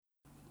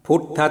พุ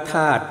ทธธ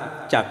าตุ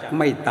จักไ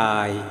ม่ตา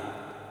ย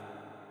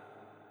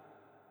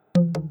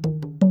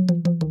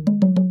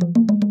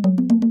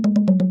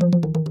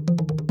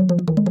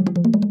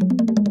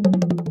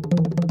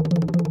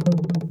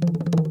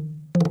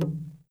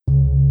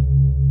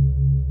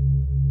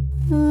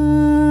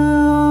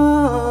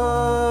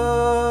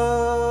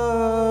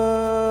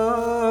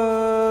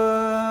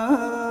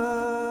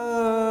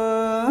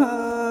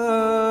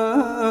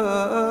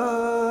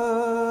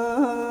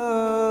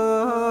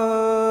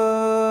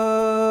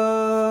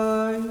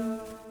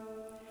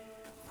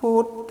พุ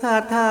ทธ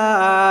ธ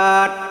า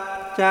ตุ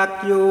จัก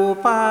อยู่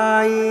ไป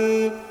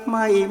ไ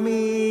ม่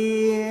มี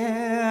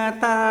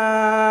ตา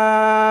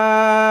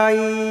ย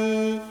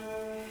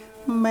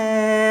แม้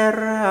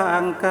ร่า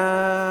งก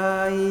า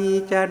ย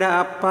จะดั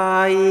บไป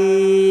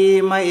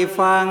ไม่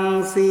ฟัง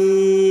เสี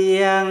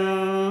ยง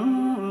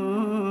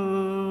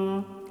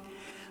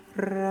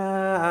ร่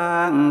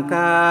างก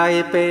าย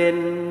เป็น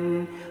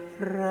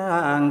ร่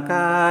างก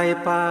าย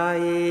ไป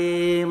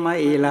ไม่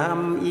ล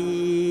ำเ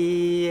อี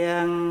ย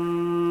ง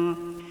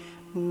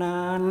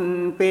นั่น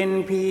เป็น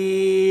เพี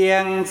ย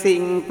ง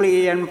สิ่งเป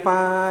ลี่ยนไป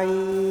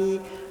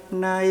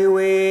ในเว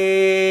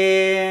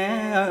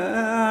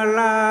ล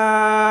า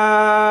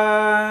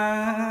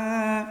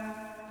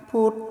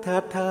พุทธ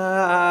ธ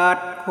า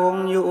ตุคง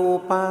อยู่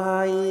ไป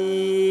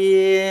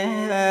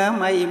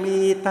ไม่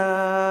มีต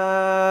า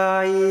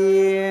ย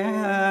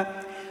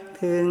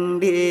ถึง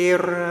ดี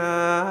ร้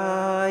า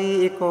ย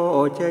ก็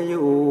จะอ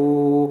ยู่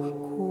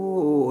คู่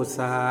ศ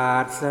า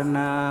สน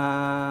า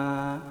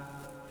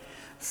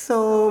ส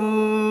ม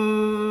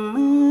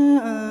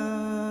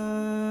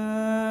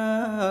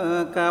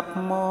กับ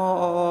มอ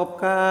บ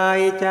กา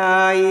ยใจ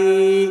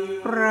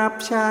รับ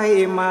ใช้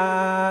มา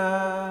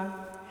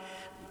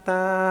ต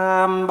า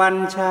มบัญ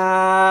ชา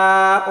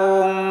อ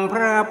งค์พ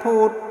ระ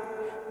พุทธ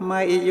ไ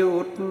ม่หยุ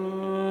ด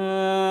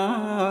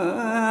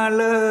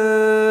เล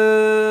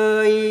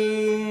ย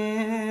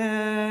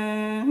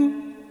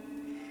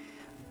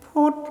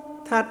พุท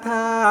ธธ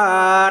า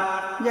ตุ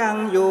ยัง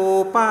อยู่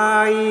ไป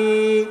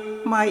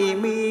ไม่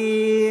มี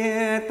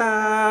ต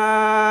า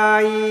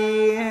ย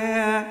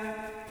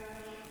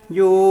อ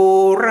ยู่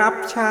รับ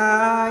ใช้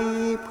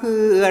เ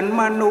พื่อน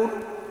มนุษย์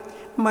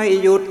ไม่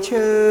หยุดเฉ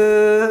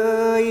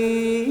ย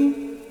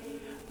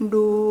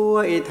ด้ว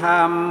ยธร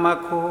รม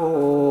โค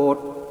ต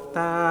ร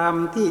ตาม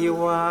ที่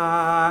ว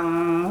าง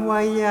ไว้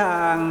อย่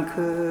างเค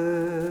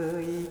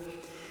ย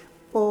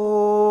โอ้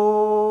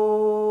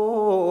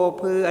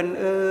เพื่อน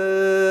เ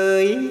อ๋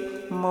ย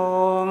ม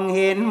องเ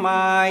ห็นไหม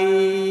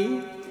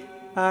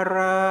อะไร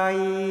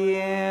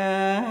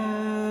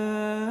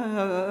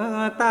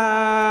ตา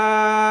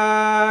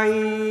ย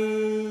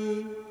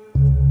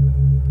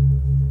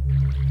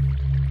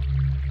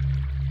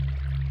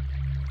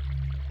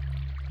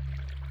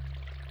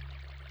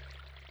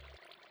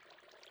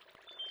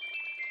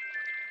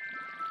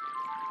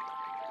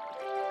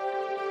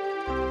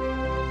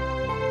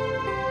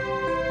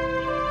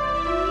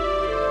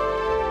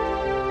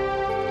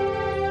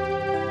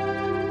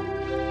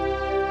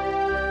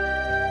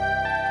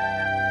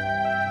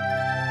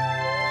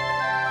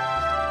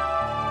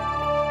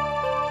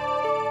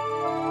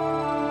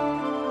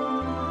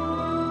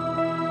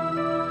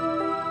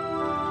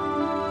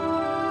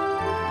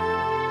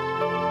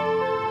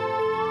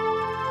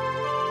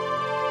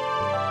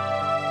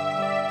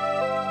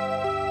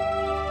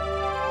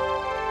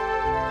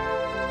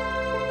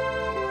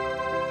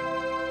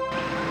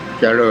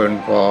เจริญ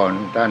พร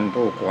ท่าน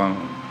ผู้ฟัง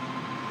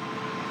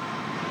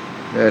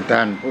และท่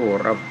านผู้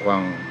รับฟั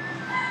ง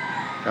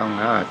ทั้ง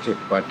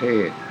50 ประเท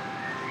ศ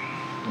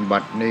บั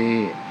ดนี้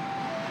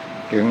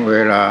ถึงเว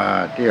ลา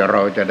ที่เร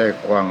าจะได้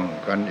ฟัง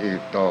กันอี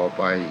กต่อไ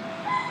ป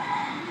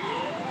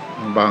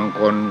บาง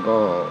คน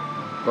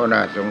ก็น่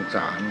าสงส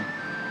าร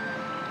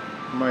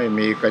ไม่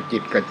มีกระจิ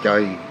ตกระใจ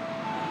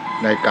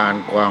ในการ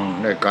ฟัง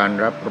ในการ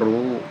รับ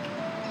รู้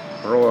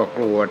เพราะว่าก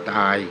ลัวต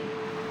าย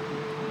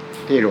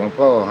ที่หลวง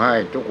พ่อให้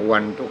ทุก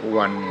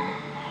วัน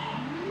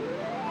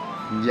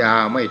ยา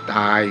ไม่ต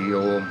ายโย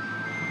ม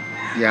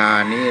ยา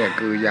นี้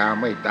คือยา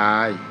ไม่ตา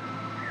ย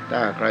ถ้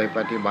าใครป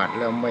ฏิบัติ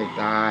แล้วไม่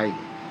ตาย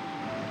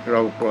เร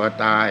ากลัว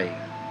ตาย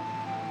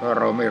เพราะ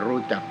เราไม่รู้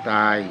จักต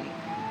าย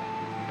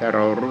ถ้าเร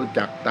ารู้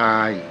จักตา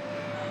ย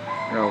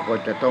เราก็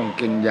จะต้อง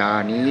กินยา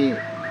นี้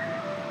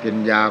กิน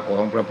ยาขอ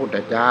งพระพุทธ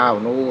เจ้า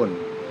นู่น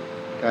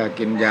ถ้า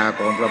กินยา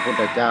ของพระพุท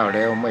ธเจ้าแ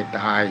ล้วไม่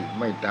ตาย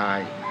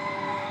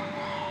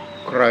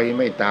ใคร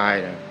ไม่ตาย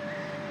นะ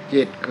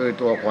จิตคือ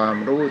ตัวความ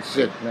รู้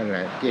สึกนั่นแหล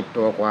ะจิต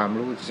ตัวความ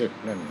รู้สึก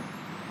นั่น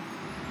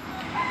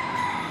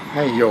ใ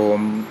ห้โย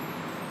ม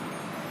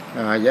อ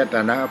ายต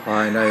นะภา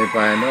ยในภ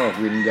ายนอก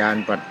วิญญาณ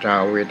ปัจจา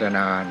เวทน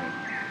า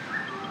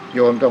โย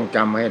มต้องจ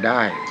ำให้ไ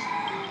ด้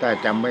ถ้า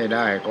จำไม่ไ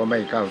ด้ก็ไม่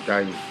เข้าใจ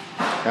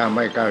ถ้าไ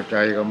ม่เข้าใจ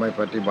ก็ไม่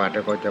ปฏิบัติแ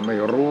ล้วก็จะไม่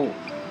รู้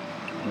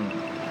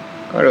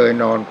ก็เลย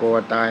นอนกลัว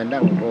ตาย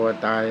นั่งกลัว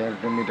ตาย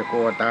มีแต่ก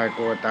ลัวตา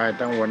ย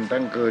ทั้งวัน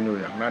ทั้งคืนอยู่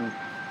อย่างนั้น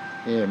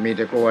นี่มีแ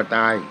ต่กลัวต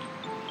าย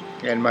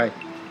เห็นไหม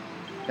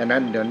ฉะนั้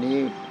นเดี๋ยวนี้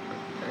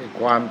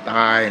ความต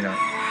ายนะ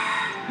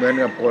เหมือน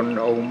กับคน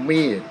เอา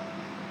มีด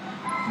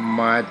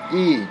มา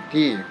จี้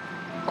ที่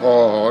คอ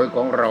หอยข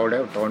องเราแล้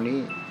วตอน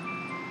นี้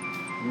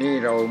นี่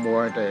เรามัว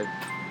แต่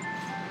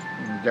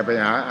จะไป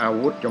หาอา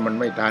วุธจนมัน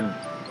ไม่ทัน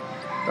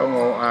ต้องเ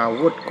อาอา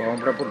วุธของ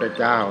พระพุทธ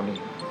เจ้านี่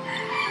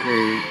คื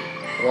อ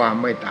ความ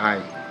ไม่ตาย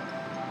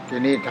ที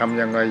นี้ทำ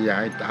ยังไงอย่า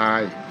ให้ตา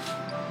ย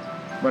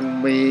มัน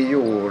มีอ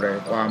ยู่เลย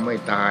ความไม่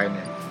ตายเ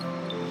นี่ย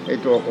ไอ้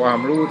ตัวความ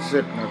รู้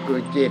สึกนะคื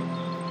อจิต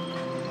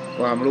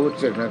ความรู้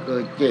สึกนะคื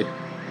อจิต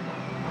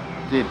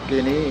ที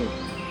นี้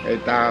ไอ้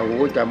ตาหู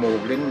จมู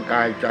กลิ้นก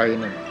ายใจ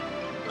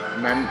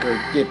นั่นคือ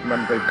จิตมั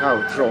นไปเข้า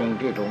ทรง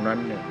ที่ตรงนั้น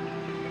เนี่ย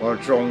พอ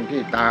ทรง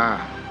ที่ตา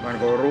มัน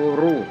ก็รู้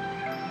รูป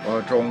พอ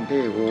ตรง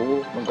ที่หู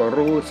มันก็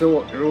รู้เ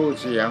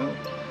สียง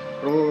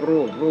รู้รู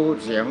ปรู้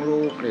เสียง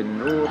รู้กลิ่น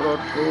รู้ร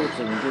สรู้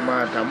สิ่งที่มา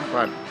สัม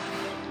ผัส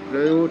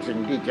รู้สิ่ง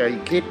ที่ใจ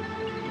คิด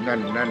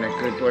นั่น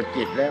คือตัว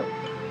จิตแล้ว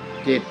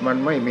จิตมัน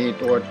ไม่มี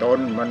ตัวตน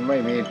มันไม่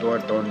มีตัว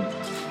ตน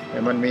แต่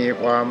มันมี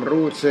ความ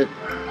รู้สึก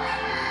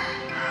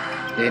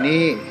ที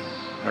นี้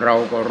เรา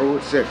ก็รู้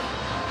สึก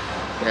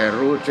แต่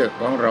รู้สึก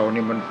ของเรา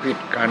นี่มันผิด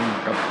กัน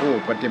กับผู้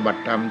ปฏิบั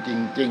ติธรรมจ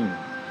ริง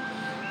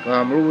ๆควา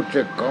มรู้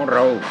สึกของเร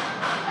า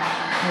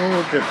รู้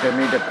สึกจะ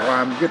มีแต่ควา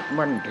มยึด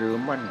มั่นถือ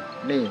มั่น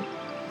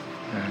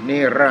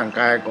นี่ร่าง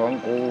กายของ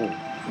กู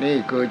นี่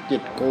คือจิ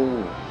ตกู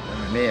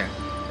เนี่ย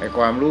ไอ้ค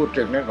วามรู้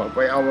สึกนั้นก็ไป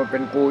เอามาเป็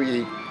นกูอี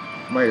ก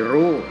ไม่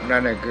รู้นั่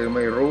นคือไ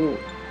ม่รู้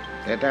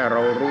แต่ถ้าเร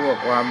ารู้ว่า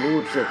ความรู้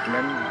สึก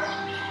นั้น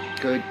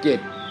คือจิ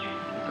ต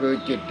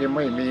ที่ไ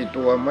ม่มี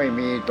ตัวไม่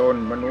มีตน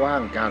มันว่า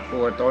งจาก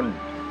ตัวตน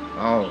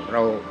เร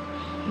า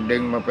ดึ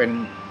งมาเป็น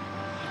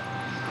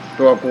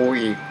ตัวกู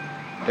อีก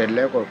เสร็จแ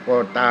ล้วก็พอ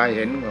ตาเ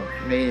ห็นก็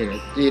นี่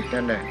จิต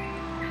นั่นแหละ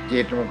จิ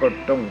ตมันก็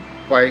ต้อง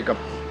ไปกับ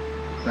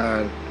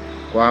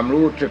ความ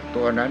รู้สึก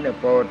ตัวนั้นเนี่ย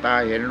พอตา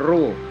เห็น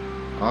รูป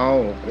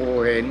กู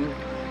เห็น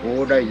กู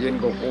ได้ยิน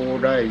ก็กู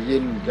ได้ยิ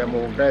นจ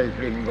มูกได้ก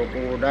ลิ่นก็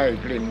กูได้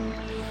กลิ่น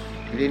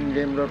ลิ้น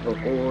ลิ้มรสก็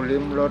กู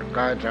ลิ้มรสก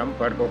ายสัม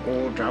ผัสก็กู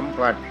สัม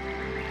ผัส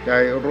ใจ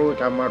รู้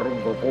ธรรมารม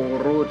ณ์ก็กู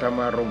รู้ธรร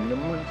มารมณ์นี่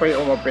มันไปเอ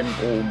ามาเป็น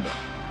กูหมด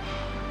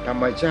ธร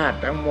รมชาติ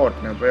ทั้งหมด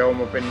นะไปเอา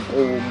มาเป็น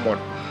กูหมด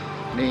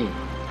นี่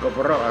ก็เพ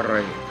ราะอะไร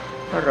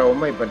ถ้าเรา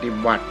ไม่ปฏิ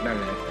บัตินั่น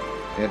แหละ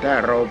แต่ถ้า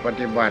เราป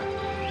ฏิบัติ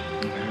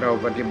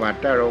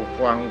ถ้าเรา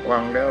ฟั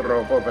งแล้วเรา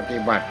ก็ปฏิ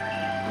บัติ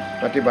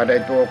ใน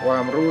ตัวควา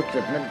มรู้สึ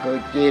กนั่นคือ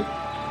จิต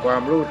ควา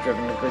มรู้สึก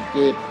นั่นคือ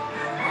จิต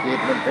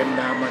มันเป็น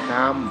นามธร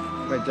รม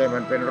ไม่ใช่มั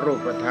นเป็นรู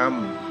ปธรรม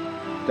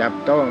จับ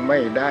ต้องไม่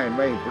ได้ไ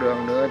ม่เปลือง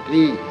เนื้อ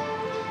ที่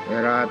เว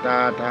ลาตา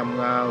ท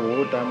ำงานหู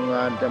ทำง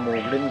านจมู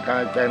กลิ้นกา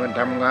ยใจมัน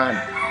ทำงาน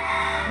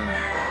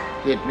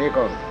จิตนี้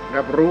ก็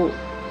รับรู้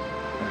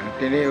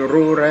ทีนี้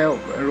รู้แล้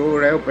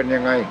วเป็นยั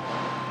งไง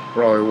ป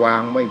ล่อยวา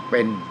งไม่เ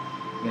ป็น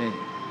นี่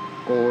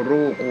กู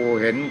รู้กู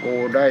เห็นกู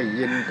ได้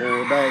ยินกู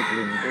ได้ก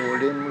ลิ่นกู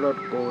ลิ้มรส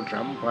กู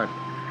สัมผัส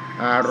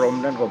อารม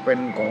ณ์นั้นก็เป็น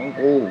ของ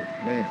กู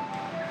นี่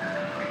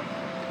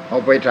เอา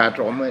ไปสะ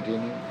สมไว้ที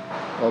นี้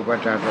เอาไป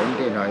สะสม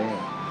ที่ไหน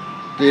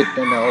จิต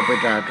นั่นเอาไป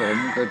สะสม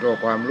คือตัว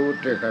ความรู้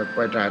สึกไป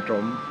สะส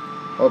ม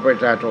เอาไป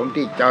สะสม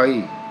ที่ใจ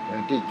เ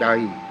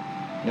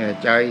นี่ย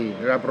ใจ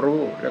รับ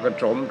รู้แล้วก็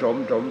สมผสม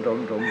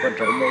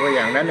เอาไว้อ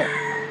ย่างนั้นเนี่ย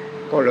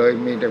ก็เลย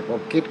มีแต่พอ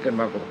คิดกัน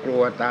มาก็กลั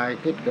วตาย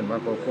คิดกันมา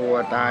ก็กลัว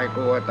ตาย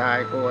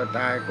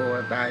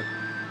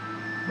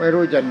ไม่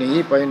รู้จะหนี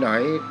ไปไหน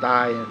ต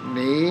ายห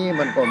นี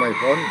มันก็ไม่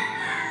พ้น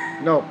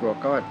นอกจาก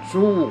ก็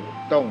สู้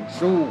ต้อง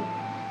สู้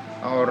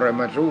เอาอะไร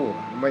มาสู้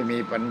ไม่มี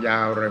ปัญญา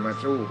อะไรมา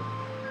สู้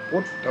พุ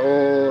ทโธ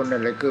นั่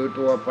นแหละคือ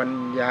ตัวปัญ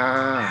ญา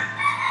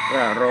ถ้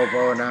าเราภ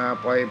าวนา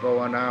ไป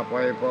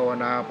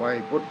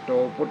พุทโธ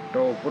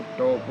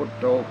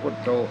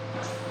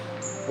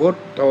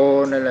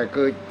นั่นแหละ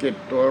คือจิต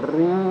ตัว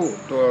รู้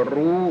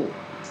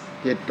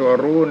จิตตัว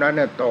รู้นั้นเ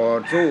นี่ยต่อ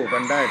สู้กั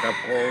นได้กับ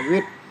โควิ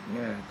ดเ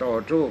นี่ยต่อ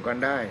สู้กัน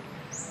ได้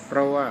เพร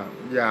าะว่า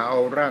อย่าเอา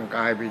ร่างก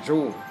ายไป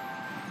สู้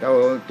เอา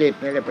จิต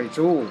นี่แหละไป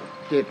สู้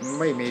จิต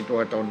ไม่มีตั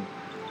วตน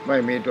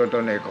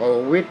ในโค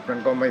วิดมัน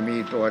ก็ไม่มี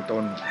ตัวต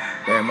น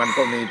แต่มัน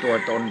ก็มีตัว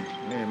ตน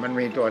นี่มัน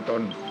มีตัวต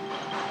น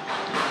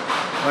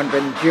มันเป็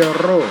นเชื้อ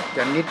โรคช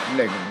นิดห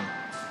นึ่ง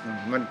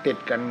มันติด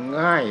กัน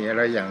ง่ายอะไ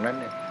รอย่างนั้น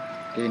เนี่ย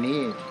ทีนี้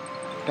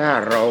ถ้า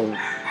เรา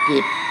จิ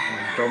ต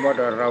สมมติ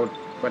ว่าเรา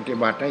ปฏิ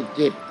บัติให้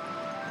จิต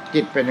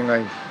เป็นยังไง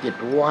จิต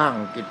ว่าง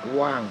จิ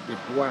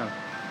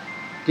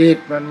ต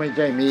มันไม่ใ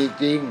ช่มี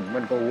จริงมั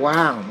นก็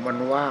ว่างมัน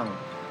ว่า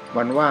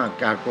ง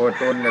จากตัว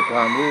ตนในคว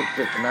ามรู้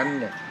สึกนั้น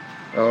เนี่ย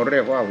เราเรี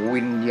ยกว่า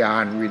วิญญา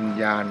ณไ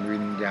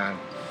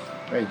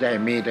ม่ใช่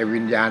มีแต่วิ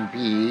ญญาณ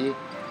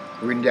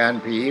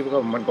ผีก็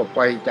มันก็ไป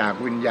จาก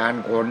วิญญาณ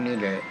คนนี่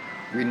แหละ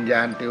วิญญ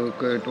าณ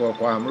คือตัว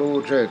ความรู้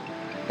สึก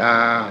ตา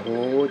หู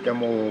จ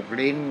มูก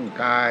ลิ้น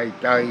กาย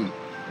ใจ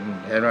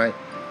เห็นไหม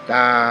ต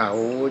า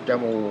หูจ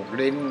มูก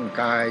ลิ้น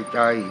กายใจ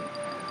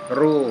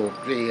รูป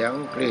เสียง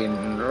กลิ่น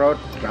รส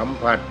สัม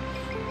ผัส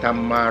ธร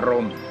รมาร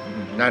มณ์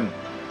นั่น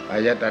อา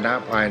ยตนะ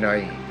ภายใน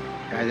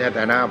อายต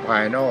นะภา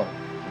ยนอก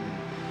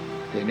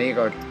ทีนี้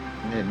ก็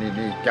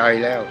นี่ใจ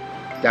แล้ว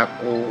จัก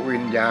ขุวิ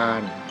ญญาณ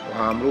คว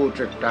ามรู้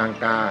สึกทาง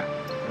ตา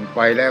มันไป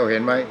แล้วเห็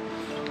นไหม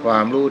ควา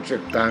มรู้สึ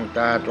กทางต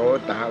าโส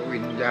ตวิ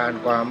ญญาณ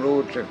ความรู้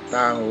สึกท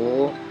างหู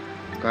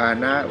กา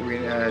นะ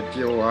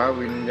จิวหา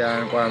วิญญาณ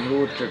ความ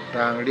รู้สึกท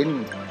างลิ้น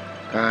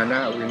กานะ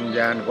วิญญ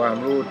าณความ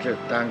รู้สึก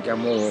ทางจ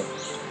มูก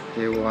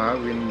จิวหา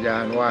วิญญา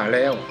ณว่าแ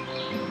ล้ว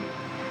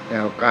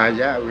กา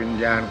ยวิญ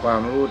ญาณควา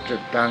มรู้สึ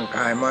กทางก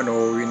ายมโน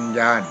วิญ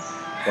ญาณ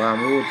ความ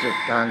รู้สึก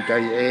ทางใจ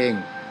เอง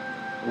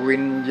วิ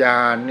ญญ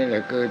าณนี่แหล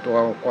ะคือตัว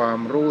ความ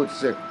รู้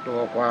สึกตั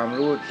วความ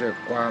รู้สึก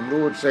ความ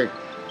รู้สึก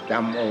จ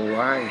ำเอาไ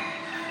ว้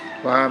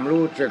ความ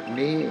รู้สึก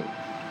นี้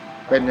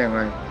เป็นยังไง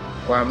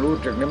ความรู้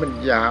สึกนี้มัน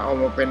อย่าเอา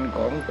มาเป็นข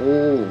องกู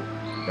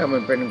ถ้ามั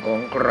นเป็นขอ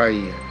งใคร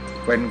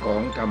เป็นขอ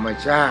งธรรม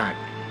ชาติ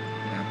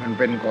มัน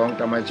เป็นของ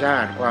ธรรมชา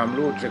ติความ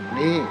รู้สึก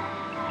นี้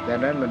ดัง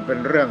นั้นมันเป็น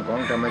เรื่องของ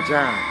ธรรมช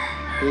าติ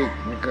ที่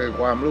เกิด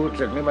ความรู้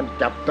สึกนี้มัน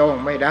จับต้อง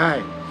ไม่ได้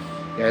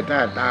แต่ถ้า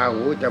ตา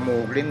หูจมู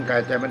กลิ้นกา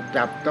ยใจมัน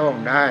จับต้อง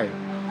ได้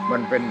มั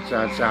นเป็น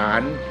สา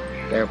ร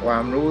แต่ควา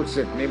มรู้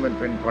สึกนี้มัน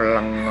เป็นพ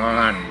ลังง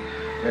าน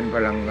เป็นพ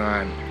ลังงา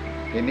น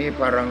ทีนี้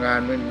พลังงาน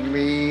มัน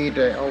มีแ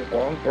ต่เอาข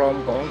องปลอม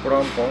ของปลอ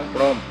มของป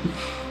ลอม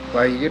ไป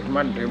ยึด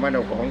มั่นถือมั่นเอ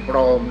าของปล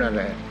อมนั่นแ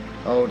หละ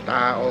เอาต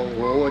าเอา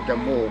หูจ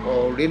มูกเอา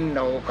ลิ้นเ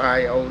อากาย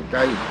เอาใจ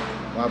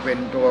มาเป็น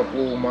ตัว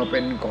กูมาเป็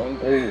นของ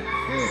กู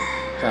นี่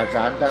ส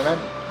ารทางนั้น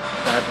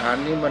สาร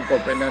นี้มันก็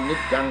เป็นอนิจ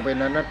จังเป็น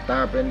อนัตตา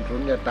เป็นสุ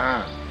ญญตา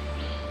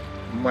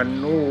มัน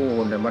นู่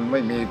นเนี่ยมันไ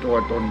ม่มีตัว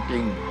ตนจริ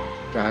ง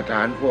ส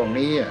ารพวก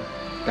นี้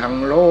ทั้ง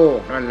โลก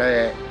นั่นแหละ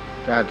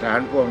สาร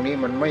พวกนี้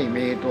มันไม่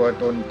มีตัว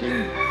ตนจริง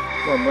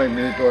ก็ไม่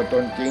มีตัวต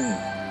นจริง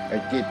ไอ้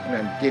จิต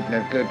นั่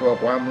นคือตัว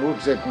ความรู้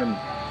สึกนั่น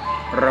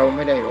เราไ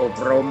ม่ได้อบ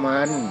รม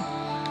มัน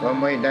ก็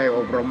ไม่ได้อ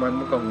บรมมัน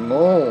ก็โ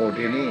ง่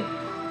ทีนี้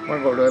มัน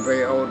ก็เลยไป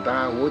เอาตา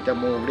หูจ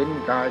มูกลิ้น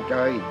กายใจ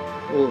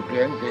รูปเสี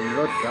ยงกลิ่นร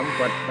สสัม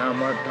ผัสนา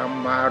มธรร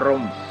มาร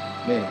มณ์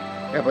นี่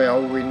แล้วไปเอา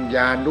วิญญ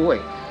าณด้วย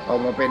เอา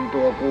มาเป็น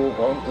ตัวกู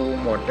ของกู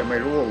หมดแต่ไม่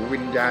รู้ว่าวิ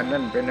ญญาณ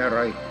นั่นเป็นอะไร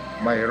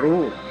ไม่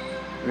รู้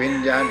วิญ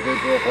ญาณคือ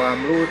ตัวความ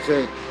รู้สึ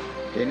ก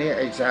ทีนี้ไ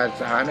อ้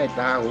สารใน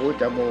ตาหู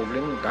จมูก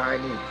ลิ้นกาย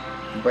นี่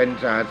เป็น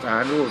สา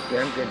รรูปเสี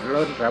ยงกลิ่นร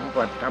สสัม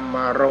ผัสธรรม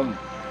ารมณ์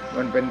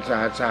มันเป็น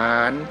สา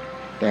ร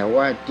แต่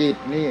ว่าจิต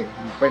นี่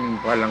เป็น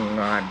พลัง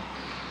งาน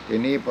ที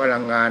นี้พลั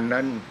งงาน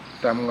นั้น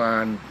ทำงา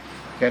น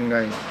ยังไง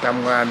ท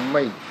ำงานไ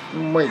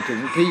ม่ถึ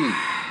งที่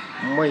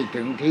ไม่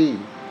ถึงที่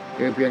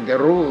คือเพียงแต่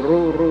รู้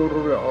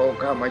เอา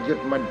เข้ามายึด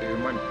มันถือ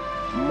มัน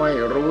ไม่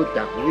รู้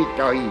จักวิ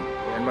จัย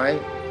เห็นไหม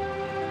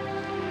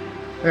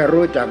ให้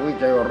รู้จักวิ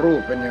จัยว่ารู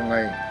ปเป็นยังไง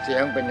เสีย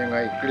งเป็นยังไง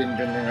กลิ่นเ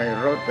ป็นยังไง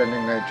รสเป็น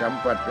ยังไงสัม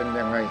ผัสเป็น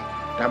ยังไง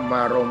ธรรม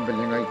ารมณ์เป็น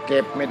ยังไงเก็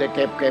บไม่ได้เ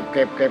ก็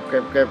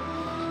บ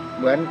เ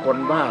หมือนคน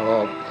บ้าหอ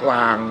บฟ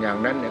างอย่าง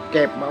นั้นเนี่ยเ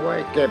ก็บมาไว้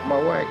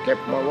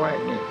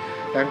นี่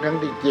ทั้ง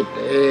ที่จิต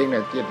เองเนี่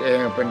ยจิตเอง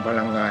เป็นพ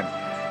ลังงาน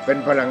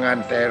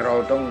แต่เรา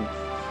ต้อง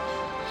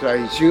ใส่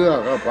เชื้อ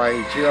เข้าไป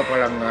เชื้อพ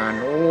ลังงาน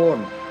โน้น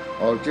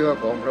เอาเชื้อ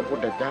ของพระพุท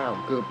ธเจ้า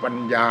คือปัญ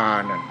ญา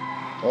นั่น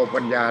เอาปั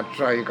ญญาใ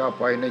ส่เข้า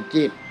ไปใน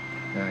จิ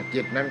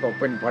ตนั้นก็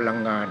เป็นพลัง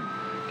งาน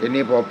ที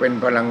นี้พอเป็น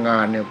พลังงา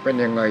นเนี่ยเป็น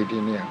ยังไงที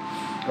เนี้ย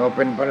พอเ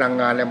ป็นพลัง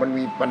งานแล้วมัน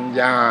มีปัญ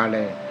ญาเล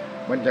ย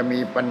มันจะมี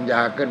ปัญญ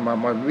าขึ้นมา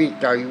มันวิ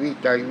จัย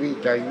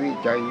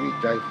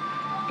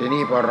ที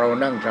นี้พอเรา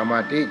นั่งสมา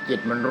ธิจิต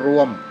มันร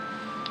วม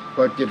พ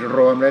อจิตร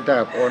วมแล้วถ้า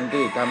คน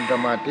ที่ทำส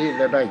มาธิแ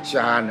ล้วได้ฌ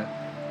าน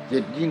จิ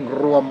ตยิ่ง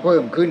รวมเพิ่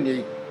มขึ้นอี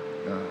ก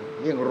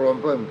ยิ่งรวม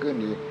เพิ่มขึ้น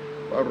อีก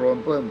พอรวม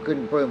เพิ่มขึ้น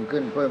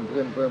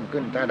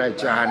ถ้าได้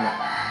ฌาน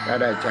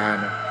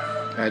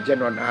เช่น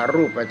วันอา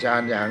รูปฌา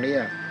นอย่างนี้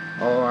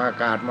เอาอา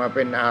กาศมาเ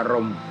ป็นอาร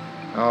มณ์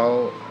เอา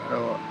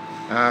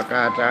อาก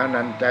าศา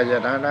นัญจาย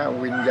ตนะ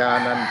วิญญา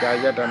ณัญจา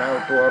ยตนะ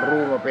ตัว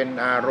รู้มาเป็น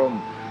อารมณ์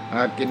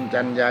กิน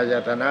จัญญาย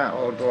ตนะเอ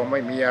าตัวไม่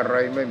มีอะไร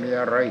ม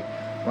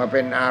าเ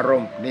ป็นอาร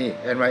มณ์นี่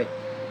เห็นไหม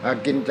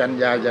กินจัญ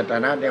ญายต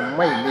นะเนี่ยไ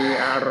ม่มี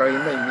อะไร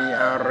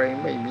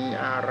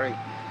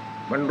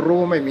มัน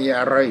รู้ไม่มี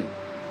อะไร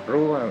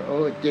รู้ว่า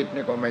จิต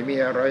นี่ก็ไม่มี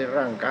อะไร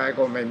ร่างกาย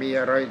ก็ไม่มี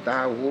อะไรตา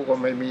หูก็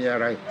ไม่มีอะ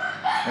ไร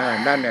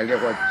นั่นเนี่ยเรีย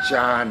กว่าฌ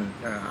าน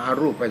อา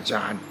รูปฌ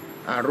าน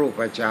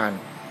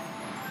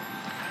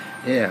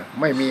เนี่ย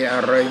ไม่มีอ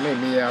ะไร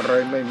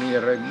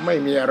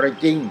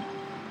จริง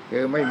คื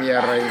อไม่มีอ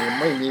ะไร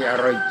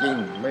จ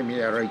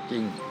ริ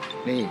ง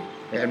นี่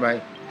เห็นไหม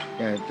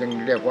จึง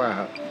เรียกว่า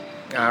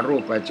อารู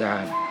ปฌา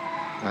น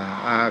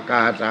อาก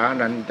าสา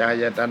นัญจา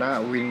ยตนะ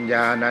วิญญ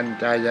าณัญ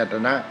จายต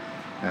นะ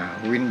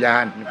วิญญา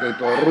ณคือ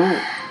ตัว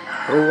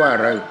รู้ว่าอ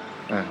ะไร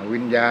วิ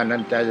ญญาณั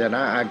ญจายตน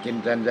ะอากิน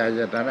จัญญาย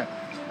ตนะ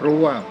รู้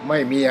ว่าไม่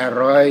มีอะ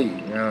ไร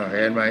เ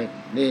ห็นไหม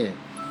นี่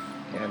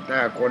ถ้า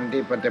คน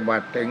ที่ปฏิบั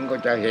ติถึงก็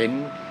จะเห็น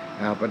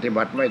ปฏิ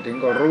บัติไม่ถึง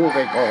ก็รู้ไป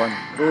ก่อน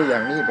รู้อย่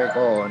างนี้ไป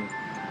ก่อน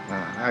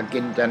อากิ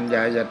นจัญญ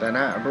ายตน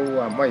ะรู้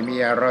ว่าไม่มี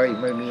อะไร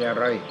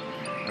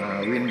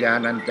วิญญา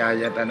ณัญจา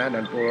ยตนะ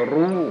นั่นตัว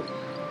รู้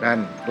นั่น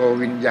ตัว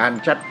วิญญาณ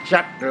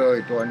ชัดเลย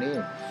ตัวนี้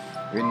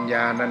วิญญ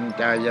าณัญ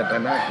จายต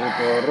นะคือ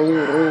ตัวรู้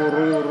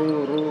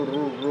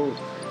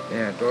เ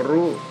นี่ยตัว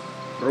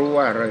รู้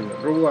ว่าอะไร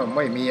รู้ว่าไ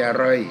ม่มีอะ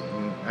ไร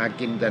อา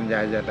กินจัญญา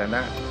ยตน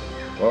ะ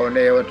โอเน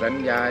วสัญ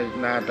ญา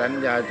นาสัญ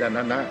ญาจ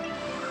นะ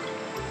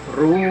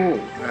รู้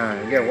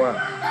เรียกว่า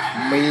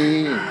มี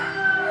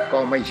ก็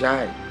ไม่ใช่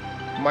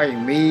ไม่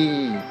มี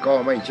ก็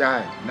ไม่ใช่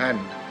นั่น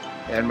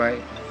เห็นไหม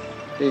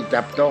ที่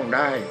จับต้องไ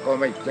ด้ก็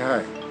ไม่ใช่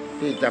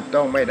ที่จับต้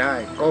องไม่ได้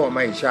ก็ไ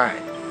ม่ใช่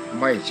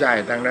ไม่ใช่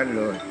ทั้งนั้น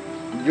เลย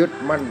ยึด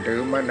มั่นถื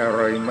อมั่นอะไ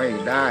รไม่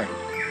ได้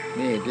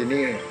นี่ที่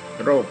นี่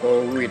โรคโค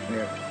วิดเ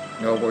นี่ย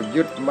เราก็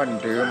ยึดมั่น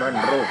ถือมั่น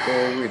โรคโค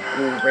วิด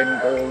กูเป็น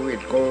โควิด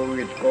โค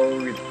วิดโค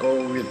วิดโค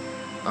วิด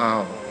อ้า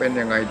วเป็น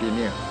ยังไงทีเ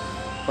นี่ย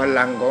พ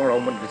ลังของเรา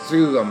มันเ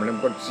สื่อมแล้วมั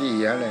นก็เสี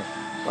ยเลย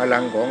พลั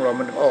งของเรา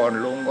มันอ่อน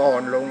ลงอ่อ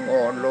นลง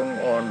อ่อนลง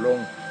อ่อนลง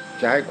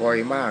ใช้คอย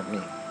มาก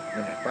นี่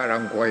พลั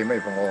งคอยไม่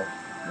พอ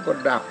มันก็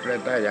ดับเลย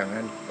ถ้าอย่าง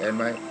นั้นเห็นไ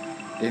หม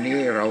ทีนี้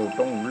เรา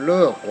ต้องเ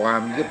ลิกควา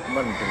มยึด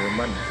มั่นถือ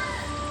มั่น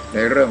ใน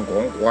เรื่องข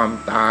องความ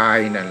ตาย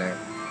นั่นแหละ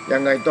ยั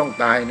งไงต้อง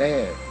ตายแน่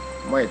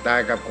ไม่ตาย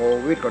กับโค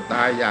วิดก็ต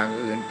ายอย่าง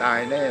อื่นตาย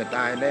แน่ต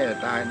ายแน่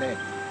ตายแน่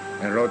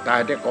เราตาย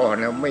แต่ก่อน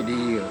แล้วไม่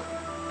ดี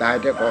ตาย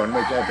แต่ก่อนไ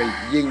ม่ใช่ไป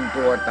ยิง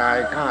ตัวตาย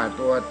ฆ่า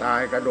ตัวตา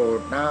ยกระโดด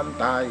น้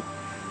ำตาย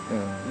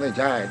ไม่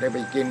ใช่ได้ไป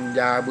กิน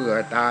ยาเบื่อ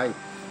ตาย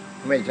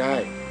ไม่ใช่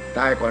ต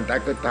ายก่อนตาย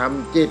คือท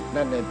ำจิต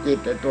นั่นเนี่ยจิต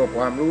ไอ้ตัวค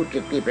วามรู้จิ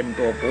ตที่เป็น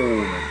ตัวกู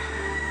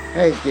ใ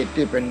ห้จิต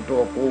ที่เป็นตั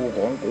วกูข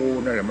องกู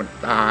นั่นแหละมัน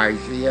ตาย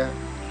เสีย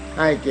ใ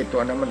ห้จิตตั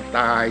วนั้นมัน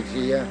ตายเ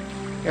สีย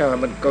แค่ว่า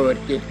มันเกิด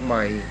จิตให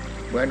ม่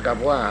เหมือนกับ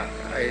ว่า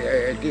ไ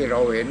อ้ที่เรา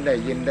เห็นได้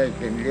ยินได้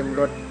กลิ่นลิ้ม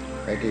รส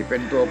ไอ้ที่เป็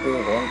นตัวกู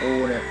ของกู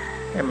เนี่ย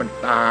ให้มัน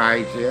ตาย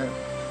เสีย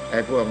ไอ้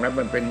พวกนั้น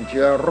มันเป็นเ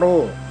ชื้อโร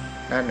ค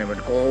นั่นเนี่ยมัน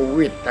โค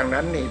วิดทั้ง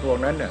นั้นนี่พวก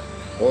นั้นเนี่ย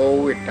โค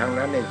วิดทั้ง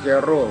นั้นเนี่ยเชื้อ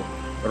โรค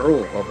รู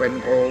ปก็เป็น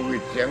โควิ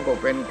ดเสียงก็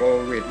เป็นโค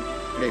วิด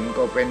กลิ่น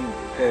ก็เป็น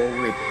โค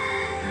วิด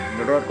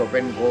รสก็เป็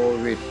นโค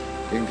วิด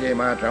สิ่งที่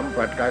มาสัม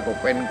ผัสกายก็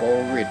เป็นโค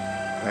วิด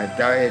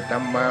ใจธร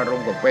รมารม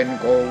ณ์ก็เป็น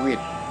โควิด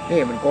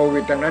นี่มันโควิ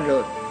ดทั้งนั้นเล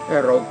ยถ้า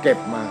เราเก็บ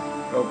มา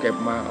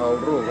เอา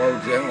รูปเอา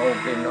เสียงเอา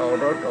กลิ่นเอา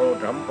รสเอา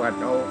สัมผัส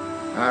เอา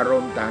อาร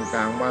มณ์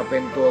ต่างๆมาเป็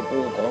นตัว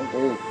กูของ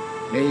กู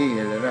นี่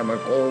แหละนะมัน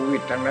โควิ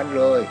ดทั้งนั้น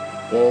เลย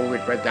โควิ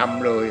ดประจ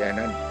ำเลยอัน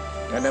นั้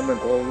นมัน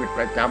โควิดป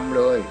ระจำเ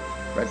ลย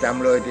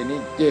ทีนี้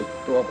จิต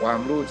ตัวความ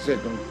รู้สึก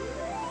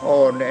อ่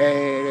อนแอ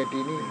เลยที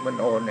นี้มัน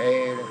อ่อนแอ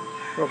เลย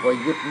เพราะไป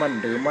ยึดมั่น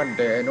ถือมั่น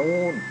แต่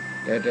นู้น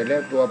แต่แล้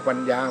วตัวปัญ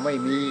ญาไม่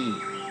มี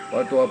พอ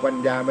ตัวปัญ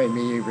ญาไม่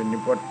มีเป็น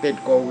พอติด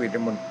โควิด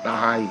มันต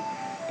าย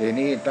ที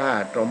นี้ถ้า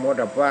สมมติ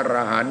ว่าพระอร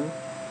หันต์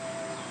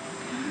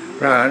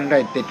ได้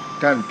ติด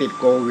ท่านติด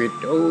โควิด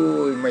โอ้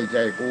ยไม่ใ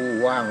ช่กู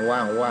ว่าง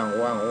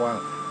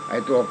ไอ้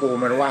ตัวกู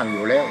มันว่างอ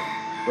ยู่แล้ว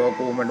ตัว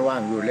กูมันว่า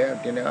งอยู่แล้ว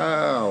ทีนี้อ้า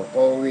วโค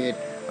วิด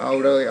เอา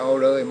เล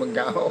ยมึงจ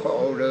ะเอ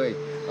าเล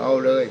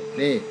ย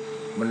นี่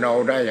มันเอา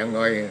ได้ยังไ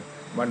ง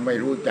มันไม่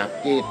รู้จัก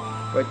จิต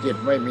เพราะจิต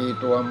ไม่มี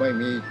ตัวไม่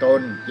มีต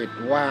นจิต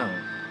ว่าง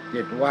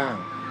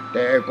แ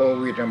ต่โค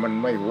วิดมัน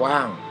ไม่ว่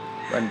าง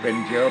มันเป็น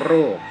เชื้อโร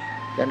ค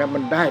ฉะนั้นมั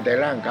นได้แต่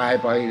ร่างกาย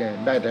ไปเลย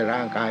ได้แต่ร่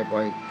างกายไป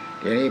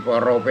ทีนี้พอ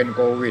เราเป็นโ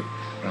ควิด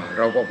เ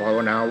ราก็ภาว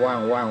นาว่าง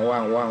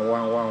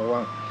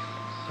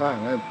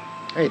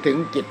ให้ถึง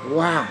จิต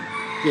ว่าง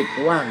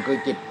คือ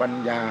จิตปัญ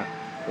ญา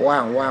ว่า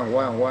งเ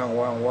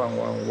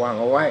อา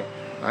ไว้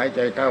หายใจ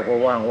เข้าก็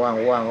ว่างเอา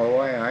ไ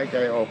ว้หายใจ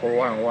ออกก็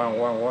ว่าง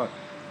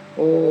โ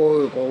อ้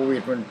ยโควิ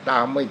ดมันตา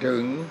มไม่ถึ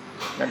ง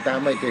มันต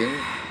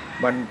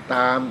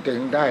ามถึ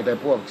งได้แต่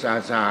พวกส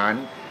สาร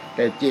แ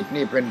ต่จิต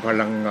นี่เป็นพ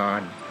ลังงา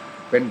น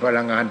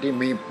ที่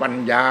มีปัญ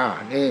ญา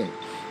นี่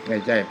ไม่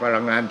ใช่พลั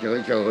งงานเ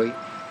ฉย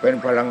เป็น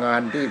พลังงา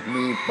นที่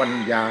มีปัญ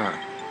ญา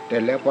แต่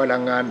แล้วพลั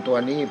งงานตัว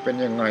นี้เป็น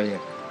ยังไง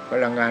พ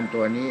ลังงาน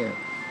ตัวนี้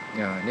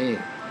นี่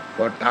พ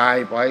อตาย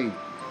ไป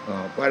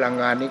พลัง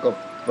งานนี้ก็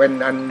เป็น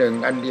อันหนึ่ง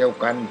อันเดียว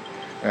กัน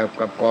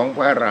กับของพ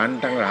ระอรหันต์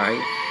ทั้งหลาย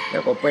แล้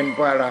วก็เป็นพ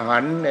ระอรหั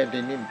นต์ใน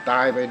ที่นี้ต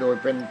ายไปโดย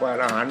เป็นพระอ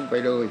รหันต์ไป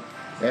เลย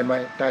เห็นไหม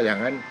ถ้าอย่าง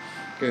นั้น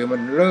คือมั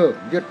นเลิก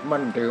ยึด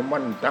มั่นถือ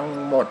มั่นทั้ง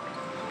หมด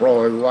ปล่อ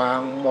ยวา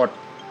งหมด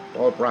พ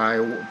อปล่อ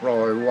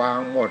ยวาง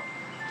หมด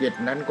จิต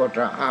นั้นก็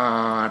สะอ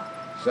าด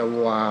ส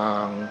ว่า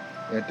ง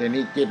แต่ที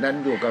นี้จิตนั้น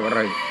อยู่กับอะไร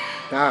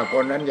ถ้าค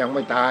นนั้นยังไ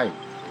ม่ตาย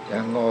ส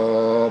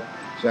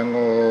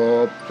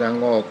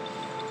งบ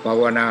ภา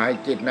วนาให้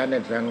จิตนั้น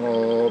สง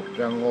บเ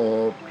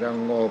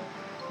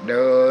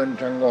ดิน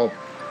สงบ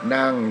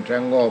นั่งส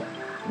งบ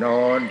น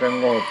อนส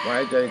งบหา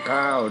ยใจเ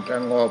ข้าส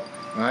งบ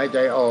หายใจ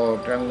ออก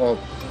สงบ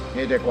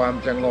นี่แต่ความ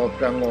สงบ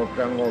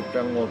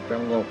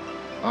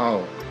อ้าว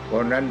ค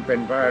นนั้นเป็น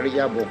พระอริย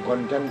บุคคล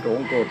ชั้นสูง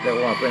สุดเรียก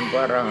ว่าเป็นพร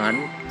ะอรหัน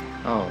ต์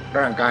อ้าว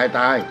ร่างกาย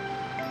ต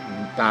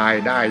าย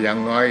ได้ยัง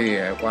ไง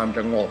ความส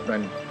งบนั้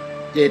น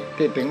จิต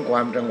ที่ถึงคว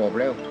ามสงบ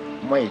แล้ว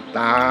ไม่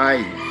ตาย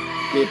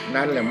จิต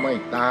นั้นแหละไม่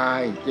ตาย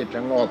จิตส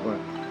งบ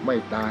ไม่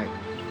ตาย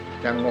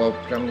สงบ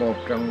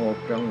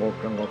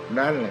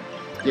นั่นแหละ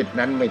จิต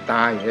นั้นไม่ต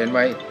ายเห็นไหม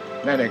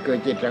นั่นแหละคือ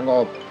จิตสง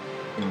บ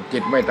จิ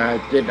ตไม่ตาย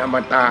จิตอม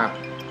ตะ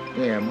เ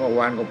นี่ยเมื่อว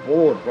านก็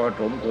พูดพอ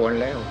สมควร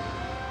แล้ว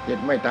จิต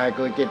ไม่ตาย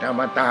คือจิตอ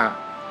มตะ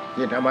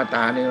นี่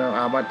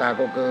อมตะ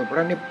ก็คือพร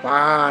ะนิพพ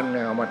านเ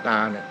นี่ยอมตะ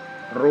เนี่ย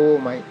รู้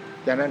ไหม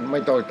ฉะนั้นไม่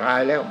ต้องตาย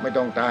แล้วไม่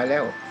ต้อง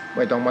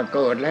มาเ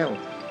กิดแล้ว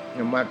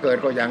มาเกิด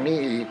ก็อย่างนี้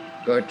อีก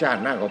เกิดชา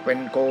ติหน้าก็เป็น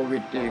โควิ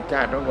ดอีกช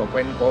าตินั้นก็เ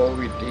ป็นโค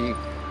วิดอีก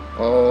โ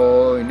อ้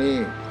ยนี่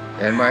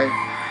เห็นไหม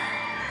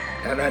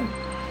ฉะนั้น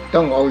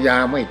ต้องเอายา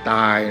ไม่ต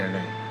ายน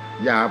ะ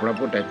ยาพระ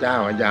พุทธเจ้า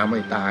ยาไ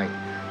ม่ตาย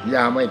ย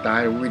าไม่ตา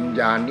ยวิญ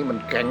ญาณนี่มัน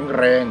แข็งแ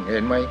รงเห็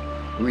นไหม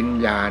วิญ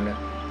ญาณนะ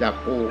จัก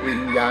ขุวิ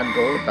ญญาณโส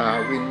ต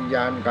วิญญ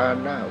าณกา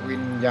นะวิ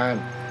ญญาณ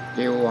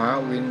จิวหา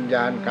วิญญ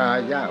าณกา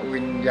ยะวิ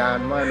ญญาณ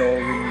มโน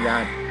วิญญา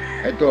ณ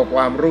ไอ้ตัวคว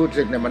ามรู้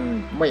สึกเนี่ยมัน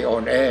ไม่อ่อ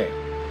นแอ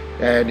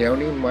แต่เดี๋ยว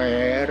นี้แหม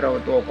เรา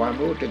ตัวความ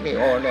รู้สึกนี่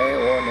อ่อนแอ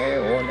เ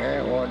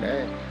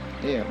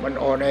นี่ยมัน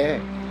อ่อนแอ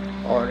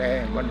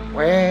มันแ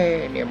พ้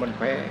เนี่ยมัน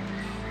แพ้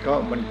ก็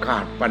มันขา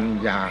ดปัญ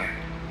ญา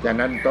ฉะ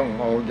นั้นต้อง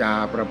เอายา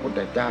พระพุทธ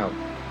เจ้า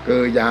คื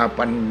อยา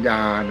ปัญญ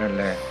านั่น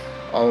แหละ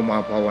เอามา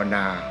ภาวน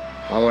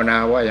า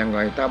ว่ายังไง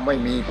ถ้าไม่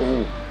มีกู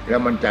แล้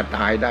วมันจะต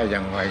ายได้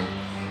ยังไง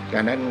ฉ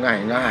ะนั้น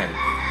ง่าย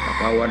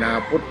ภาวนา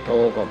พุทโธ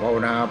ก็ภาว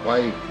นาไป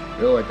ห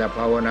รือว่าจะภ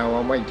าวนาว่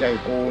าไม่ใช่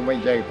กูไม่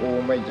ใช่กู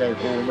ไม่ใช่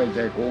กูไม่ใ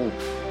ช่กู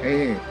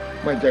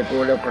ไม่ใช่กู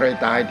แล้วใคร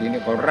ตายที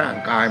นี้ก็ร่าง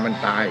กายมัน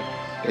ตาย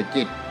แต่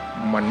จิต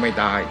มันไม่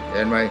ตายเ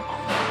ห็นไหม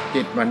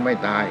จิตมันไม่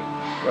ตาย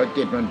เพราะ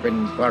จิตมันเป็น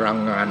พลัง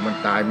งานมัน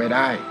ตายไม่ไ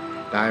ด้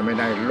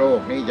โลก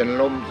นี้จะ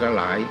ล่มส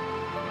ลาย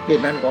จิต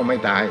นั้นก็ไม่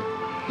ตาย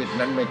จิต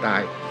นั้นไม่ตา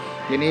ย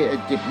ทีนี้ไอ้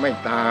จิตไม่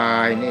ตา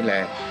ยนี่แหล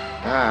ะ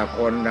ถ้าค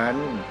นนั้น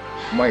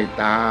ไม่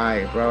ตาย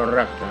เพราะ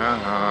รักษา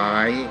หา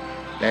ย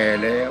แต่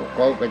แล้วเข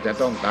าก็จะ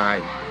ต้องตาย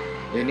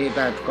ทีนี้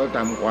ถ้าเขาท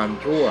ำความ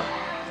ชั่ว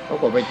เขา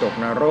ก็ไปตก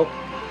นรก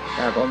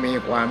ถ้าเขามี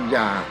ความอย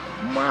าก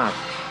มาก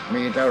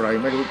มีเท่าไหร่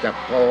ไม่รู้จัก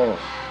พอ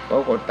เขา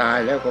ก็ตาย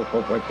แล้วก็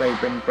ไป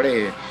เป็นเปร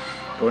ต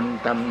คน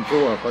ทำ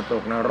ชั่วก็ต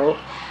กนรก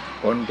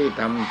คนที่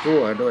ทำชั่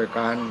วโดย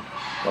การ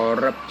คอร์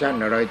รัปชัน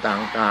อะไร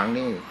ต่างๆ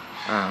นี่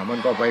มัน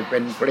ก็ไปเป็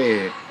นเปร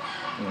ต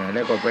แ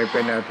ล้วก็ไปเป็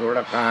นอสุร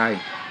กาย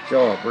ช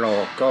อบหลอ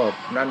กชอบ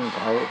นั่นเ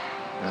ขา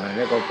แ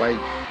ล้วก็ไป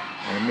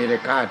มีแต่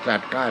ฆ่าสั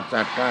ตว์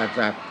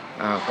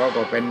เขา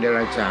ก็เป็นเด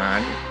รัจฉา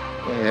น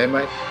เห็นไหม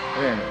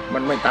มั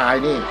นไม่ตาย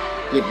นี่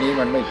จิตนี้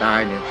มันไม่ตา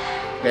ยเนี่ย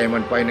แต่มั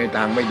นไปในท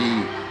างไม่ดี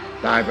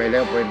ตายไปแล้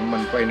วมั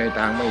นไปใน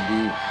ทางไม่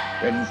ดี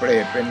เป็นเปร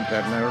ตเป็นสั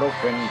ตว์นรก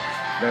เป็น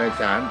เดรัจ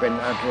ฉานเป็น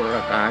อสุร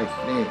กาย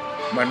นี่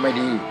มันไม่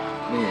ดี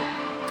นี่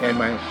เห็นไ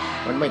หม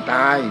มันไม่ต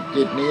าย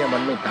จิตนี้มั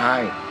นไม่ตาย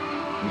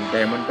แ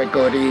ต่มันไปเ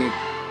กิดดี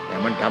แต่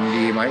มันทำ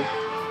ดีไหม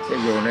จะ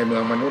อยู่ในเมื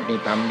องมนุษย์นี่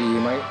ทำดี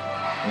ไหม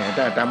เนี่ย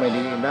ถ้าทำไม่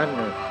ดีนั่น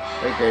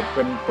ไปเกิดเ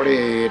ป็นเปร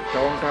ต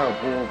ท้องเท่า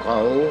ภูเขา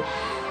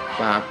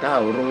ปากเท่า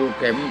รู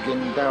เข็มกิน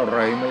เท่าไร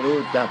ไม่รู้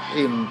จัก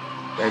อิ่ม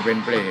ไปเป็น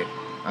เปรต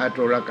อ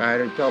สุรกายเ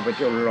ราชอบไปเ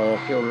ที่ยวหลอก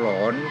เที่ยวหล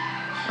อน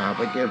ไ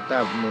ปเที่ยวต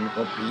ามเหมือน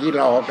กับผีห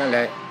ลอกนั่นแห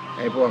ละไ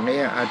อ้พวกนี้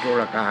อสุ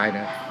รกายน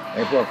ะไ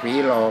อ้พวกผี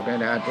หลอกเนี่ย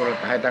นะอสุร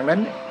กายทางนั้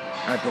น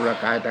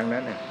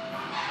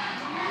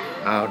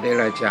เด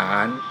รัจฉา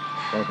น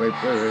ก็ไป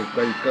เ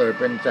กิด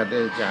เป็นสัตว์เด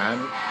รัจฉาน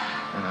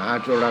อ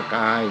สุรก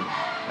าย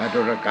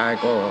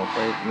ก็ไป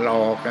หล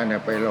อกนั่นน่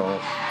ะไปหลอก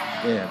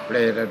เนี่ยเปร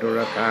ตอสุร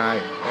กาย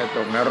ไอ้ต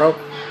กนรก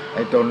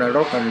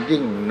มัน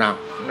ยิ่งหนั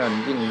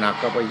ก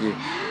ก็ไปอีก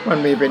มัน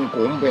มีเป็น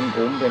ขุม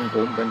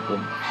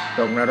ต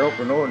กนรก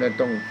โน่นเนี่ย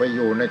ต้องไปอ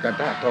ยู่ในกระ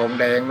ทะทอง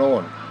แดงโน่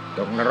นต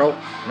กนรก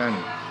นั่น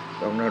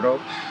ตกนรก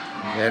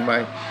เห็นไหม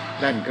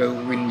นั่นคือ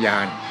วิญญา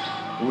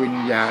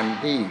ณ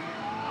ที่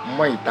ไ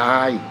ม่ตา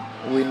ย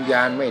วิญญ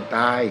าณไม่ต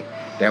าย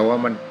แต่ว่า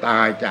มันต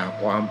ายจาก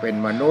ความเป็น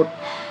มนุษย์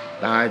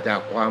ตายจา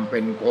กความเป็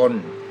นคน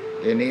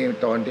ทีนี้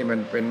ตอนที่มัน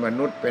เป็นม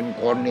นุษย์เป็น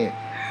คนนี่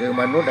คือ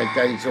มนุษย์ใ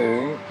จสู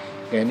ง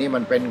แต่นี่มั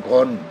นเป็นค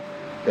น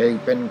แต่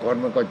เป็นคน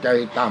มันก็ใจ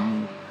ต่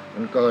ำ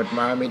มันเกิดม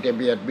ามีแต่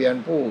เบียดเบียน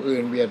ผู้อื่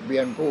น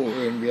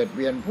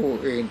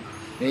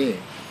นี่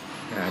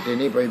ที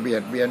นี้ไปเบีย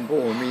ดเบียน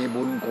ผู้มี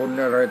บุญคุณ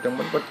อะไรตรง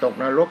มันก็ตก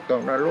นรก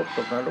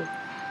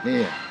นี่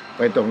ไ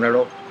ปตกนร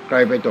กใคร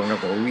ไปตกนร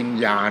กวิญ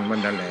ญาณมัน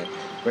นั่นแหละ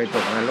ไปต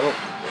กนรก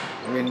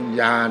วิญ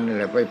ญาณนั่นแ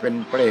หละไปเป็น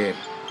เปรต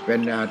เป็น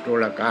อสุ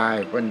รกาย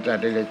เป็นสัต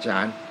ว์เดรัจฉา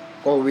น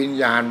ก็วิญ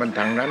ญาณมัน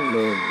ทางนั้นเล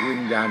ยวิ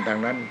ญญาณทาง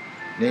นั้น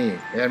นี่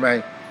เห็นไหม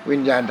วิ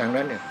ญญาณทาง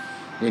นั้นเนี่ย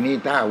ทีนี้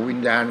ถ้าวิญ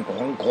ญาณข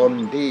องคน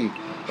ที่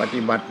ป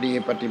ฏิบัติดี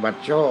ปฏิบัติ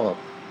ชอบ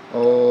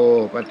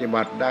ปฏิ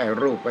บัติได้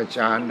รูปฌ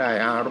านได้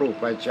อารู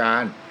ปฌา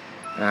น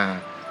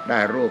ได้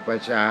รูป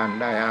ฌาน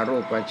ได้อารู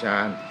ปฌา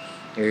น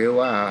หรือ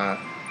ว่า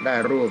ได้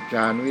รูปฌ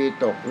านวิ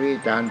ตกวิ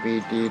จารปี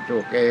ติสุ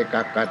ขเอก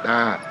คต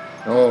า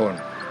โน่น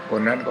ค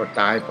นนั้นก็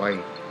ตายไป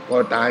พอ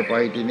ตายไป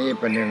ทีนี้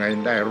เป็นยังไง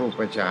ได้รู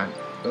ปฌาน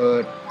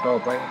ต่อ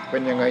ไปเป็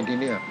นยังไงที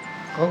เนี้ย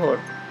เขาก็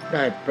ไ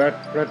ด้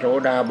พระโส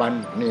ดาบัน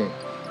นี่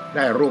ไ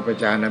ด้รูป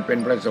ฌานนั้นเป็น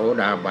พระโส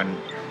ดาบัน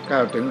เข้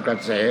าถึงกระ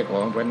แสขอ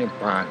งพระนิพ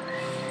พาน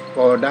พ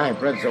อได้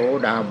พระโส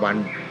ดาบัน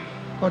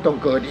ก็ต้อง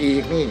เกิดอี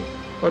กนี่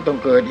ก็ต้อง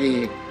เกิดอี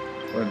ก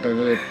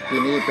ที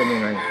นี้เป็นยั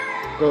งไง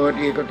เกิด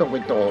อีกก็ต้องไป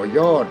ต่อย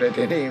อดเลย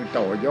ทีนี้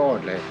ต่อยอด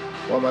เลย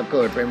พอมาเ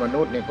กิดเป็นม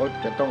นุษย์เนี่ยเขา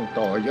จะต้อง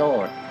ต่อยอ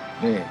ด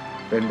นี่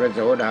เป็นพระโส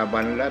ดาบั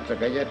นและสั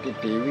กยทิฏ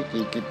ฐิวิ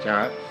จิกิจฉา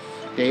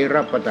เจร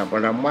ปตป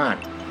รมาส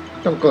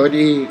ต้องเกิด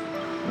อี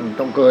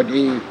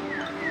ก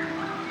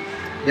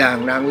อย่าง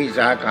นางวิส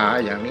าขา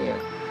อย่างนี้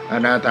อ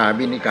นาถา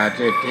บิณฑิกาเศ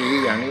รษฐี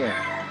อย่างนี้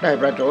ได้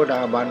พระโสดา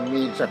บัน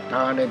มีศรัทธ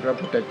าในพระ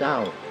พุทธเจ้า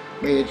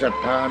มีศรัท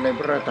ธาใน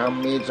พระธรรม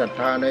มีศรัท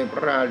ธาในพ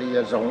ระอริย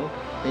สงฆ์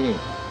นี่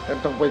ท่าน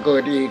ต้องไปเกิ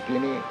ดอีกที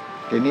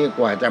นี้ก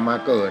ว่าจะมา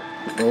เกิด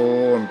โน่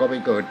นก็ไป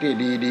เกิดที่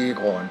ดี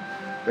ๆก่อน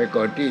ไปเ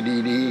กิดที่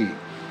ดี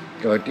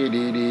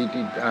ๆ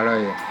ที่อะไร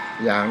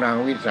อย่างนาง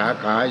วิสา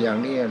ขาอย่าง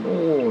นี้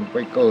นู่นไป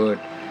เกิด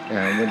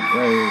มัน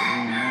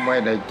ไม่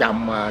ได้จ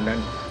ำมานั้น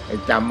ไอ้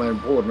จำมัน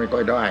พูดไม่ค่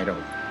อยได้หรอก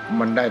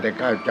มันได้แต่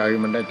เข้าใจ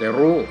มันได้แต่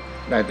รู้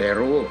ได้แต่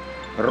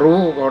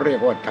รู้ก็เรียก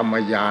ว่าธรรม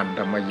ญาณ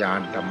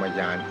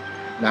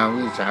นาง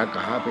วิสาข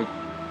าไป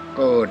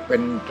เกิดเป็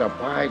นสะ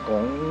พ้ายขอ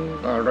ง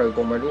อะไร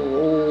ก็ไม่รู้โ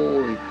อ้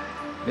ย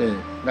นี่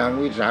นาง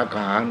วิสาข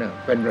าเนี่ย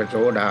เป็นพระโส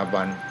ดา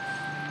บัน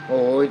โ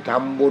อ้ยท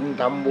ำบุญอ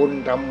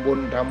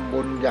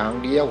ย่าง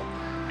เดียว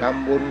ท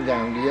ำบุญอย่า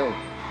งเดียว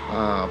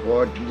พอ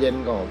เย็น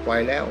ก็ไป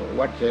แล้ว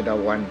วัดเชต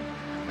วัน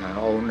เ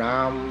อาน้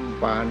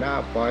ำปานะ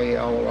ไป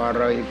เอาอะ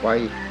ไรไป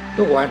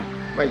ทุกวัน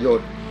ไม่หยุ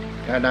ด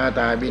นาต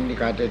าบิณฑิ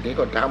กาเศรษฐี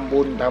ก็ทำ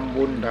บุญ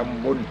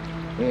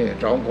นี่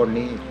สองคน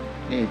นี้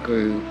นี่คื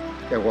อ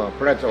เรียกว่าพ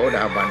ระโสด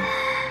าบัน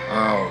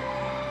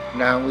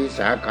นางวิส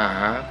าขา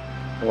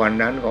วัน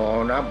นั้นก็เอา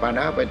น้ำปาน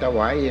ะไปถว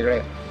ายอีกเล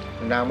ย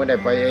นางไม่ได้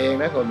ไปเอง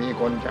นะก็มี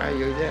คนใช้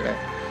เยอะแยะเลย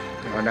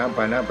เอาน้ำป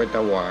านะไปถ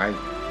วาย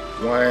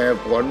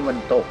ฝนมัน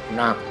ตกห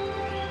นัก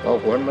พอ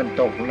ฝนมัน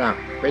ตกหนัก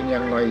เป็นยั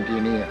งไงที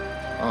นี้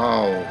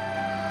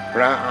พ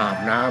ระอาบ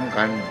น้ำ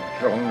กัน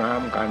สงน้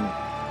ำกัน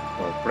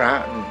พระ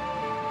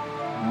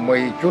มี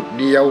ชุด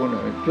เดียวน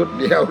ะชุด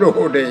เดียวโด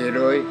เดเ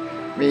ลย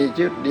มี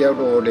ชุดเดียว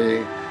โดเด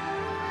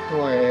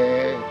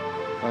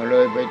เล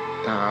ยไป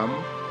ถา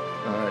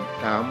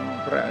ม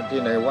พระ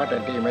ที่ในวัด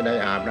ที่ไม่ได้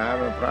อาบน้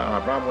ำพระอา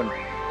บน้ำกัน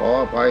ขอ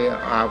อภัย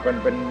อาบกัน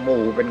เป็นห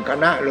มู่เป็นค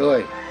ณะเลย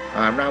อ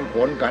าบน้ำฝ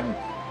นกัน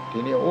ที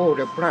นี้โอ้เ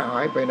ดี๋ยวพระหา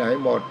ยไปไหน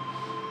หมด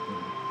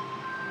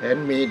เห็น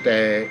มีแต่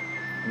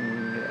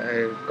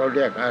เขาเ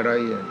รียกอะไร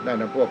นั่น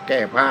นะพวกแก้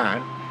ผ้า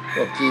พ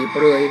วกจีเป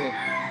ลือย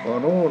พอ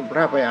นู่นพร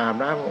ะไปอาบ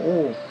น้ำโ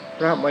อ้พ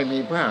ระไม่มี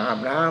ผ้าอาบ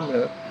น้ำเล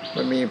ยไ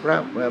ม่มี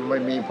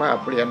ผ้า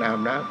เปลี่ยนอาบ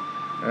น้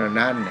ำ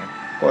นั่น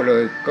ก็เล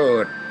ยเกิ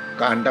ด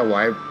การถว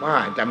ายผ้า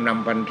จำน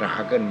ำพรรษา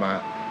ขึ้นมา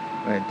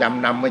จ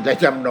ำนำไม่ใช่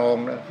จำนอง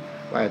นะ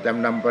ผ้าจ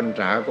ำนำพรร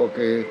ษาก็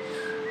คือ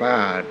ผ้า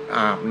อ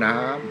าบน้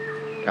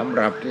ำสำห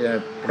รับที่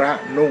พระ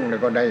นุ่ง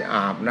ก็ได้อ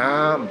าบน้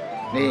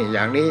ำนี่อ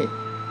ย่างนี้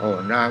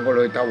นางก็เ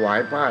ลยถวาย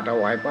ผ้า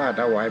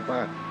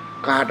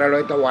ขาดอะไร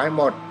ถวายห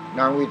มด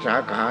นางวิสา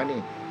ขา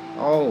นี่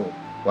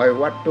ไป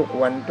วัดทุก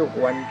วัน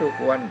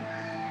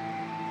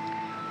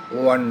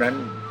วันนั้น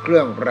เครื่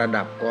องประ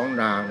ดับของ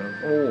นาง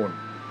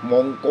ม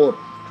งกุฎ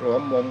สว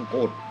มมง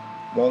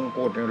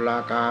กุฎรา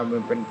คามั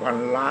นเป็นพัน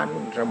ล้าน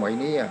สมัย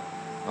นี้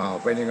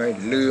เป็นยังไง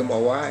ลืมเอ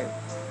าไว้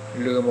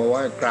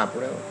กลับ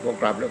แ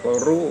ล้วก็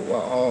รู้ว่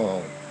า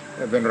ไ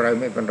ม่เป็นไร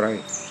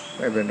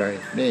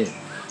นี่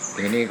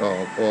ทีนี้ก็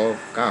พอ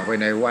ก้าวไป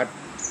ในวัด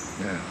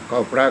ก็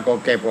พระก็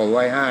เก็บเอาไ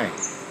ว้ให้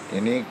ที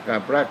นี้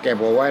พระเก็บ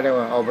เอาไว้แล้ว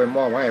เอาไปม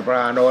อบให้พระ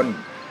อานนท์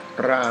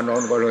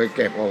ก็เลยเ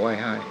ก็บเอาไว้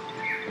ให้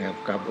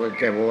กับ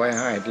เก็บเอาไว้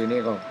ให้ทีนี้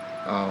ก็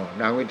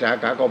นางวิสา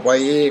ขาก็ไ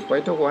ป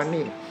ทุกวัน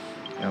นี่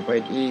ไป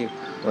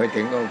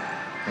ถึงก็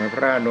พ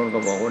ระอานนท์ก็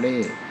บอกว่า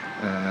นี่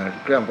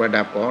เครื่องประ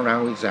ดับของนาง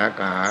วิสา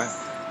ขา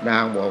นา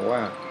งบอกว่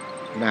า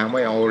นางไ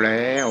ม่เอาแ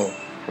ล้ว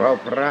เพราะ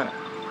พระ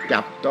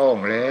จับต้อง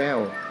แล้ว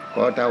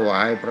ก็ถว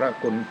ายพระ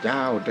คุณเจ้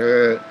าเธ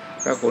อ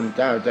พระคุณเ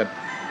จ้าจะ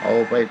เอา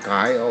ไปข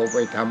ายเอาไป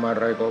ทำอะ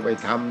ไรก็ไป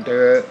ทำเธ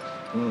อ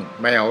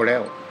ไม่เอาแล้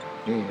ว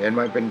นี่เห็นไหม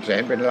เป็นแส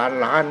นเป็น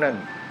ล้านนั่น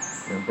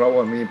เพราะ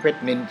ว่ามีเพช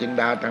รนินจิน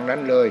ดาทั้งนั้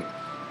นเลย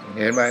เ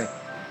ห็นไหม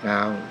นา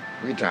ง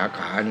วิสาข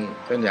านี่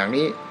เป็นอย่าง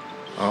นี้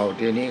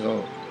ทีนี้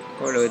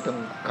ก็เลยต้อง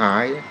ขา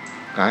ย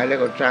แล้ว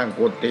ก็สร้าง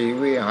กุฏิ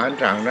วิหาร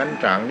สร้างนั้น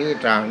สร้างนี้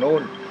สร้างโน้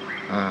น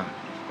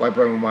ไป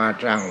มา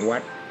สร้างวั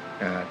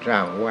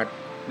ด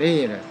นี่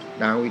นะ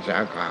นางวิสา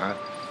ขา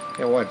เ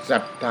รียกว่าศรั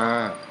ทธา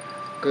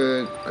คือ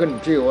ขึ้น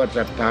ชื่อว่าศ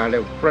รัทธาแล้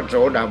วพระโส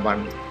ดาบัน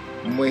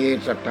มี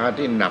ศรัทธา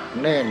ที่หนัก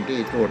แน่น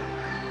ที่สุด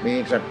มี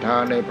ศรัทธา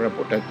ในพระ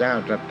พุทธเจ้า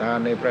ศรัทธา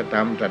ในพระธร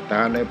รมศรัทธ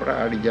าในพระ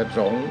อริยส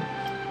งฆ์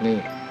นี่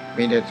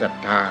มีแต่ศรัท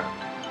ธ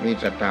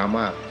าม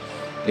าก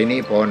ทีนี้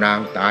พอนาง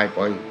ตายไป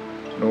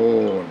โน่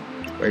น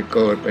ไปเ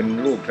กิดเป็น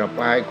ลูกสะใ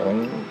ภ้ข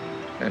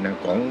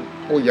อง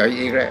ผู้ใหญ่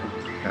อีกแหละ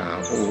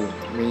ผู้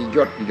มีย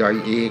ศใหญ่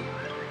อีก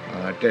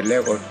เสร็จแล้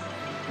วก็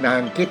นา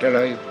งคิดอะไร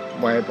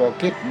พอ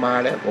คิดมา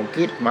แล้ว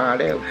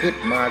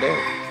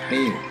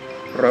นี่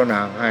เพราะน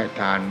างให้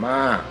ทานม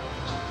าก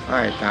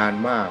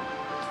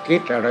คิ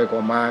ดอะไรก็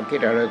มา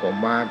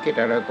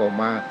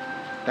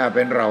ถ้าเ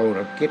ป็นเรา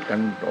คิดกั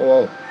น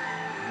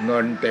เงิ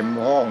นเต็ม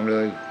ห้องเล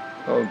ย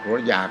ก็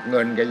อยากเ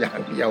งินกันอย่า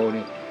งเดียว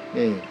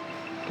นี่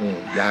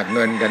อยากเ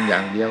งินกันอย่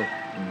างเดียว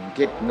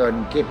คิดเงิน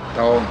คิด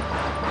ทอง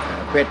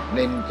เพชร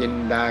นินจิน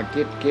ดา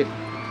คิด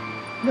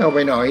เอาไป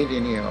หน่อยที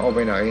นี้เอาไป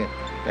หน่อย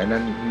แต่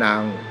นั้นนา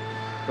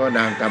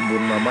งทำบุ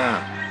ญมามา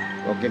ก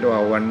ก็คิดว่า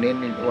วันนี้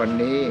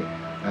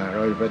เร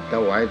าไปถ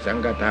วายสัง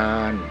ฆทา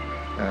น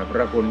พร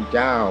ะคุณเ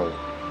จ้า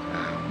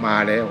มา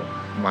แล้ว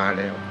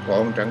ขอ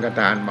งสังฆ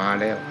ทานมา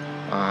แล้ว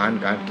อาหาร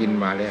การกิน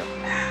มาแล้ว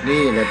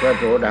นี่แหละพระ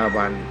โสดา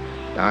บัน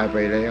ตายไป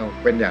แล้ว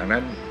เป็นอย่าง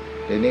นั้น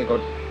ทีนี้ก็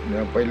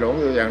ไปหลง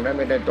อยู่อย่างนั้น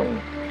ไม่ได้ตรง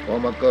พอ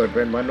มาเกิดเ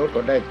ป็นมนุษย์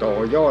ก็ได้ต่อ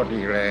ยอด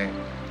อีกแล้ว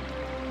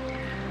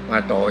มา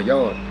ต่อย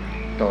อด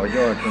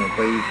ไป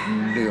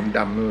ดื่ม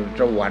ด่ำ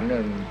สวรร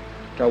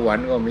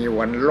ค์ก็มี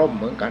วันล่ม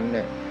เหมือนกันเ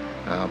นี่ย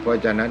เพราะ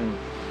ฉะนั้น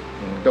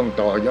ต้อง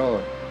ต่อยอ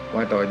ด ม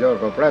าต่อยอด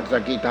กับพระส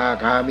กิทา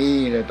คามี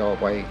เลยต่อ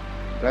ไป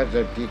พระส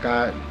กิ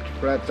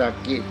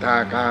ทา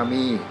คา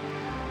มี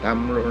ท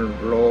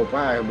ำโลภ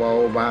ะเบา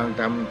บาง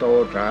ทำโท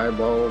สะ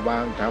เบาบา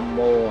งทำโม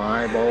หะ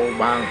เบา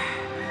บาง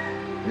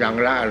ยัง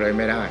ละเลยไ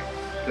ม่ได้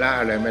ละ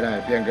เลยไม่ได้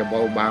เพียงแต่เบ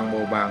าบาง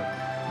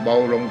เบา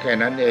ลงแค่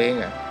นั้นเอง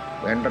เ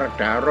หมือนรัก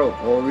ษาโรค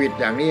โควิด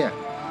อย่างนี้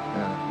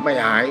ไม่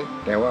หาย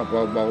แต่ว่าเ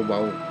บา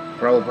เ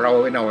พลา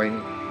ไปหน่อย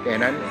แค่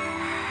นั้น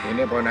ที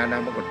นี้พอนั้น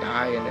มันก็ตา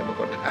ยเนี่ยมัน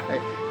ก็ตาย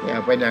เนี่ย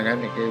เป็นอย่างนั้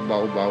นคือเบา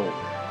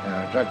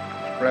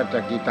พระส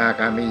กิทา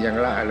คามียัง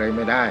ละเลยไ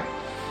ม่ได้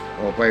อ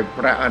อกไปพ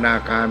ระอนา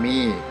คามี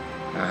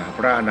พ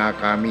ระอนา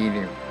คามี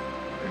นี่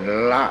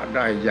ละไ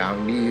ด้อย่าง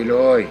ดีเล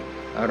ย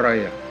อะไร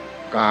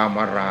กาม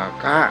รา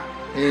คะ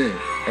นี่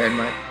เห็นไห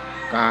ม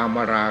กาม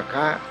ราค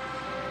ะ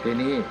ที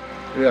นี้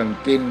เรื่อง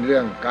กินเรื่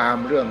องกาม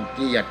เรื่องเ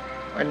กียรติ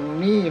อัน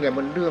นี้แหละ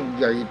มันเรื่อง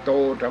ใหญ่โต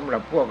สำหรั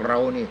บพวกเรา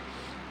นี่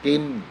กิ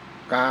น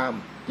กาม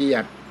เกีย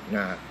รติ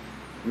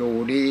อยู่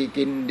ดี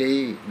กินดี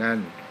นั่น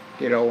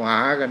ที่เราห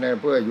ากันเนี่ย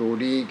เพื่ออยู่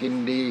ดีกิน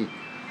ดี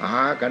ห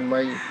ากันไ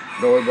ม่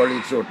โดยบ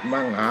ริสุทธิ์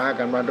มั่งหา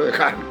กันมาด้วย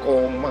การโก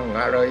งมั่ง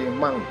อะไร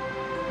มั่ง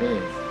นี่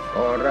ค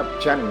อร์รัป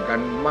ชันกั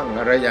นมั่ง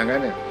อะไรอย่างนั้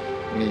นเนี่ย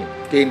นี่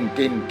กิน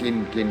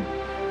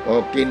พอ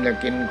กินแล้ว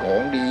กินขอ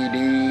ง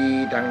ดี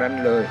ๆทั้งนั้น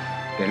เลย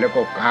แต่แล้ว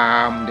ก็กา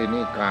มที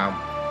นี้กาม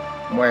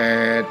แม่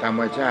ธรร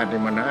มชาติ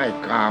ที่มันให้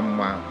กาม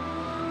มา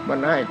มัน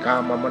ให้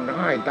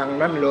ตั้ง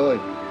นั้นเลย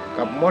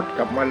กับมด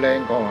กับแมลง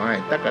ก็ให้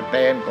ตะกะแต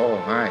นก็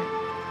ให้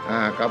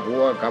กับ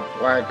วัวกับค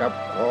วายกับ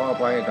ขอ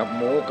ไปกับห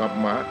มูกับ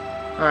หมา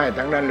ให้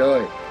ทั้งนั้นเล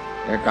ย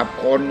แต่กับ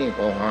คนนี่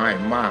ก็ให้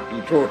มาก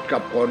ที่สุดกั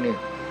บคนนี่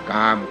ก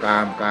าม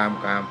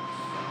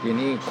ที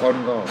นี้คน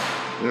ก็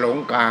หลง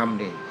กาม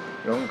ดิ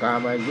หลงกาม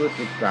อายุ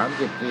13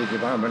 14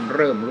 15มันเ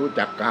ริ่มรู้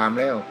จักกาม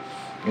แล้ว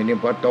ทีนี้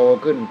พอโต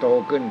ขึ้น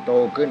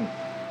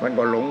มัน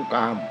ก็หลงก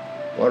าม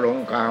พอหลง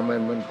กาม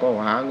มันก็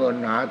หาเงิน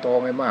หาทอง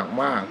ให้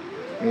มาก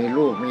มี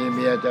ลูกมีเ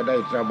มียจะได้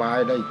สบาย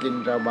ได้กิน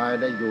สบาย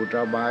ได้อยู่ส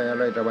บายอะ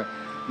ไรสบาย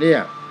เนี่ย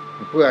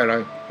เพื่ออะไร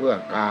เพื่อ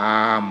ก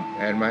าม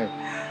เห็นไหม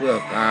เพื่อ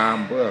กาม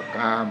แ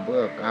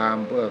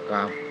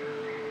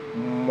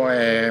ม่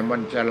มั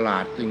นฉลา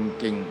ดจ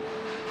ริง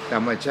ๆธร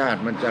รมชาติ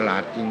มันฉลา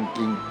ดจ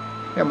ริง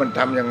ๆแล้วมันท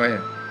ำยังไง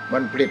มั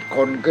นผลิตค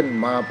นขึ้น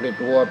มาผลิต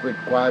วัวผลิต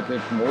ควายผลิ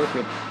ตหมูผ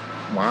ลิต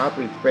หมาผ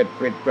ลิตเป็ดผ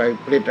ลิตไก่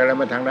ผลิตอะไร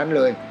มาทางนั้นเ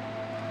ลย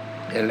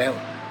เห็นแล้ว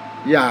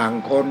อย่าง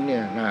คนเนี่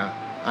ยนะ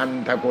อัน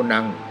ทกุนั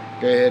ง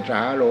เกส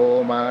าโล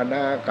มาน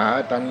ะกา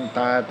ตันต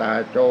า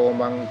โจ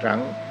มังสั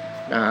ง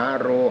นา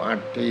โรอั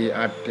ต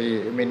ถิ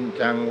มิน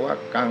จังวะ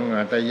กัง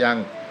อัตยัง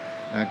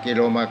กิโ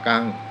ลมากั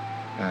ง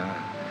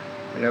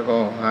แล้วก็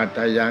อัต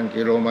ยัง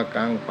กิโลมา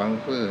กังฝัง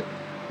พืช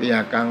ปิย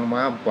กังม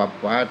าปับ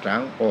วาสั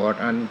งโปด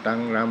อันตัง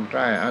ลำไ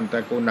ส้อันตะ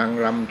กุนัง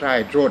ลำไส้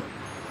สุด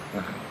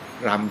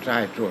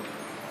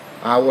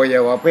อวัย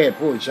วะเพศ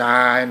ผู้ชา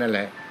ยนั่นแห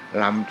ละ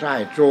ลำไส้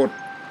สุด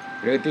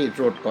หรือที่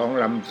สุดของ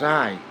ลำไส้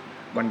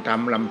มันท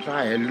ำลำไส้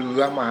ให้เหลื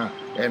อมา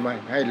เห็นไหม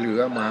ให้เหลื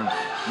อมา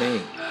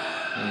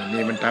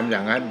นี่มันทำอย่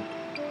างนั้น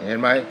เห็น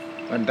ไหม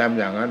มันทำ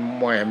อย่างนั้น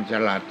แม่มันฉ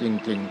ลาดจ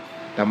ริง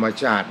ๆธรรม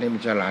ชาตินี่มั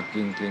นฉลาดจ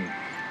ริง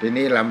ๆที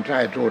นี้ลำไส้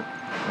สุด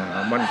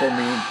มันก็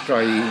มีใ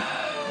ส่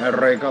อะ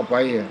ไรเข้าไป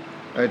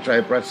ใส่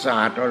ประสา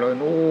ทอะไร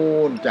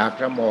นู่นจาก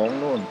สมอง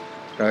นู่น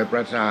ใส่ปร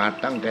ะสาท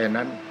ตั้งแต่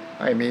นั้น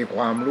ให้มีค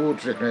วามรู้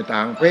สึกในท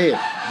างเพศ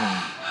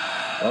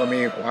พอ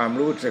มีความ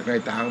รู้สึกใน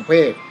ทางเพ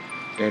ศ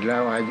เสร็จแล้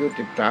วอายุ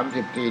13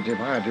 14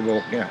 15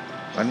 16เนี่ย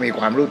มันมีค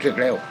วามรู้สึก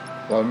แล้ว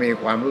พอมี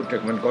ความรู้สึ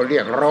กมันก็เรี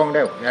ยกร้องแ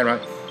ล้วใช่ไหม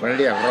มัน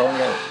เรียกร้อง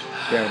แล้ว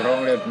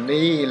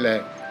นี่แหละ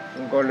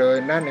มันก็เลย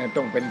นั่นเนี่ย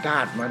ต้องเป็นธ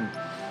าตุมัน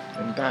เ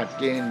ป็นธาตุ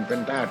กินเป็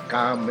นธาตุก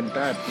ามเป็นธ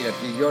าตุเกียร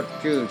ติยศ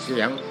ชื่อเสี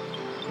ยง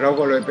เรา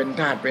ก็เลยเป็น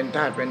ธาตุ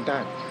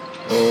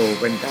โอ้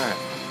เป็นธาตุ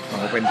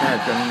เป็นธาตุ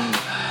จน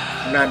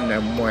นั่นน่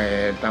ะแหม่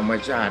ธรรม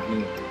ชาติ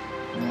นี่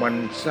มัน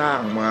สร้า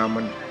งมา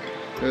มัน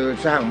คือ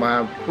สร้างมา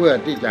เพื่อ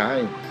ที่จะให้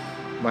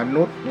ม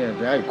นุษย์เนี่ย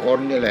จะให้คน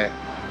นี่แหละ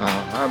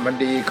ให้มัน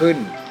ดีขึ้น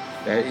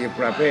แต่อีก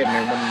ประเภทห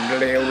นึ่งมัน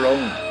เลวลง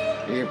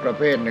อีกประ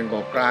เภทหนึ่ง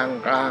ก็กลาง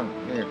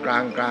นี่กลา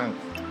ง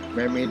ไ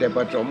ม่มีแต่ผ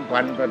สมพั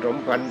นธุ์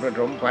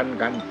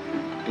กัน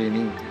ที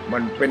นี้มั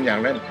นเป็นอย่า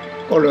งนั้น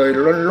ก็เลย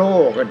ล้นโล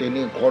กที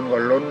นี้คนก็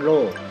ล้นโล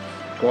ก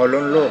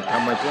ธร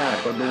รมชาติ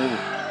ก็ดู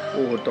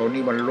ตัว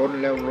นี้มันล้น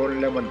แล้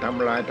วมันท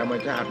ำลายธรรม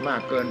ชาติมา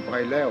กเกินไป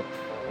แล้ว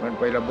มัน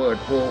ไประเบิด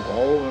ภูเข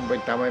ามันไป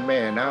ทำให้แม่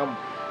น้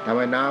ำทำใ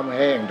ห้น้ำแ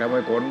ห้งทำใ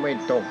ห้ฝนไม่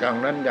ตกอย่าง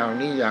นั้นอย่าง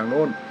นี้อย่างโ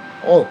น้น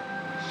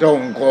ส่ง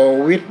โค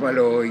วิดมา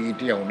เลย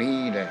เที่ยวนี้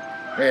แหละ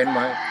เห็นไหม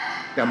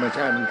ธรรมช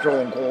าติมันส่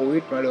งโควิ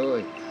ดมาเลย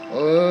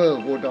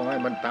กูต้องให้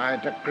มันตาย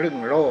สักครึ่ง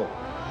โลก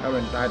ให้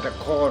มันตายสัก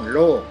ค่อนโ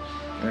ลก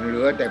มันเห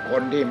ลือแต่ค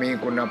นที่มี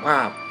คุณภ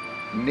าพ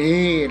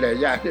นี่แหละ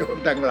ญาติโยม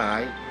ทั้งหลา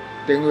ย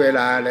ถึงเวล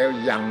าแล้ว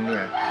ยังเนี่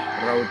ย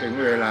เราถึง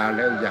เวลาแ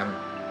ล้วยัง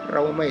เร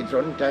าไม่ส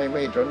นใจ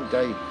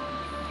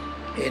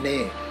นี่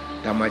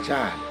ธรรมช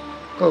าติ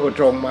ก็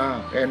ตรงมา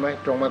เห็นไหม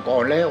ตรงมาก่อ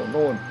นแล้วโ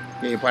น่น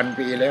กี่พัน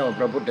ปีแล้วพ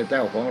ระพุทธเจ้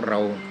าของเรา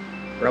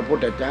พระพุท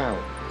ธเจ้า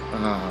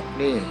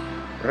นี่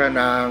พระ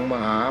นางม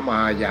หามา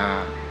ยา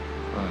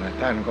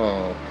ท่านก็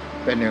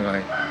เป็นยังไง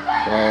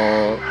ก็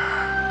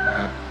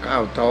ก้า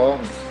วท้อง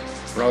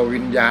เราวิ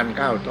ญญาณเ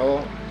ข้าท้อง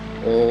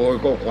โอ้ย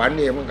ก็ขวัญ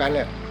เองเหมือนกันแห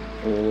ละ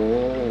โอ้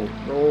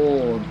โน่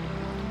น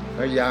พ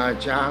ญา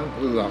ช้างเ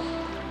ผือก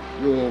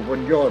อยู่บน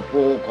ยอด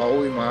ภูเขา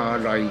หิมา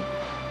ลัย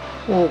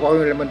ภูเขา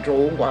อะไรมันสู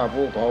งกว่า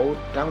ภูเขา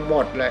ทั้งหม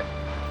ดแหละ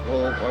ภู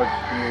เขา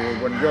อยู่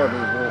บนยอด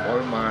ภูเขา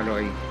หิมาลั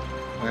ย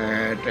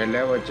แต่แ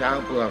ล้วว่าช้าง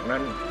เผือก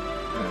นั้น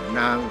น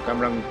างก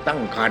ำลังตั้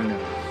งครรภ์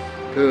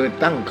คือ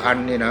ตั้งครร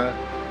ภ์นี่นะ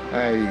ไ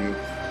อ้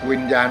วิ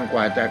ญญาณก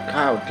ว่าจะเ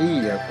ข้าที่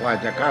กว่า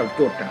จะเข้า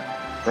จุด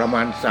ประม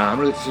าณ3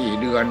 หรือ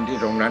 4 เดือนที่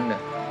ตรงนั้นเนี่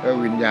ย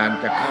วิญญาณ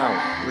จะเข้า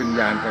วิญ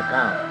ญาณจะเ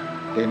ข้า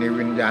ทีนี้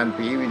วิญญาณ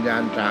ผีวิญญา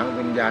ณสาง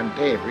วิญญาณเ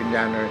ทพวิญญ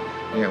าณอะไร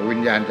เนี่ยวิ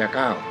ญญาณจะเ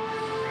ข้า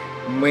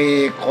มี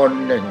คน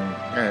หนึ่ง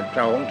ส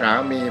องสา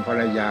มีภร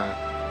รยา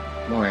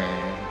แหม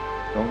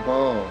หลวงพ่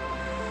อ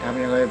ท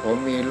ำยังไงผม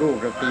มีลูก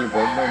สักทีผ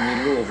มไม่มี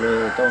ลูกเล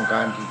ยต้องก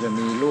ารที่จะ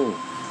มีลูก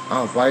เอ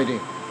าไปดิ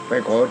ไป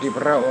ขอที่พ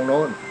ระองค์โ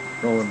น้น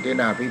ที่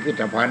หน้าพิพิ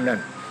ธภัณฑ์นั่น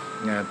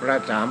พระ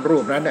3 รู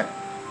ปนั้นเนี่ย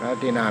พระ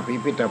ที่หน้าพิ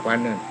พิธภัณ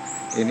ฑ์นั่น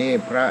ทีนี้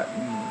พระ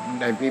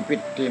ใน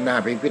ที่หน้า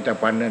พิพิธ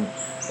ภัณฑ์นั้น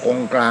อง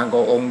ค์กลางก็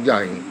องค์ให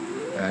ญ่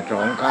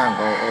2 ข้าง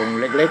ก็องค์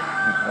เล็ก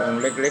ๆองค์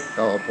เล็กๆ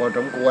ก็พอส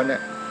มควรเนี่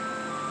ย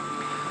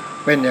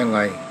เป็นยังไง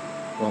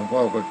หลวงพ่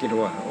อก็คิด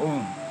ว่า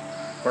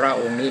พระ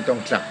องค์นี้ต้อง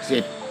ศักดิ์สิ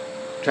ท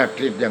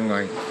ธิ์ยังไง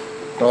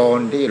ตอน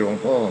ที่หลวง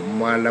พ่อ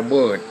มาระเ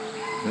บิ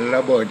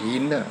ดหิ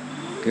นน่ะ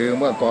คือ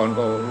เมื่อก่อน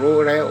ก็รู้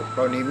แล้วต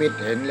อนนี้มิต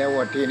เห็นแล้ว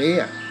ว่าที่นี้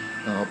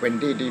เป็น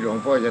ที่ที่หลวง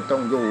พ่อจะต้อ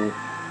งอยู่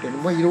แต่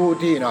ไม่รู้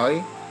ที่ไหน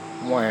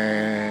แหม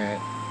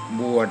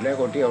บวชแล้ว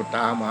ก็เที่ยวต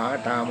ามห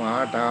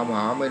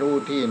าไม่รู้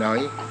ที่ไหน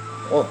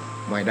โอ้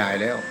ไม่ได้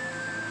แล้ว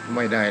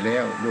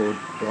อยู่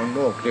ตอนโล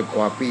ก10 ก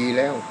ว่าปี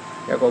แล้ว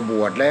ก็บ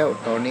วชแล้ว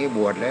ตอนนี้บ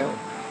วชแล้ว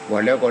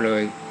ก็เล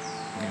ย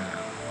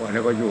แล้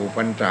วก็อยู่พ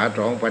รรษา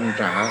2 พรร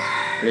ษา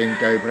เกรง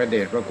ใจพระเด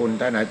ชพระคุณ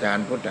ท่านอาจาร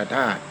ย์พุทธท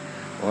าส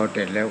พอเส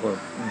ร็จแล้วก็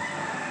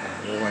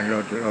วัน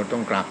เราต้อ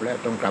งกลับแล้ว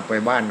ต้องกลับไป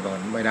บ้านก่อน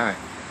ไม่ได้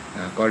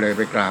ก็เลยไ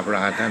ปกราบล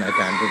าท่านอา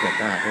จารย์พุทธ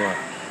ทาสเพราะว่า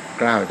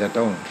กล้าวจะ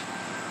ต้อง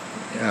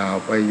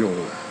ไปอยู่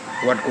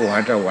วัดกูหา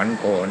สวรรค์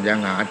ก่อนยัง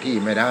หาที่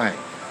ไม่ได้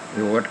อ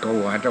ยู่วัดกู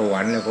หาสวร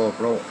รค์แล้วก็เ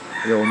พราะ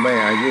โยมแม่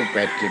อายุ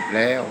80แ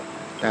ล้ว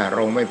ถ้าเร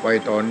าไม่ไป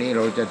ตอนนี้เ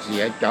ราจะเสี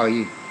ยใจ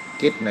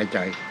คิดในใจ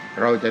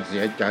เราจะเสี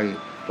ยใจ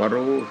พอ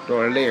รู้ตั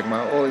วเลขมา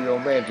โอ้โยม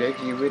แม่เสีย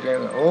ชีวิตแล้ว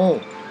โอ้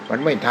มัน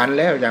ไม่ทัน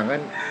แล้วอย่างนั้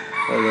น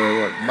ก็เลย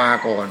ว่ามา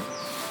ก่อ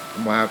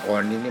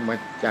นนี่มา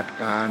จัด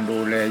การดู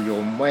แลโย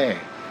มแม่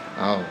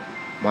เอา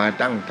มา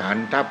ตั้งฐาน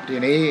ทัพที่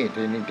นี้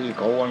ที่เ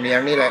ขาวังเนีย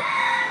งนี่แหละ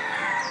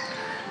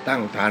ตั้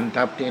งฐาน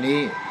ทัพที่นี้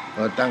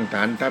ตั้งฐ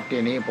านทัพ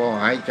ที่นี้พอ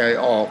หายใจ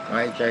ออกห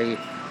ายใจ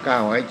ก้า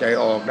วหายใจ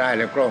ออกได้แ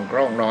ล้วคล่อ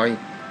งหน่อย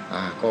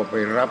ก็ไป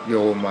รับโย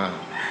มมา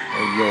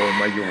โยม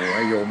มาอยู่ใ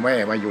ห้โยมแม่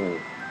มาอยู่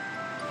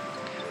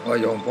เพราะ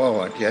โยมพ่อ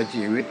เสีย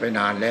ชีวิตไปน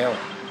านแล้ว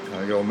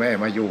โยมแม่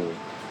มาอยู่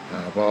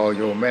พอ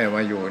โยมแม่ม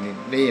าอยู่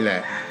นี่แหล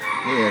ะ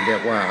นี่เรีย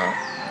กว่า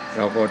เ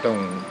ราก็ต้อง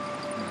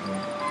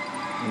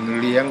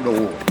เลี้ยงดู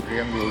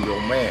โย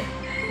มแม่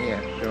เนี่ย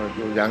อ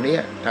ยู่อย่างนี้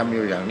ทำอ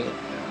ยู่อย่างนี้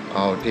เอ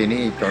าที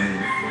นี้จน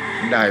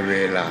ได้เว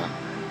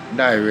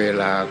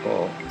ลาก็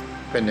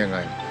เป็นยังไง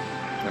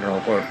เรา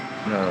ก็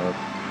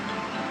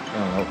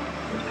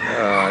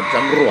ส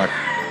ำรวจ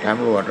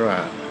ว่า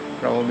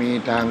เรามี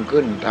ทาง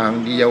ขึ้นทาง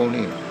เดียว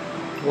นี่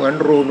เหมือน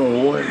รูหนู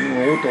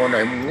ตัวไหน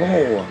มันโง่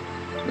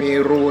มี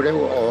รูแล้ว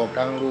ออกท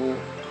างรู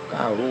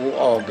9 รู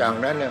ออกอย่าง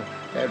นั้นเนี่ย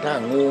แต่ถ้า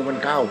งูมัน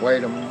เข้าไป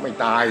มันไม่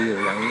ตายอยู่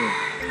อย่างนี้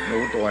หนู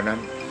ตัวนั้น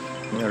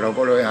เนี่ยเรา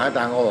ก็เลยหาท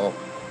างออก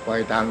ไป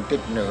ทางทิ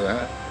ศเหนือ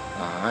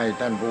ให้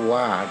ท่านผู้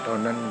ว่าตอน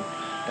นั้น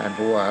ท่าน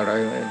ผู้ว่าอะไร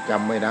จ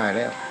ำไม่ได้แ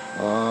ล้ว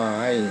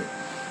ให้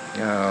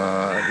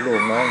ลู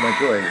กน้องมา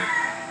ช่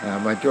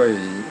วย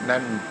นั่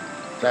น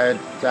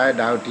ใช้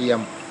ดาวเทียม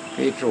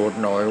พิสูจน์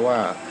หน่อยว่า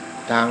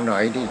ทางไหน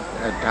ที่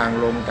ทาง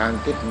ลมทาง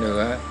ทิศเหนื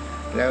อ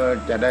แล้ว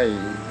จะได้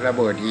ระเ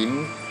บิดหิน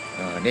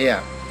เนี่ย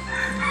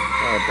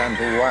ท่าน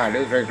ผู้ว่าหรื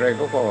อใครๆ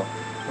ก็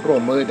ร่ว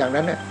มมือทาง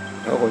นั้นเนี่ย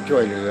เขาก็ช่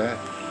วยเหลือ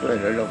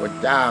เราก็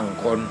จ้าง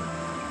คน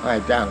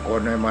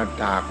ให้มา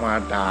ถากมา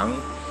ถาง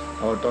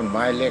เอาต้นไ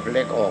ม้เ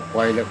ล็กๆออกไป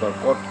แล้วก็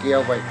กดเกี้ย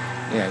วไป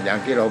เนี่ยอย่าง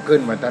ที่เราขึ้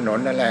นมาถนน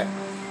นั่นแหละ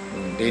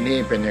ทีนี้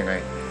เป็นยังไง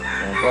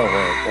ก็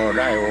พอ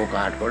ได้โอก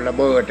าสก็ระ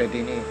เบิดแต่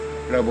ทีนี้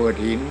ระเบิด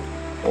หิน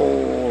โอ้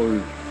ย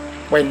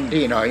เป็น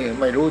ที่ไหน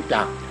ไม่รู้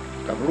จัก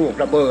กับลูก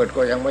ระเบิด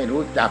ก็ยังไม่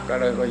รู้จักอะ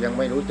ไรก็ยัง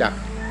ไม่รู้จัก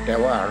แต่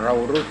ว่าเรา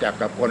รู้จัก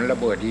กับคนระ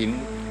เบิดหิน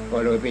ก็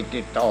เลยไป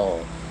ติดต่อ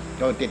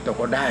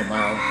ก็ได้ม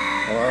า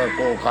เพราะโ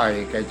กไข่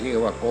แกชื่อ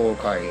ว่าโก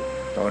ไข่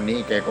ตอนนี้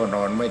แกก็น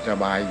อนไม่ส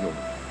บายอยู่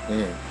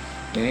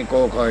นี่โก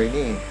ไข่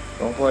นี่ห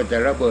ลวงพ่อจะ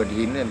ระเบิด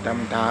หินเนี่ยท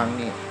ำทาง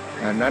นี่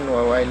นั้น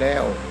ไว้แล้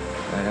ว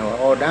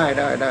โอ้ได้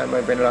ไ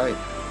ม่เป็นไร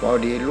พอ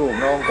ดีลูก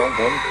น้องของ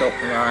ผมตก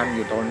งานอ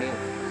ยู่ตอนนี้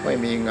ไม่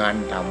มีงาน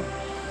ท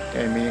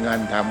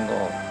ำก็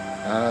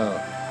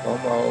ผม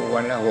เอาวั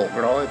นละ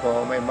600พอ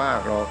ไม่มา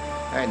กหรอก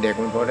ให้เด็ก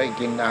มันพอได้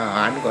กินอาห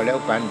ารก็แล้ว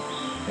กัน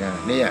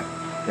เนี่ย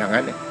อย่าง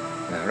นั้น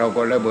เรา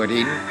ก็ระเบิด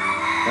หิน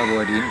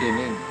ที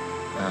นี้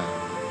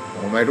ผ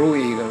มไม่รู้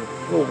อีก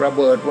ลูกระเ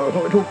บิดว่า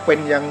ทุกเป็น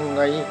ยังไ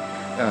ง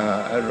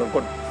เราก็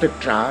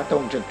ต้อ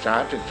งศึก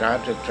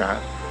ษา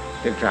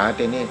ศึกษา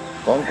ทีนี้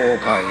ของโก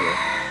ไข่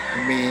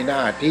มีหน้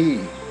าที่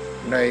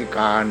ใน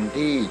การ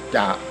ที่จ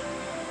ะ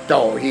เจ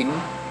าะหิน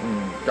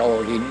เจาะ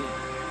หิน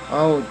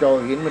เจาะ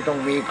หินมันต้อง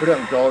มีเครื่อ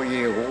งเจาะอี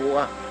ก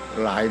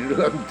หลายเ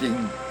รื่องจริง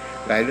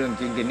หลายเรื่อง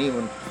จริงทีนี้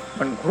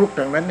มันครุก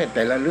ทั้งนั้นเนี่ยแ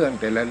ต่ละเรื่อ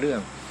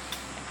ง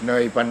ใน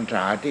พรรษ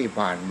าที่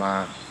ผ่านมา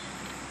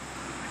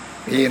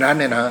ปีนั้น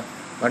เนี่ยนะ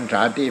พรรษ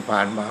าที่ผ่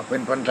านมาเป็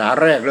นพรรษา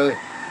แรกเลย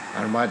ผ่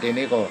านมาที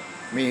นี้ก็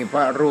มีพ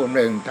ระรูปห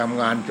นึ่งท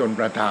ำงานชน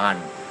ประทาน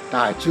ท่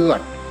าเชือ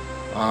ด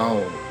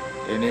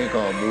ทีนี้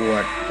ก็บว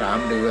ช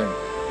3 เดือน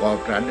บอก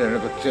3 เดือนแล้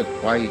วก็ศึก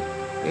ไป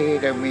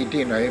แต่มี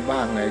ที่ไหนบ้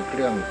างไอ้เค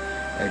รื่อ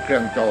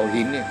งเจาะ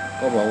หินนี่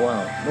ก็บอกว่า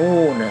นู่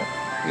นเนี่ย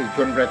ที่ช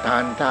นประทา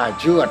นท่า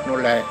เชือดนู่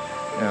นแหละ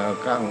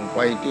ข้างไป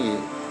ที่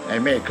ไอ้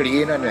แม่คลี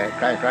นั่นแหละ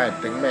ใกล้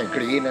ๆถึงแม่ค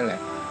ลีนั่นแหละ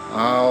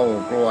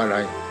กลัวอะไร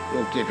ลู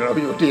กศิษย์เรา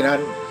อยู่ที่นั้น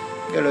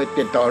ก็เลย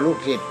ติดต่อลูก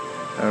ศิษย์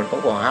เขา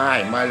ก็ให้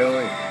มาเล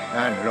ย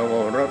นั่นเราก็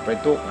รถไป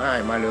ทุกให้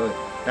มาเลย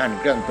นั่น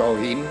เครื่องเจาะ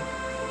หิ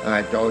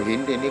น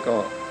ทีนี้ก็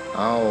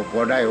พ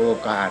อได้โอ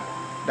กาส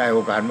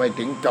ไม่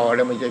ถึงเจาะแ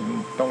ล้วไม่ใช่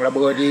ต้องระเ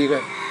บิดดีก็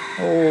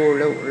แ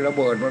ล้วระเ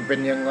บิดมันเป็น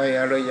ยังไง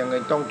อะไรยังไง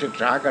ต้องศึก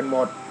ษากันหม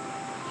ด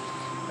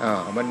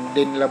มัน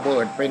ดินระเบิ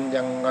ดเป็น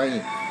ยังไง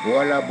หัว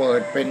ระเบิ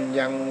ดเป็น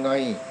ยังไง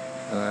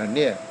เ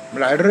นี่ย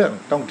หลายเรื่อง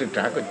ต้องศึกษ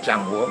าก็จั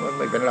งหัวมันไ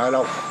ม่เป็นไรเร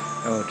า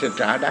ศึก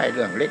ษาได้เ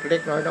รื่องเล็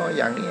กๆน้อยๆ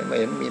อย่างนี้ไม่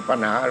เห็นมีปัญ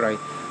หาอะไร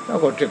แล้ว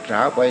ก็ศึกษ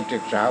าไป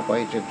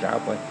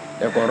แ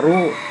ต่ก็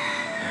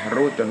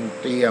รู้จน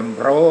เตรียม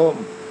พร้อม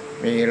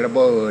มีระเ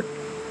บิด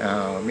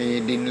มี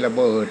ดินระเ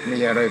บิดมี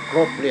อะไรคร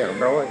บเรียบ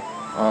ร้อย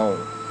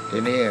ที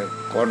นี้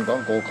คนของ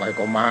โกไข่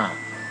ก็ม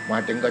า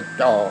ถึงก็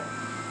เจ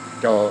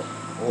าะ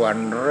วัน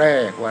แร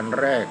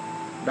ก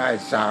ได้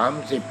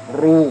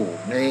30 รู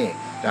นี่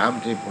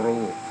30 รู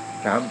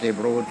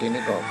ที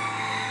นี้ก็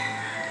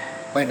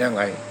ไม่ยังไ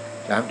ง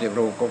30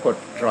 รูก็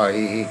ใส่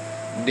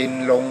ดิน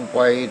ลงไป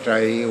ใส่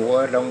หัว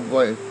ลงไป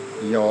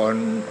โยน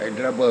ไอ้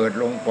ระเบิด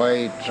ลงไป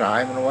สาย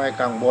มันไว้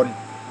ข้างบน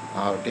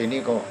ทีนี้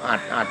ก็อั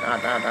ด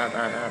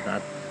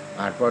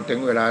พอถึง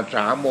เวลา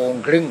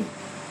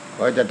3:30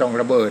ก็จะต้อง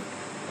ระเบิด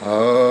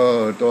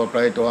ตัวใคร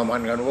ตัวมั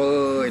นกันเว้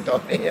ยตอ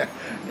นนี้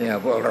เนี่ย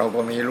พวกเราก็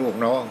มีลูก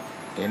น้อง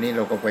ทีนี้เร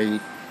าก็ไป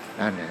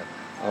นั่นเนี่ย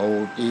เอา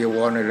จีว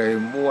รเลย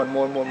ม้วนไ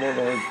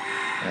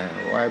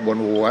ว้บน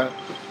หัว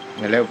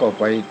แล้วก็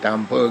ไปตาม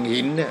เพิง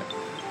หินเนี่ย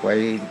ไป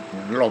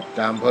หลบ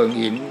ตามเพิง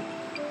หิน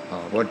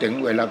พอถึง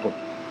เวลาก็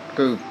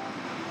คือ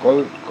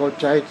เขา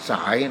ใช้ส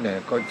ายเนี่ย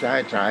เขาใช้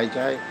สายใ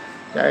ช้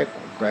ไ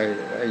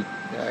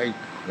อ้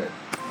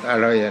อะ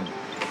ไร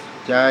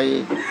ใช้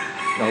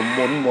เราห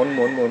มุนพอห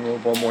มุ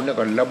นแล้ว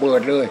ก็ระเบิ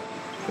ดเลย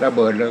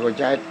ก็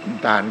ใช้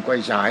ถ่านไฟ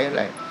ฉายอะ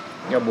ไร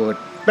ระเบิด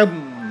ตึ้ม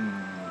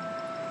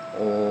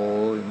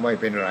ไม่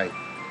เป็นไร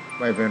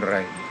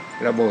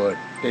ระเบิด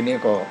ทีนี้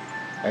ก็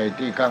ไอ้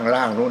ที่ข้าง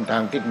ล่างนู้นทา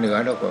งทิศเหนือ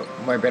แล้วก็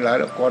ไม่เป็นไร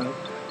แล้วคน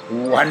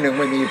วันหนึ่ง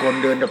ไม่มีคน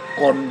เดินแต่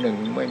คนหนึ่ง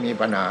ไม่มี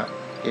ปัญหา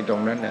ที่ตร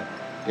งนั้นน่ะ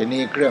ที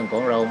นี้เครื่องขอ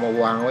งเรามา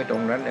วางไว้ตร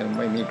งนั้นไ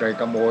ม่มีใคร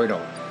ขโมยหร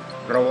อก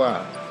เพราะว่า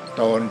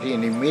ตอนที่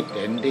นิมิต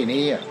เห็นที่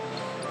นี้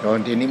ตอน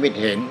ที่นิมิต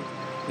เห็น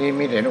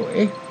ว่า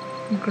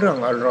เครื่อง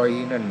อะไร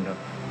นั่น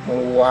มา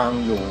วาง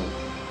อยู่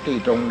ที่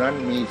ตรงนั้น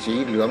มีสี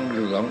เหลือง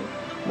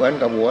เหมือน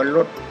กับหัวร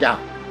ถจัก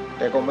รแ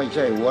ต่ก็ไม่ใ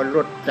ช่หัวร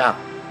ถจักร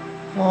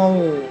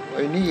ไ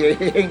อ้นี่เอ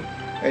ง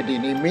ไอ้ที่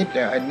นิมิต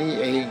ไอ้นี่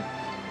เอง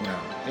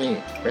นี่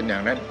เป็นอย่า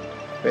งนั้น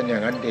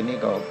ทีนี้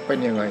ก็เป็น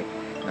ยังไง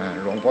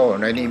หลวงพ่อ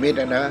ในนิมิต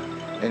นะ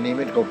ในนิ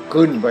มิตก็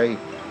ขึ้นไป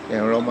อย่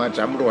างเรามา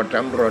สำรวจ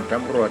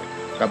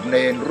กับเน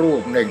รรู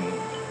ปหนึ่ง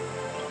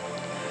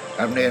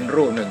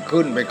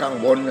ขึ้นไปข้าง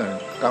บ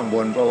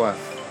นเพราะว่า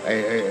ไอ้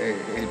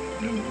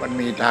มัน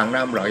มีทาง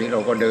น้ำไหลเร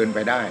าก็เดินไป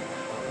ได้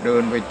เดิ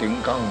นไปถึง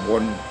ข้างบ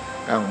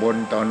น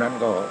ตอนนั้น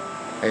ก็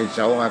ไอ้เส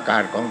าอากา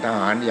ศของท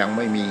หารยังไ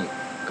ม่มี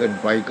ขึ้น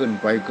ไป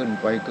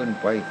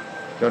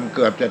จนเ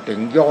กือบจะถึ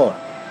งยอด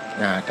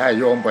ถ้า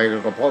โยมไป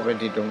ก็พบเป็น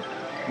ที่ตรง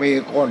มี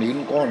ก้อนหิน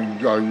ก้อน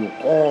ใหญ่อยู่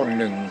ก้อน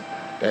หนึ่ง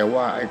แต่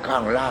ว่าไอ้ข้า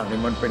งล่างนี่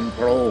มันเป็นโพ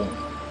รง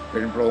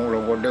เร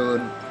าก็เดิน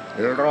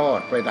รอ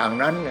ดไปทาง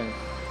นั้น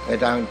ไป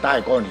ทางใต้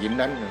ก้อนหิน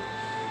นั้น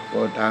ก็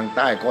ทางใ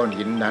ต้ก้อน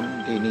หินนั้น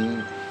ทีนี้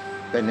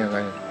เป็นยังไง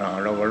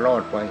เราก็รอ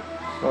ดไป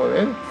ก็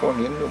ก้อน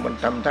หินมัน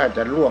ทำท่าจ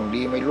ะล่วง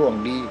ดีไม่ล่วง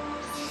ดี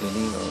ที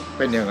นี้เ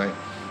ป็นยังไง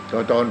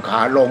ตอนข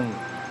าลง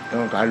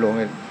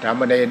ธรร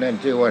มเนรนั่น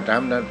ชื่อว่าธรร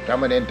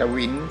มเนรท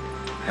วิน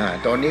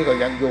ตอนนี้ก็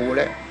ยังอยู่แ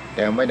ล้วแ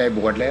ต่ไม่ได้บ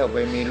วชแล้วไป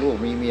มีลูก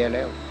มีเมียแ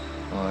ล้ว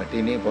ที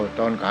นี้พอ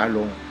ตอนขาล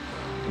ง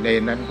เน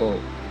รนั้นก็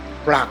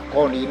ปลัก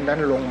ก้อนหินนั้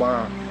นลงมา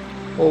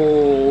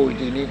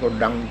ทีนี้ก็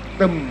ดัง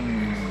ตึ้ม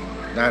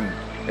นั่น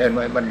เห็นไหม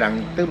มันดัง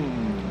ตึ้ม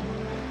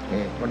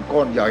นี่มันก้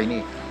อนใหญ่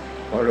นี่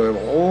พอเลยบ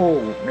อ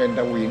กเนรท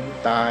วิน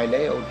ตายแ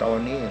ล้วตอน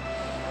นี้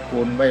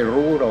คุณไม่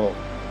รู้หรอก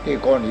ที่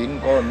ก้อนหิน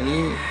ก้อน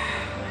นี้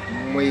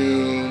มี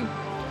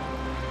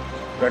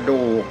กระ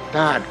ดูกธ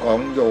าตุของ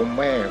โยมแ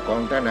ม่ของ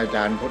ท่านอาจ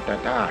ารย์พุทธ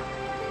ทาส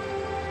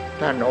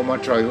ท่านเอามา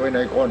ใส่ไว้ใน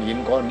ก้อนหิน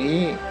ก้อน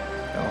นี้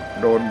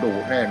โดนดุ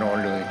แน่นอน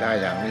เลยได้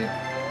อย่างนี้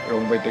ล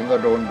งไปถึงก็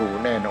โดนดุ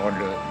แน่นอน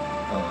เลย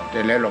แต่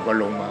แล้วเราก็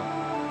ลงม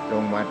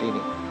าที่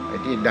นี่ ไอ้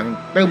ที่ดัง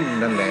ตึ้ม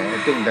นั่นแหละ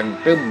ซึ่งดัง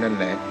ตึ้มนั่น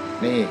แหละ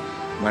นี่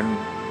มั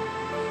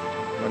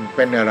นเ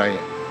ป็นอะไร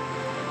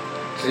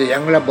เสียง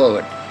ระเบิ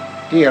ด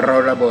ที่เรา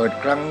ระเบิด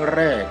ครั้งแ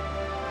รก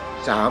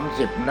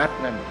30 นัด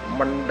นั่น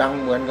มันดัง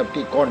เหมือนกับ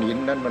ที่ก้อนหิน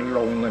นั้นมันล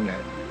งกันน่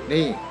ะ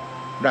นี่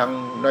ดัง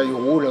ใน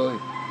หูเลย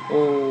โ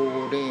อ้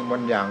นี่มั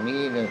นอย่าง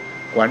นี้เนี่ย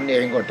ขวัญเอ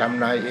งก็ท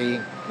ำนายเอง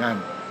นั่น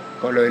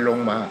ก็เลยลง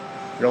มา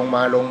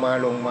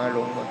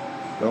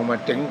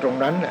ถึงตรง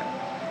นั้นน่ะ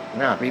ห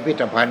น้าพิพิ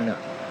ธภัณฑ์น่ะ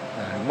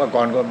เมื่อก่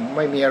อนก็ไ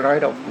ม่มีอะไร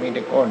หรอกมีแ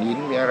ต่ก้อนหิน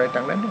มีอะไร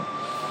ทั้งนั้น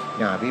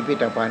หน้าพิพิ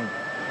ธภัณฑ์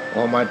พ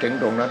อมาถึง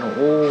ตรงนั้นโ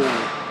อ้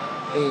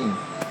นี่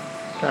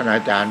ท่านอ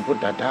าจารย์พุท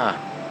ธทาส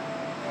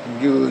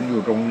ยืนอ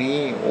ยู่ตรงนี้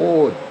โอ้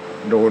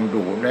โดน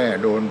ดุแน่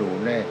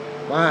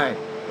ไม่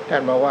ท่า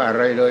นมาว่าอะ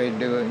ไรเลย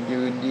เดิน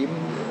ยืนยิ้ม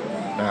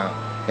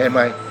เห็นไหม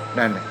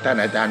นั่นท่าน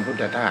อาจารย์พุท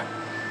ธทาส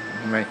เ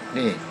ห็นไหม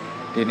นี่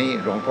ทีนี้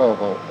หลวงพ่อ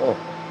ก็โอ้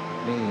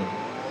นี่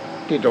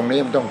ที่ตรงนี้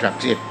มันต้องศัก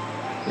ดิ์สิทธิ์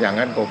อย่าง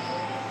นั้นก็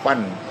ปั้น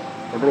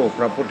รูป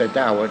พระพุทธเ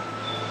จ้า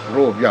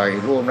รูปใหญ่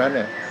รูปนั้นเ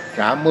นี่ย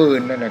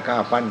30,000นั่นนะค่า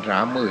ปั้น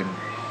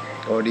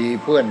30,000ก็ดี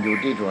เพื่อนอยู่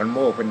ที่สวนโม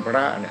กเป็นพร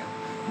ะเนี่ย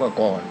เมื่อ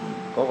ก่อน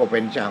เขาก็เป็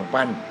นช่าง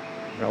ปั้น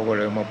เราก็เ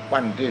ลยมา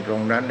ปั้นที่ตร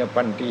งนั้นเนี่ย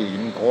ปั้นที่หิ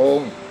นโค้ง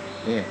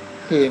นี่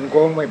ที่หินโ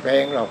ค้งไม่แพ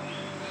งหรอก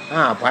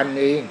5,000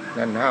เอง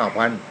นั่น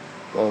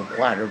5,000ก็ค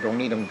ว้าตรง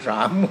นี้ต้อง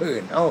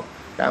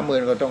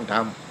30,00030,000ก็ต้องท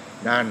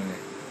ำนั่น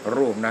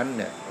รูปนั้น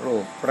เนี่ยรู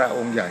ปพระอ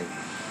งค์ใหญ่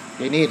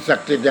ทีนี้ศัก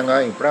ดิ์สิทธิ์ยังไง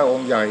พระอง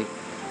ค์ใหญ่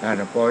นั่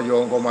นพอโย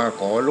มก็มา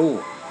ขอลูก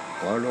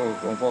ห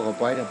ลวงพ่อก็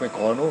ไปข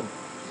อนู่น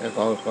ไปข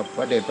อกับพ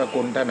ระเดชพระ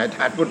คุณท่านอาจ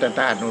ารย์พุทธ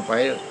ทาสนู่นไป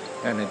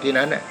นั่นที่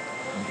นั้นน่ะ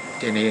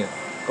ทีนี้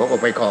เขาก็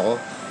ไปขอ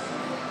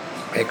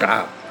ไปกรา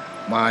บ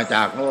มาจ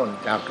ากโน่น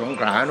จากสง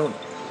ขลานู่น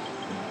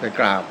ไป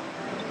กรา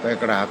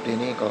บที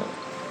นี้ก็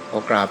พอ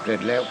กราบเสร็จ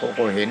แล้ว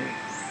ก็เห็น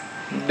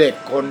เด็ก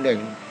คนหนึ่ง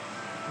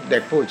เด็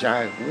กผู้ชา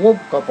ยวุบ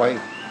เข้าไป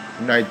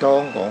ในท้อ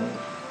ง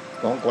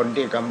ของคน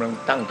ที่กำลัง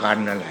ตั้งครร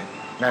ภ์นั่นแหละ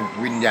นั่น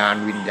วิญญาณ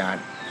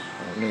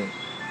นี่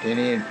ที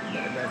นี้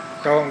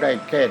ท้องได้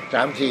แค่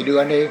3-4 เดื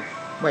อนเอง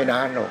ไม่น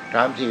านหรอก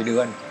3-4 เดื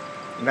อน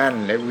นั่น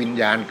แหละวิญ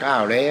ญาณก้า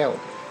วแล้ว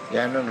อ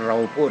ย่างนั้นเรา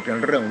พูดกัน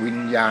เรื่องวิ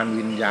ญญาณ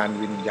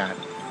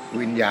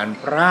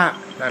พระ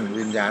นั่น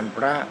วิญญาณพ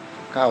ระ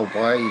เข้าไป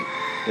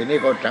ทีนี้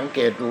ก็สังเก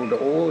ตดู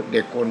โอ้เ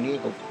ด็กคนนี้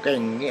ก็เก่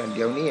งเนี่ยเ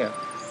ดี๋ยวนี้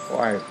ไห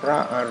ว้พระ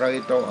อะไร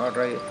ต่ออะไ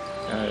ร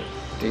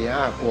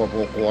5 ขวบ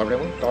6 ขวบแล้ว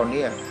ตอน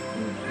นี้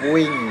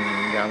วิ่ง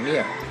อย่างเนี้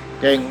ย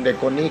เก่งเด็ก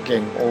คนนี้เก่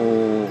งโอ้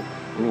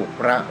ลูก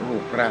พระ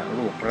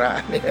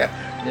เ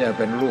นี่ยเ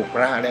ป็นลูกพ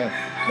ระแล้ว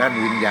นั่น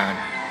วิญญาณ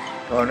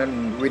ตอนนั้น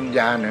วิญญ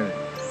าณ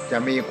จะ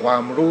มีควา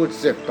มรู้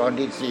สึกตอน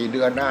ที่4 เ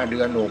ดือน5 เดื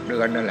อน6 เดื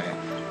อนนั่นแหละ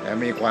แต่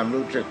มีความ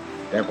รู้สึก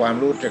แต่ความ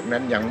รู้สึกนั้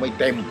นยังไม่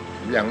เต็ม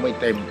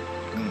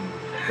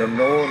จนโ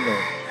น้น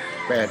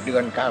8 เดือ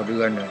น9 เดื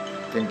อน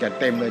จึงจะ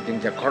เต็มเลยจึง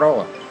จะคลอ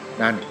ด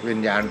นั่นวิญ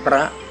ญาณพร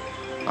ะ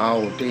เอา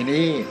ที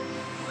นี้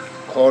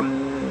คน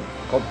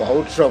เขาเผา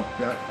ศพ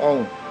นะ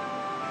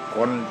ค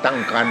นตั้ง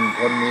ครรภ์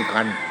คนมีค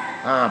รรภ์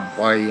ห้ามไ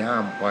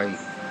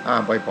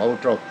ปเผา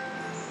ศพ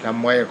ทำ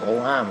ไมเขา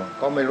ห้าม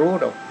ก็ไม่รู้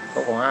หรอกเข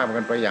าก็ห้ามกั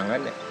นไปอย่างนั้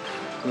นเนี่ย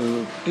คือ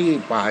ที่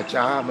ป่า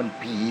ช้ามัน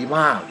ผีม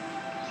าก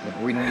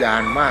วิญญา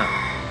ณมาก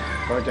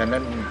เพราะฉะ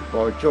นั้นพ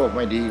อโชคไ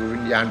ม่ดีวิ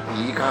ญญาณผี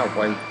เข้าไป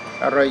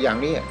อะไรอย่าง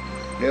นี้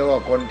เรียกว่า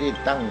คนที่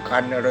ตั้งคร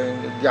รภ์อะไร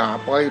อย่า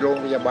ไปโรง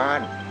พยาบาล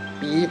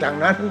ผีทาง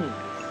นั้น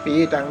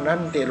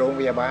ที่โรง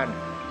พยาบาล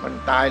มัน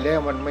ตายแล้ว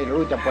มันไม่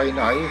รู้จะไปไ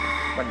หน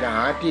มันจะห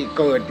าที่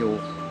เกิดอยู่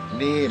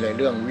นี่แหละเ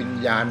รื่องวิญ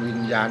ญาณ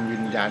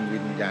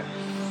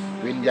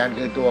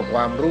คือตัวคว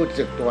ามรู้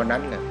สึกตัวนั้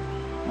นน่ะ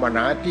มัน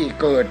หาที่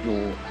เกิดอ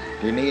ยู่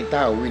ทีนี้ถ้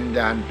าวิญญ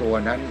าณตัว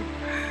นั้น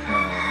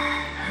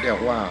เรียก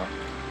ว่า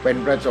เป็น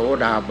พระโส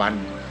ดาบัน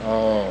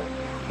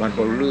มัน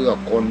ก็เลือก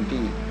คน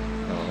ที่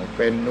เ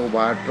ป็นอุบ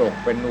าสก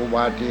เป็นอุบ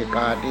าสิก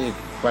าที่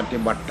ปฏิ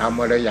บัติธรรม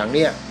อะไรอย่างเ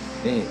นี้ย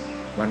นี่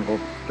มันก็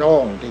จ้อ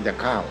งที่จะ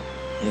เข้า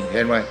นี่เ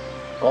ห็นไหม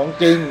ของ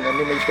จริงอัน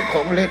นี้ไม่ใช่ข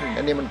องเล่น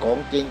อันนี้มันของ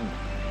จริง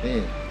นี่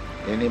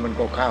ทีนี้มัน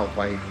ก็เข้าไ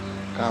ป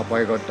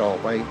ก็ต่อ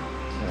ไป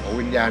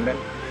วิญญาณนั้น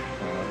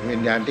วิ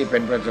ญญาณที่เป็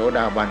นพระโสด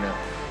าบัน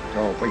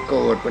ต่อไปเ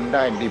กิดเป็นไ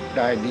ด้ดิบไ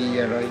ด้ดี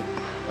อะไร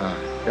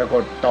แล้วก็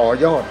ต่อ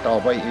ยอดต่อ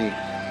ไปอีก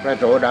พระ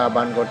โสดา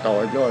บันก็ต่อ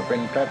ยอดเป็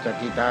นพระส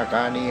กิทาค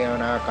ามีอ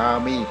นาคา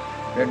มี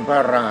เป็นพระ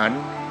อรหัน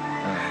ต์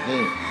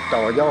นี่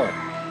ต่อยอด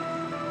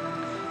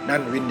นั่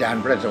นวิญญาณ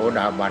พระโสด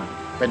าบัน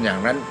เป็นอย่าง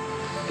นั้น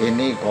ที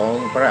นี้ของ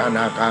พระอน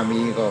าคา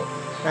มีก็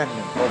นั่น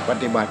ก็ป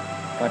ฏิบัติ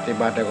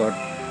แล้วก็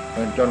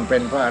จนเป็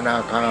นพระอนา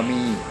คา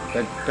มีจ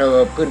ะเติ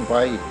บขึ้นไป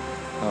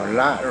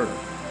ละ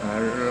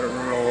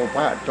โลภ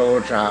ะโท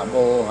สะโม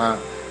หะ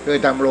คือ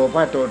ทำโลภ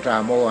ะโทสะ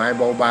โมหะให้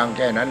เบาบางแ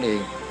ค่นั้นเอ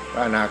งพร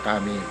ะอนาคา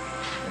มี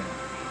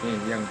นี่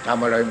ยังท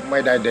ำอะไรไม่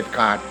ได้เด็ดข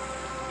าด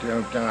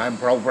จังไร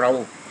เพล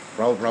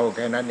าแ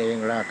ค่นั้นเอง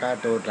ราคะ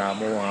โทสะ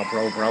โมหะเพล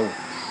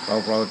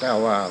าถ้า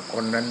ว่าค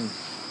นนั้น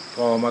พ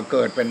อมาเ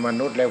กิดเป็นม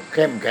นุษย์แล้วเ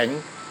ข้มแ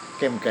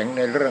ข็งใ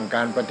นเรื่องก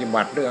ารปฏิ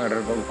บัติเรื่องอะไร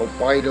ก็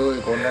ปล่อยเลย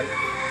คนนั้น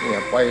เนี่ย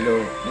ไปเล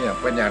ยเนี่ย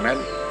เป็นอย่างนั้น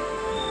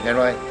เห็นไ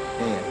หม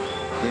นี่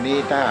ทีนี้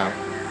ถ้า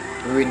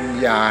วิญ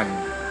ญา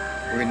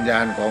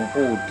ณของ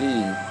ผู้ที่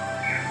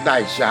ได้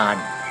ฌาน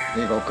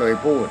นี่ก็เคย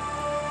พูด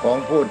ของ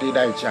ผู้ที่ไ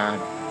ด้ฌาน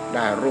ไ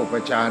ด้รูป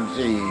ฌาน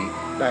สี่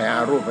ได้อา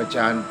รูปฌ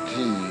าน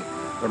สี่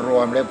ร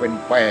วมแล้วเป็น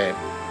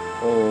8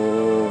โอ้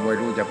ไม่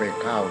รู้จะไป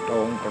เข้าท้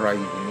องใคร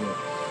ทีนี้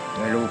ไ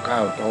ม่รู้เข้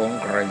าท้อง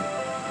ใคร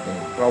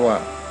เพราะว่า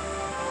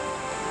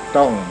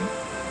ต้อง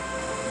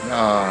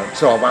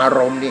สอบอาร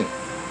มณ์นี่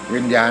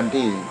วิญญาณ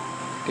ที่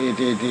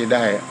ไ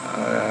ด้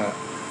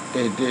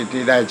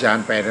ที่ได้ฌาน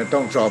8ต้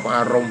องสอบอ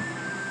ารมณ์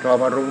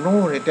นู่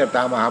นนี่จะต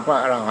ามหาพระ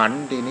อรหัน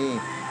ต์ที่นี่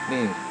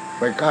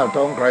ไปเข้า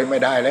ท้องใครไม่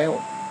ได้แล้ว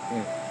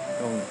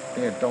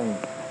ต้อง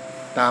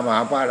ตามหา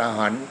พระอร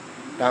หันต์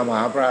ตามห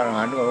าพระอร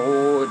หันต์ก็โอ้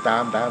ตา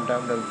ม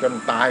จน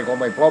ตายก็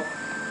ไม่พบ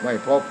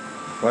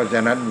เพราะฉ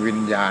ะนั้นวิ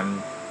ญญาณ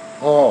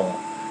พ่อ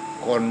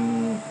คน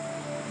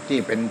ที่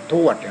เป็นท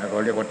วดเขา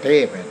เรียกว่าเท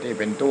พที่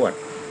เป็นทวด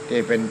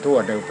เป็น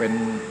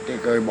ที่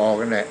เคยบอก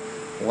กันแหละ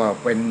ว่า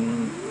เป็น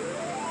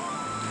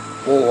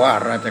ผู้ว่า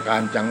ราชกา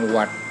รจังห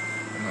วัด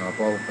พ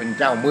อเป็น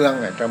เจ้าเมือง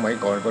สมัย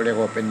ก่อนก็เรียก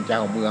ว่าเป็นเจ้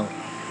าเมือง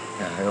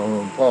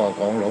พ่อ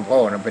ของหลวงพ่อ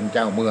นั้นเป็นเ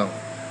จ้าเมือง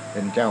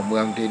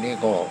ทีนี้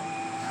ก็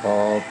พอ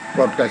ป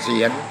ลดเกษี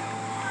ยณ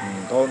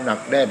เขาหนัก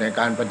แน่นใน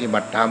การปฏิบั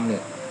ติธรรมเนี่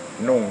ย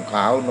นุ่งข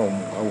าว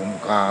ห่ม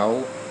ขาว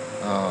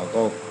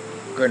ก็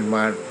ขึ้นม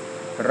า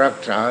รัก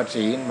ษา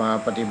ศีลมา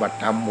ปฏิบัติ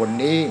ธรรมบน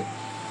นี้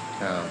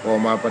พอ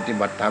มาปฏิ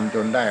บัติธรรมจ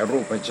นได้รู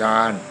ปฌา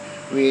น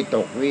วิต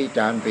กวิจ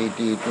ารปี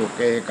ติสุเ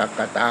กกักก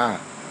ตา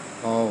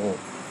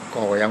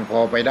ก็ยังพอ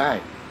ไปได้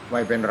ไ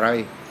ม่เป็นไร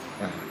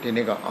ที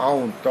นี้ก็เอา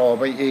ต่อ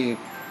ไปอีก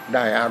ไ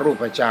ด้อารู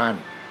ปฌาน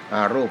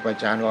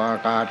ก็อา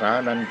กาสา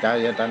นัญจา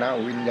ยตนะ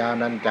วิญญา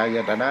ณัญจาย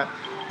ตนะ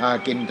อา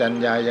กินจัญ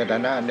ญายต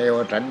นะเนว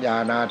สัญญา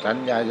นาสัญ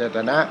ญายต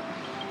นะ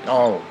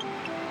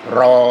ร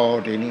อ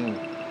ทีนี้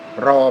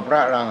รอพร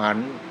ะอรหัน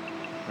ต์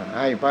ใ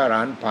ห้พระอร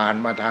หันต์ผ่าน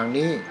มาทาง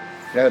นี้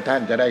แล้วท่า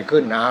นจะได้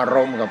ขึ้นอาร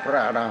มณ์กับพระ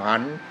อรหั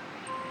นต์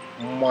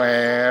แหม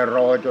ร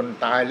อจน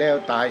ตายแล้ว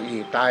ตายอี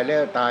กตายแล้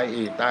วตาย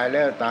อีกตายแ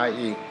ล้วตาย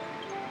อีก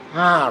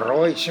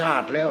500 ชา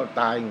ติแล้ว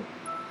ตาย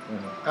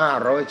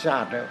500 ชา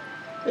ติแล้ว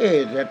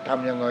จะท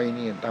ำยังไง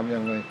นี่ทำยั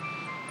งไง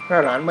พระ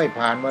อรหันต์ไม่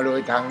ผ่านมาเลย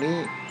ทางนี้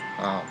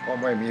ก็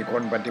ไม่มีค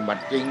นปฏิบั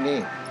ติจริงนี่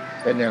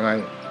เป็นยังไง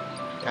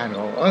ท่าน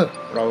ก็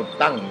เรา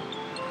ตั้ง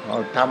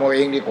ทำเอาเอ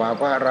งดีกว่า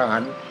พระอรหั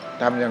นต์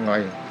ทำยังไง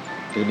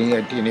ที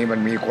นี้มั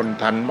นมีคน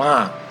ทันมา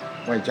ก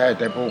ไม่ใช่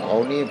แต่ภูเขา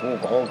นี่ภู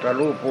เขาทะ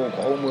ลุภูเข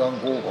าเมือง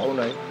ภูเขาไ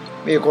หน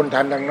มีคน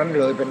ทันดังนั้น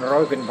เลยเป็นร้อ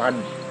ยเป็นพัน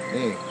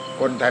นี่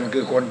คนทันคื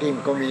อคนที่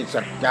ก็มีศ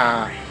รัทธา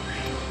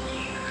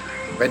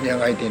เป็นยัง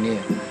ไงที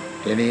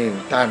นี้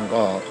ท่าน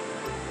ก็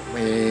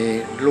มี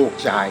ลูก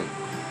ชาย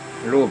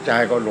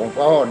ก็หลวง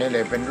พ่อนี่แหล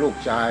ะเป็นลูก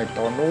ชายต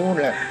อนนู้น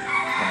แหละ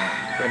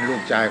เป็นลู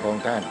กชายของ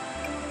ท่าน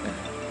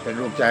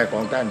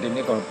ที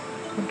นี้ก็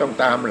ต้อง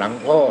ตามหลัง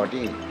พ่อ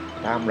ที่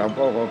ตามหลัง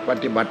พ่อก็ป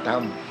ฏิบัติธรร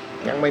ม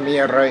ยังไม่มี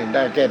อะไรไ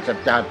ด้แค่สัจ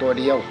จะตัว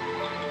เดียว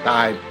ต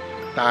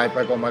ายไป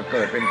ก็มาเ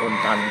กิดเป็นคน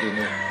ทันที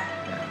นี้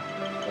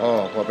พ่อ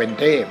ก็เป็น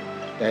เทพ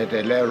แต่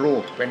แล้วลู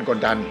กเป็นคน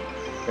ทัน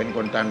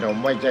เรา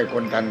ไม่ใช่ค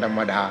นทันธรร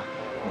มดา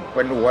เ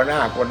ป็นหัวหน้า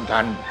คน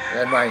ทันเ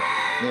ห็นไหม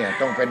เนี่ย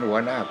ต้องเป็นหัว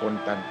หน้าคน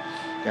ทัน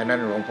ฉะนั้น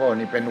หลวงพ่อ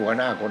นี่เป็นหัว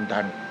หน้าคน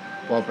ทัน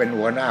พอเป็น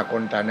หัวหน้าค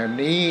นทัน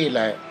นี่แห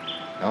ละ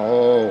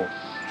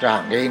สร้า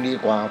งเองดี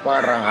กว่าพระ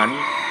อรหันต์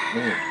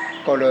นี่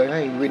ก็เลยใ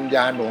ห้วิญญ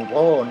าณหลวง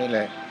พ่อนี่แห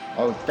ละเอ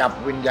าจับ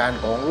วิญญาณ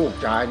ของลูก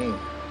ชายนี่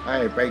ให้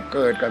ไปเ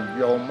กิดกับ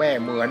โยมแม่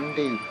เหมือน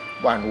ที่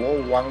บ้านหัว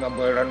วังอำเ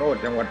ภอระโนด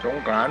จังหวัดสง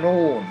ขลา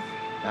นู่น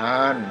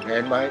นั่นเห็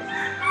นไหม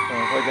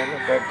เพราะฉะนั้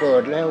นพอเกิ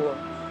ดแล้ว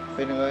เ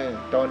ป็นยังไง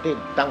ตอนที่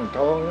ตั้ง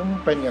ท้อง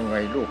เป็นยังไง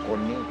ลูกคน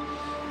นี้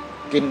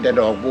กินแต่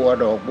ดอกบัว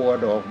แ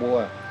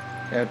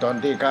ล้วตอน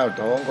ที่เข้า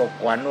ท้องก็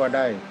ขวัญว่าไ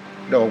ด้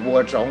ดอกบัว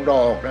2 ด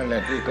อกนั่นแหล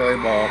ะที่เคย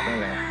บอกนั่น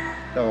แหละ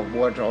ดอก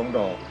บัว2 ด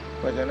อกเ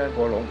พราะฉะนั้นพ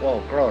อหลวงพ่อ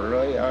คลอดเล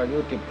ยอายุ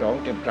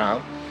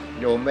12-13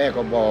โยมแม่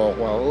ก็บอก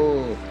ว่า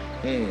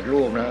นี่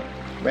ลูกนะ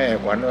แม่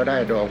ขวัญว่าได้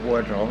ดอกบัว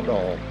2 ด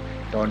อก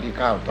ตอนที่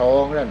เข้าท้อ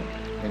งนั่น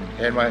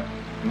เห็นไหม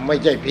ไม่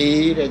ใช่ผี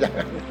แต่อย่าง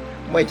นั้น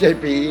ไม่ใช่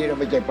ผี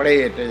ไม่ใช่เปร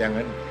ตแต่อย่าง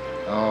นั้น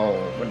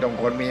มันต้อง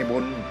คนมีบุ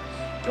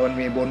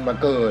ญมา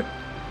เกิด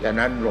อย่าง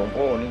นั้นหลวง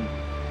พ่อนี่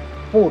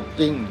พูด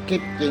จริงคิ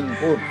ดจริง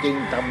พูดจริง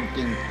ทำจ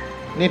ริง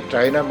นิ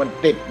สัยนะมัน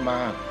ติดมา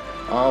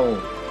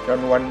จน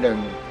วันหนึ่ง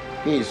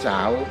พี่สา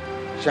ว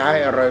ใช้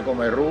อะไรก็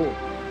ไม่รู้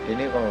ที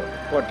นี้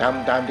ก็ท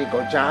ำตามที่เข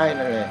าใช้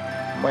นั่นแหละ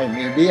ไม่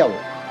มีเบี้ยว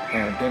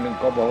ทีนึง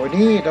ก็บอกว่า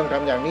นี่ต้องท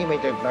ำอย่างนี้ไม่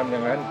ใช่ทำอย่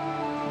างนั้น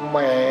แ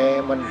ม่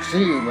มัน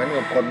ซื่อเหมือน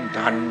กับคน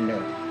ทันเนี่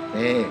ย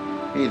นี่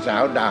พี่สา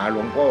วด่าหล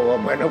วงพ่อว่า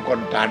เหมือนกับค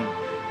นทัน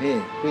นี่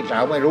พี่สา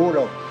วไม่รู้หร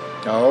อก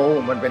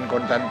มันเป็นค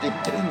นทันจ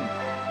ริง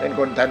ๆเป็น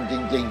คนทันจ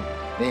ริง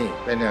ๆนี่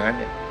เป็นอย่างนั้น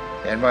เนี่ย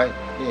เห็นไหม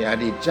นี่อ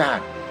ดีตชา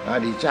ติ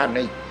ใน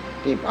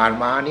ที่ผ่าน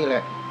มานี่แหล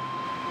ะ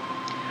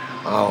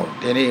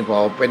ทีนี้พอ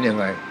เป็นยัง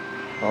ไง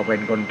พอเป็น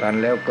คนทัน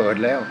แล้วเกิด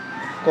แล้ว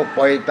ก็ไ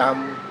ปตาม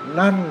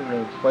นั่น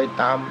ไป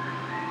ต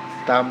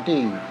าม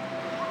ที่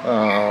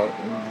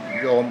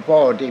โยมพ่อ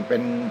ที่เป็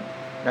น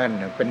นั่น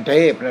เป็นเท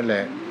พนั่นแหล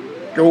ะ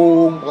จู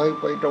ง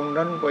ไปตรง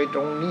นั้นไปต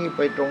รงนี้ไ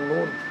ปตรง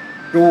นู้น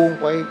จูง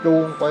ไป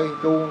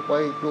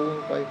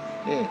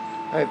นี่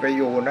ให้ไปอ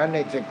ยู่นั้นใ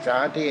ห้ศึกษา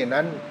ที่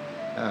นั้น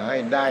ให้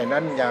ได้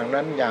นั้นอย่าง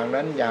นั้นอย่าง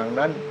นั้นอย่าง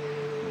นั้น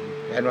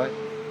เห็นไหม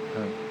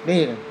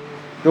นี่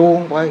จูง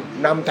ไป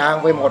นำทาง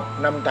ไปหมด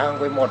นำทาง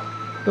ไปหมด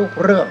ทุก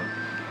เรื่อง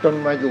จน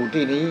มาอยู่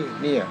ที่นี้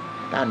เนี่ย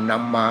ท่านน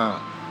ำมา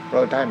เพรา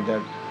ะท่านจะ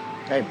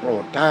ให้โปร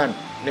ดท่าน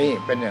นี่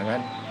เป็นอย่างนั้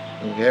น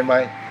เห็นไหม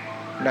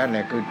นั่นแหล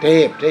ะคือเท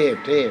พ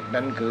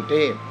นั่นคือเท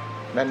พ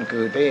นั่นคื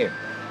อเทพ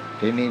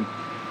ทีนี้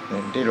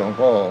ที่หลวง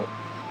พ่อ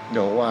บ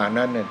อกว่า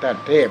นั้นเนี่ยถ้า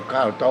เทพข้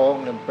าวท้อง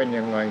เนี่ยเป็น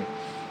ยังไง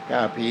ถ้า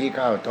ผี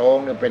ข้าวท้อง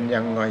เนี่ยเป็น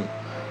ยังไง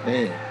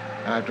นี่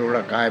อาทุร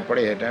กายเปร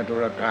ตอาทุ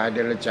รกายเด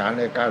รัจฉานใ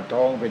นข้าว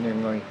ท้องเป็นยั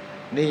งไง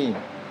นี่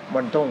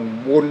มันต้อง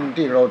บุญ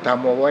ที่เราท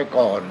ำเอาไว้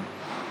ก่อน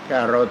ถ้า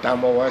เราท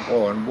ำเอาไว้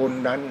ก่อนบุญ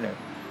นั้นเนี่ย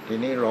ที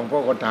นี้หลวงพ่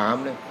อก็ถาม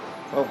เนี่ย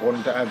เพราะคน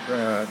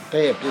เท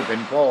พที่เป็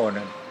นพ่อ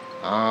นั้น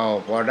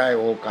พอได้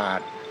โอกาส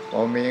พอ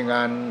มีง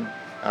าน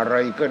อะไร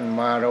ขึ้น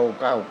มาเรา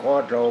ก้าวคอ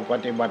ดเราป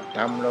ฏิบัติธ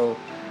รรมเรา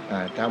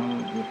ท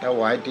ำถ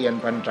วายเทียน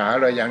พรรษา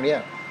เลยอย่างเนี้ย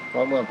เพรา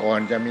ะเมื่อก่อน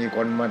จะมีค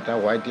นมาถ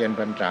วายเทียน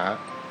พรรษา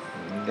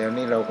เดี๋ยว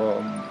นี้เร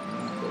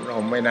า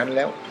ไม่นั้นแ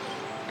ล้ว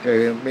คือ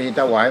มี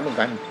ถวายเหมือน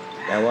กัน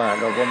แต่ว่า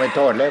เราก็ไม่โ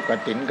ทษแล้วก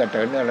ฐินก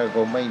ฐินอะไร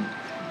ก็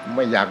ไ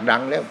ม่อยากดั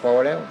งแล้วพอ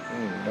แล้ว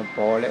พ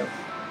อแล้ว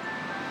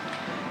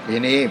ที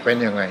นี้เป็น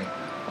ยังไง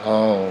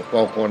พ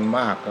อคนม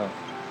ากก็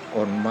ค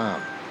นมา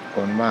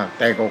ก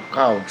แต่ก็เ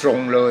ข้าตรง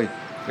เลย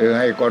คือ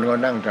ให้คนก็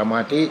นั่งสม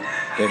าธิ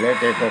แต่แล้ว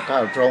แต่ก็เข้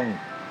าตรง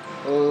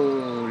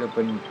แล้วเ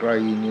ป็นใคร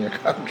เนี่ย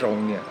ข้างตรง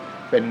เนี่ย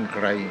เป็นใค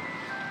ร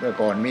เมื่อ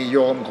ก่อนมีโย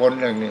มคน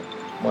หนึ่งเนี่ย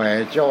แหม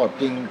ชอบ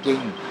จริง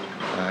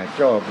ๆ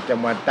ชอบจะ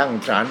มาตั้ง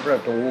ศาลพระ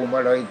ตูมา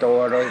เลยตัว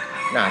เลย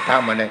น่าท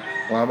ำมันเลย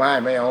ว่า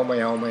ไม่เอา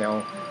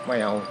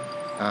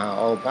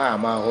เอาผ้า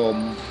มาห่ม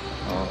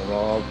เอา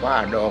ผ้า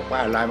ดอกผ้า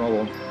ลายมา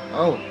ห่ม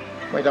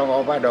ไม่ต้องเอ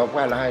าผ้าดอก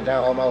ผ้าลายถ้า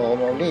เอามาห่ม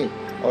เอานี่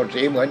เอา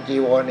สีเหมือนจี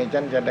วรนี่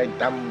ฉันจะได้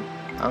ท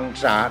ำอัง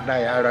สาได้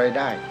อะไร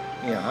ได้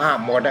เนี่ยห้าม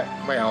หมด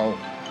ไม่เอา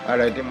อะไ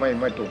รที่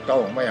ไม่ถูกต้อ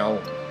งไม่เอา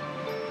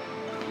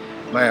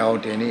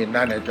ทีนี้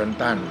นั่นแหละจน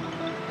ท่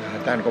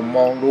านก็ม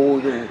องดู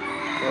อยู่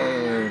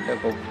แล้ว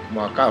ก็ม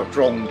าก้าวต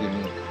รงที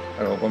นี้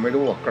เราก็ไม่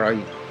รู้ว่าใคร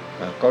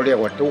เขาเรียก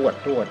ว่าทวด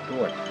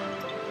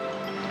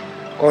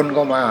คน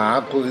ก็มาหา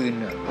คืน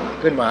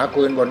ขึ้นมาหา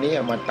คืนบนนี้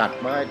มาตัด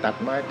ไม้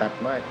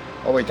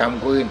เอาไปท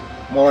ำคืน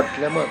หมด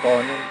แล้วเมื่อก่อ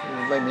น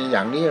ไม่มีอย่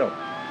างนี้หรอก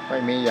ไม่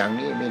มีอย่าง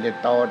นี้มีแต่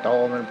ตอ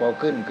มันพอ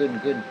ขึ้น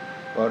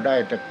พอได้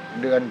แต่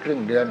เดือนครึ่ง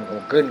เดือนก็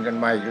ขึ้นกัน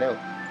มาอีกแล้ว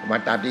มา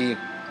ตัดอีก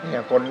เนี่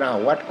ยคนหน้า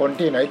วัดคน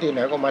ที่ไหน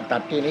ก็มาตั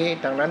ดที่นี้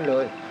ทั้งนั้นเล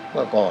ยเ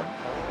มื่อก่อน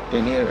ที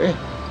นี้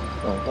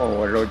หลวงพ่อ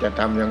เราจะ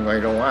ทำยังไง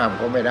เราห้าม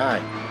ก็ไม่ได้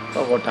เพรา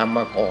ะเขาทำม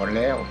าก่อนแ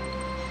ล้ว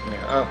เนี่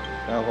ย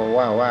เราก็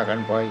ว่ากัน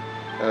ไป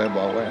บ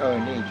อกว่า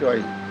นี่ช่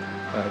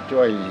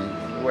วย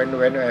เว้น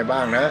ไว้บ้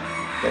างนะ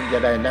ฉันจะ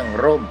ได้นั่ง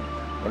ร่ม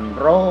มัน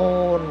ร้อ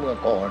นเมื่อ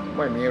ก่อนไ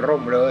ม่มีร่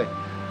มเลย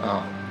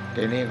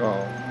ทีนี้ก็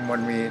มัน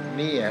มี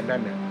นี่นั่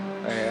น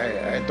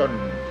ไอ้ต้น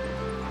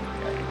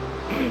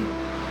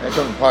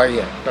พลอย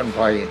ต้นพ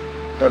ล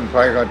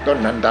อยก็ต้น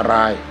อันตร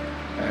าย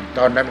ต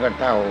อนนั้นก็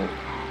เท่า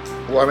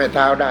หัวไม่เ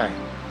ท้าได้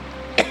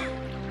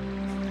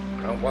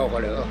หลวงพ่อก็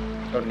เลย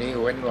ต้นนี้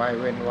เว้นไ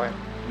ว้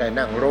ได้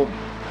นั่งร่ม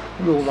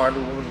ดูมา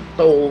ดู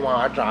โตมห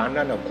าศาล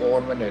นั่นโค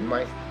นมันเห็นไหม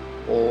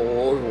โอ้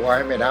ยไว้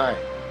ไม่ได้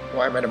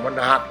มัน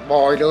หักบ่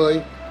อยเลย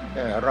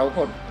เรา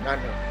ก็นั่น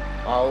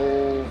เอา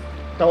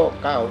โต๊ะ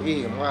เก้าอี้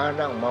มา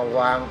นั่งมาว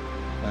าง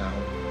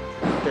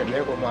เสร็จแล้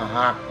วก็มา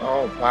หัก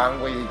พัง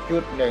ไปอีกชุ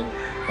ดหนึ่ง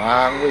โ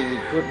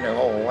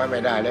อ้ไว้ไม่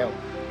ได้แล้ว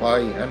พลอย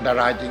อันต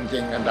รายจริ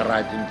งๆ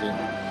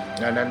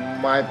ดังนั้น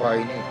ไม้พลอย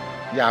นี่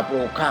อย่าปลู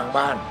กข้าง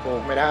บ้านปลู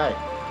กไม่ได้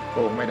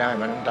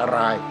มันอันตร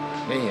าย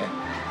นี่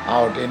เอา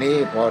ทีนี้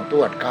พอตร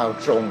วจข้าว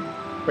ทรง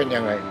เป็นยั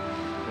งไง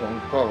หลวง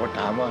พ่อก็ถ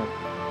ามว่า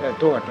แล้ว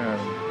ตรวจนี่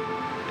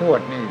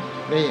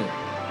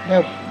แล้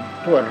ว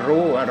ตรวจ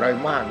รู้อะไร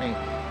มากนี่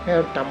แล้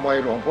วทำไม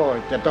หลวงพ่อ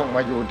จะต้องม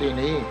าอยู่ที่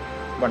นี้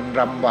มัน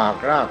ลำบาก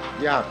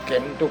ยากเข็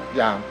นทุกอ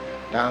ย่าง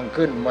ทาง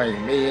ขึ้นไม่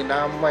มี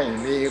น้ำไม่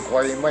มีไฟ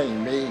ไม่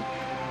มี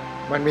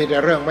มันมีแต่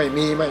เรื่องไม่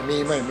มี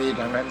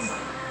ทางนั้น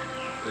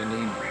ที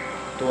นี้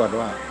ตรวจ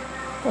ว่า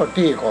ก็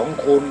ที่ของ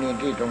คุณนี่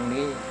ที่ตรง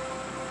นี้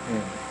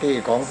ที่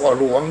ของพ่อ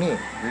หลวงนี่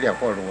เรียก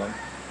พ่อหล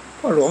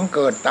วงเ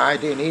กิดตาย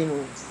ที่นี้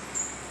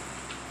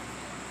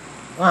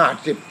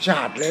50 ช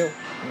าติแล้ว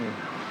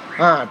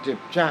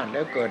50 ชาติแ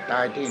ล้วเกิดต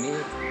ายที่นี้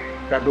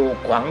กระดูก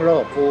ขวางโล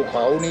กภูเข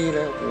านี้แ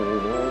ล้วโอ้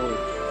โห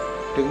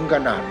ถึงข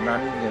นาดนั้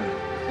นเนี่ย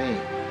นี่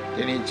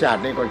ทีนี้ชา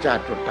ตินี้ก็ชา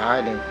ติสุดท้าย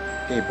เลย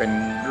ที่เป็น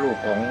ลูก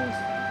ของ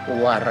ผู้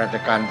ว่าราช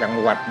การจัง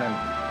หวัดนั่น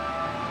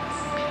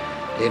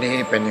ทีนี้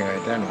เป็นยังไง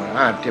ท่าน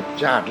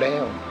50 ชาติแล้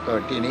วเกิ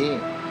ดที่นี้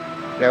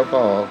แล้ว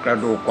ก็กระ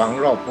ดูกขวาง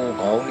รอบภู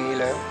เขานี้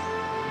แล้ว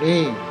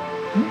นี่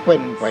เป็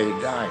นไป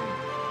ได้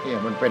เนี่ย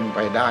มันเป็นไป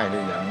ได้เล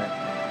ยอย่างนั้น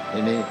ที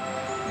นี้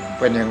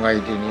เป็นยังไง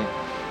ทีนี้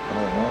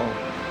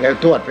แล้ว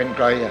ทวดเป็นใ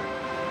ครเ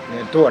นี่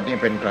ยทวดนี่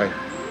เป็นใคร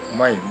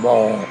ไม่บอ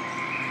ก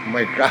ไ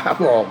ม่กล้า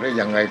บอกได้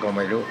ยังไงก็ไ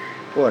ม่รู้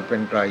ทวดเป็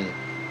นใคร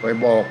ไป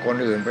บอกคน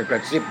อื่นไปกร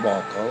ะซิบบอ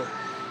กเขา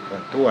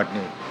ทวด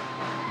นี่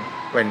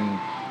เป็น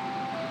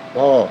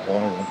พ่อขอ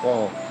งหลวง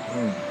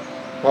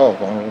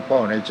พ่อ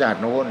ในชาติ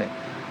โน้นเนี่ย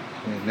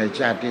ใน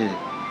ชาติที่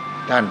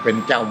ท่านเป็น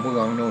เจ้าเมื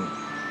องนู่น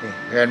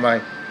เห็นไหม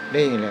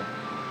นี่แหละ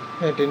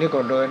ทีนี้ก็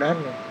โดยนั้น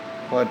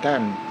พอท่า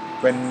น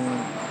เป็น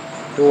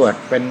ทวด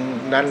เป็น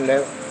นั้นแล้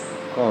ว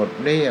ก็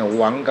นี่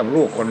หวังกับ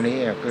ลูกคนนี้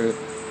คือ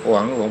ห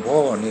วังหลวงพ่อ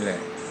นี่แหละ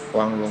ห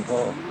วังหลวงพ่อ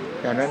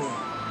ฉะนั้น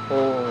โ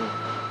อ้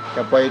จ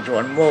ะไปส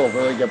วนโมก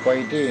จะไป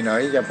ที่ไหน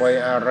จะไป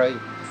อะไร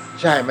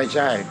ใช่ไม่ใ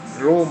ช่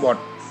รู้หม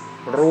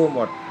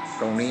ด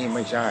ตรงนี้ไ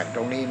ม่ใช่ต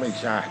รงนี้ไม่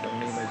ใช่ตรง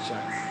นี้ไม่ใช่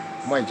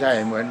ไม่ใช่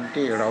เหมือน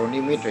ที่เรานิ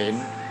มิตเห็น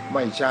ไ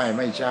ม่ใช่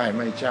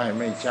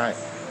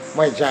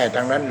ท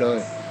างนั้นเลย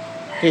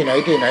ที่ไห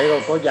นเรา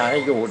ก็อยากใ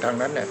ห้อยู่ทาง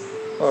นั้นเนี่ย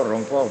ก็หลว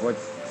งพ่อก็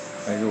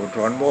อยู่ส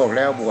วนโมกแ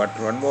ล้วบวช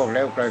สวนโมกแ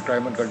ล้วไกล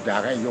ๆมันก็อยา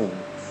กให้อยู่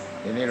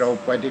ทีนี้เรา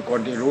ไปที่คน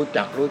ที่รู้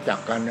จัก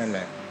กันนั่นแห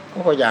ละ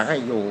ก็อยากให้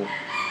อยู่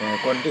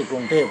คนที่กรุ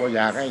งเทพก็อ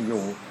ยากให้อ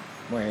ยู่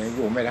ไม่อ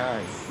ยู่ไม่ได้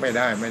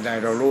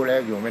เรารู้แล้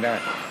วอยู่ไม่ได้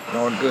น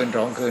อนคืน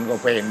2 คืนก็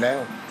เพลนแล้ว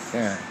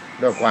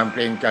ด้วยความเก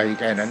รงใจ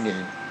แค่นั้นเอ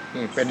ง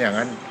นี่เป็นอย่าง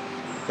นั้น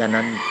ฉะ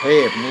นั้นเท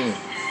พนี่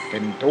เป็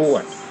นทว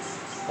ด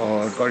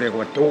ก็เรียก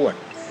ว่าทวด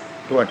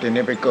ที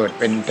นี้ไปเกิด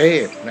เป็นเท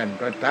พนั่น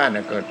ก็ท่าน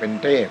เกิดเป็น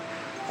เทพ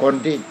คน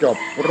ที่จบ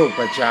รู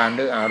ปฌานห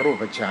รืออารู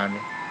ปฌาน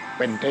เ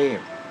ป็นเทพ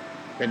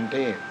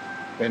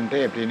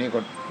ทีนี้ก็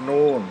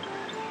นู่น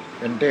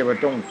เป็นเทพ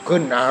ต้องขึ้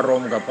นอาร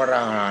มณ์กับพระอร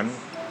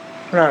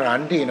หัน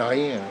ต์ที่ไหน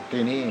ที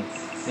นี้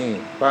นี่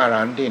พระอร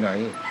หันต์ที่ไหน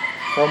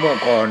เพราะเมื่อ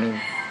ก่อนนี่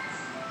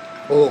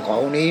ภูเขา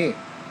นี้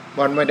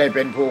มันไม่ได้เ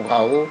ป็นภูเข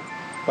า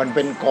มันเ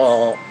ป็นกอ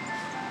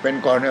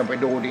เนี่ยไป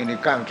ดูดีใน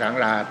ก้างศา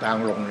ลาทาง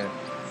ลงเนี่ย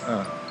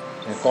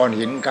ก้อน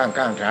หินก้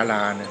างศาล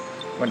าเนี่ย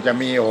มันจะ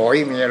มีหอย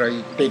มีอะไร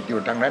ติดอยู่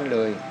ทางนั้นเล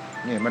ย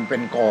นี่มันเป็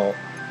นก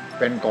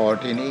อ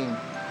ทีนี้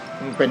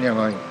มันเป็นยัง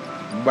ไง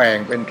แบ่ง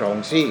เป็น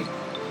2 ซี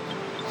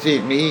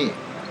กนี้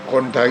ค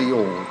นไทยอ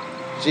ยู่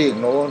ซีก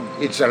โน้น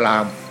อิสลา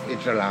ม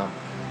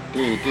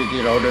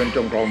ที่เราเดินจ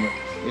งกรม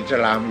อิส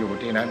ลามอยู่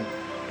ที่นั้น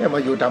แต่มา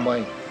อยู่ทำไม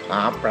ห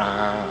าปลา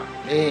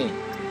นี่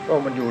ก็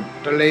มันอยู่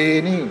ทะเล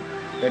นี่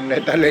เป็นใน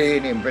ทะเล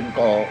นี่เป็นเ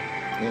กาะ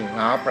นี่ห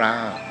าป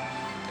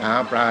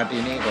ลาที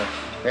นี้ก็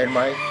เห็นไหม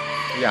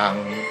อย่าง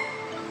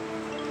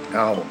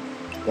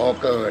พอ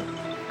เกิด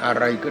อะ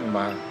ไรขึ้นม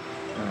า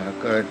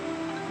เกิด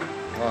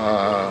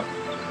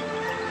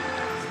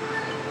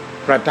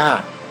พระธา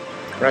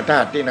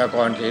ตุที่นค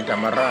รศรีธร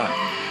รมราช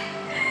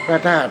พระ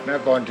ธาตุน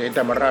ครศรีธ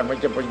รรมราชมัน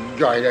จะไป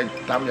ย่อยเลย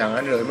ทำอย่าง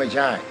นั้นเลยไม่ใ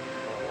ช่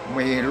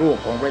มีลูก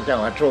ของพระเจ้า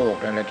อโศก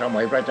นั่นแหละส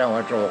มัยพระเจ้าอ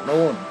โศก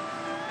นู่น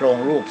ตรง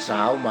ลูกส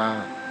าวมา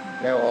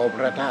แล้วเอาพ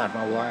ระธาตุม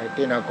าไว้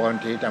ที่นคร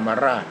ศรีธรรม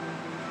ราช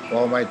พอ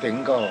มาถึง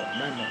ก็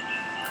นั่น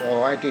พอ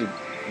ไว้ที่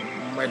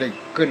ไม่ได้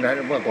ขึ้นนะ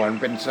เมื่อก่อน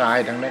เป็นทราย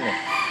ทั้งนั้นเนี่ย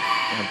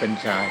เป็น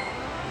ทราย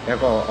แล้ว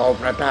ก็เอา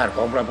พระธาตุข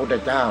องพระพุทธ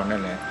เจ้านั่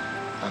นแหละ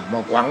มา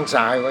ขวางท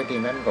รายไว้ที่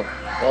นั้น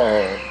ก็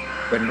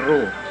เป็นรู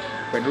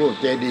ป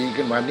เจดีย์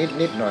ขึ้นมา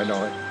นิดหน่อย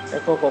แล้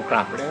วก็ก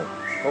ลับแล้ว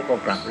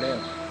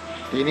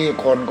ทีนี้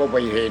คนก็ไป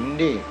เห็น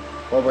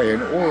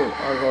โอ้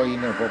อะไร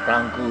เนี่ยพอกลา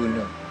งคืนเ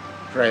นี่ย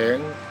แสง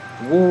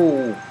วู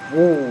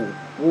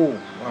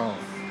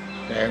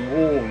แสง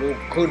วูลุก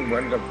ขึ้นเหมื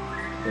อนกับ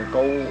เข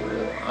า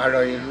อะไร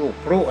ลูก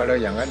พลุอะไร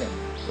อย่างนั้นเนี่ย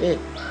นี่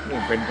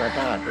เป็นพระ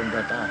ธาตุ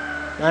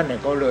นั่นเนี่ย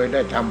ก็เลยไ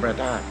ด้ทำพระ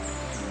ธา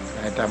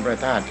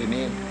ตุที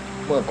นี้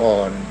เมื่อก่อ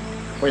น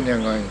เป็นยั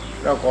งไง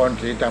นคร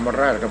ศรีธรรม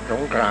ราชกับส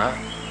งขลา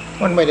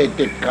มันไม่ได้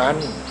ติดกัน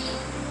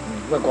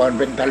เมื่อก่อน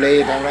เป็นทะเล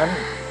ทางนั้น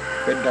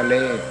เป็นทะเล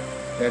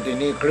แต่ที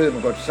นี้คลื่น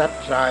ก็ซัด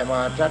ทรายมา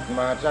ซัด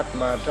ม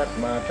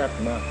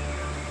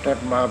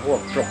าพว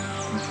ก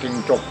จิ้ง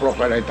จกพวก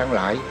อะไรทั้งห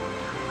ลาย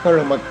ก็เล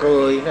ยมาเก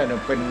ยนั่น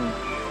เป็น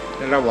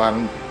ระหว่าง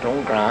สง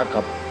ขลา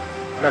กับ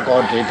นค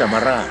รศรีธรรม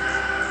ราช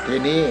ที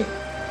นี้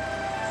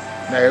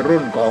ใน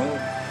รุ่นของ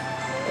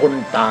คุณ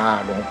ตา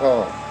หลวงพ่อ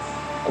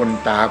คุณ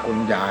ตาคุณ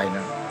ยายน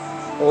ะ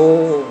โอ้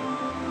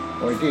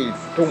ยที่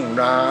ทุ่ง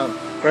นา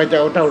ใครจะ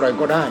เอาเท่าไหร่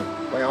ก็ได้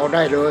ไปเอาไ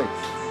ด้เลย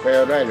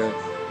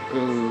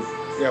คือ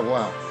เรียกว่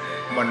า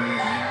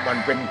มัน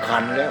เป็นคั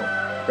นแล้ว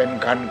เป็น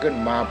คันขึ้น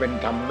มาเป็น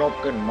ทำนบ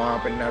ขึ้นมา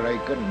เป็นอะไร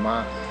ขึ้นมา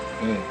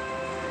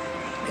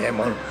นี่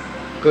มัน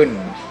ขึ้น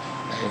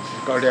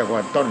ก็เรียกว่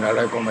าต้นอะไร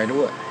ก็ไม่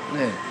รู้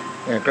นี่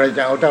ใครจ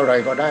ะเอาเท่าไหร่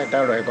ก็ได้เ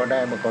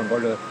มื่อก่อนก็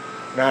เลย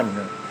นั่น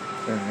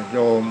โย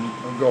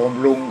ม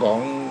ลุงข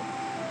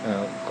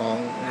อง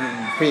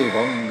พี่ข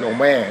องโยม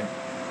แม่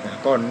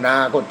ก็นา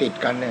ก็ติด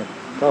กันเนี่ย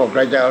ก็ใค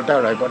รจะเอาเท่า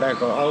ไหร่ก็ได้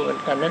ก็เอา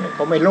กันนั้นเข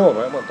าไม่โลภ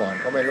เมื่อก่อน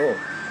เขาไม่โลภ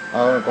เอ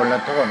าคนละ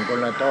ท่อ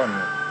น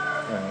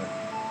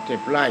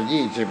10 ไร่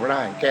20 ไ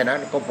ร่แค่นั้น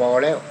ก็พอ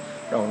แล้ว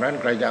นอกนั้น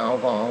ใครจะเอา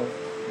ก็เอา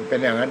เป็น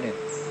อย่างนั้นเนี่ย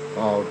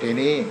ที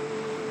นี้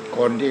ค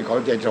นที่เขา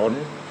จะสน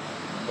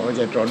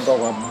ก็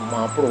ม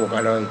าปลูกอ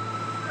ะไร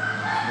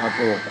มาป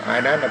ลูกอั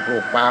นนั้นปลู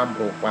กปาล์ม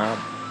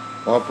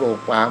พอปลูก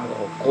ปาล์มก็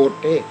ขุด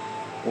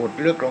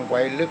ลึกลงไป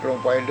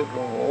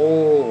โอ้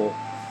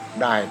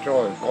ได้สร้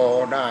อยคอ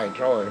ได้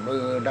สร้อยมื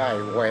อได้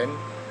แหวน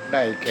ไ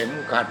ด้เข็ม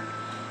ขัด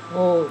โ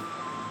อ้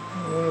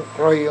ใค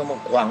รเอามา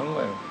ขว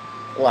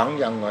าง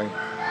ยังไง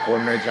คน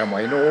ในสมั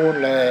ยนู้น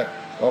เลย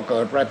พอเกิ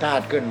ดพระธา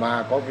ตุขึ้นมา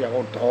ก็จะเอ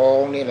าทอง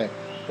นี่แหละ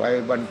ไป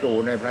บรรจุ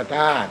ในพระธ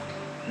าตุ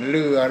เ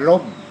รือล่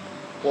ม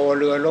พอ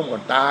เรือล่มก็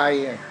ตาย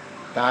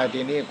ตาย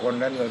ทีนี้คน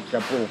นั้นก็จะ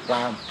ปลูกป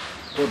าล์ม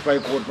ขุดไป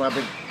ขุดมาไป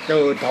เจ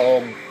อทอ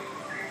ง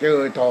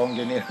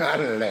ทีนี้นั่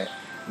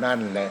น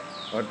แหละ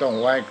ก็ต้อง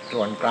ไว้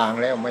ส่วนกลาง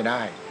แล้วไม่ไ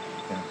ด้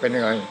เป็น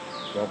ยังไง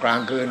พอกลาง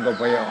คืนก็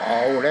ไปเอ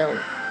าแล้ว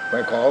ไป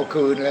ขอ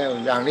คืนแล้ว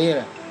อย่างนี้น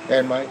ะเห็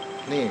นไหม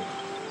นี่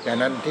แต่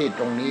นั้นที่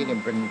ตรงนี้เนี่ย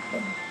เ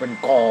ป็น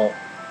กอ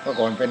เมื่อ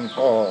ก่อนเป็น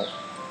ก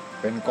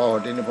อ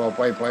ที่นี่พอไ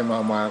ป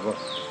มาก็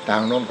ต่า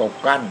งโน้นก็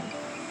กั้น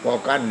พอ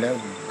กั้นแล้ว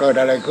เกิด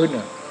อะไรขึ้น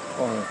อ่ะ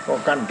ก็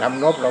กั้นท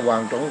ำนบระหว่า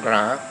งสงขล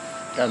า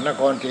กับน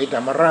ครศรีธร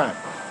รมราช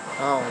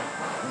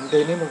ที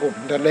นี้มันก็เ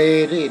ป็นทะเล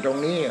ที่ตรง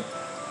นี้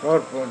ร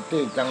ถ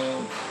ที่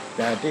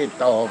ที่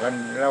ต่อกัน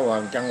ระหว่า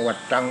งจังหวัด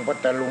ตรังพั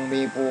ทลุง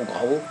มีภูเข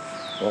า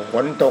ฝ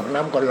นตก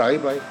น้ำก็ไหล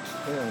ไป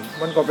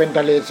มันก็เป็นท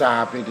ะเลสา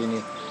บที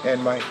นี้เห็น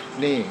ไหม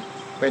นี่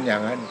เป็นอย่า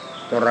งนั้น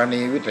ธร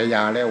ณีวิทย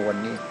าแล้ววัน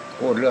นี้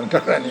พูดเรื่องธ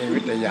รณี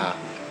วิทยา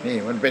นี่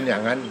มันเป็นอย่า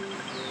งนั้น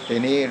ที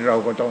นี้เรา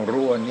ก็ต้อง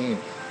รู้ว่านี่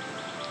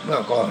เมื่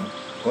อก่อน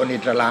คนอิ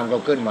สลามก็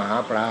ขึ้นมาหา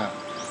ปลา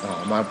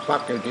มาพั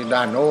กอยู่ที่ด้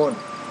านโน้น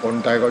คน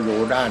ไทยก็อยู่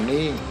ด้าน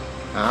นี้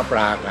หาปล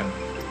ากัน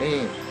นี่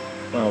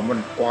มัน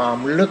ความ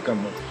ลึกกัน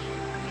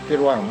คิด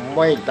ว่าไ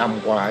ม่ต่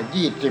ำกว่า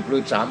20หรื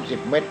อ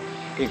30เมตร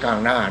ที่ข้าง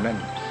หน้านั่น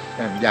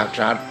จากศ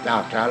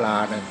าลา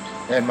นั่น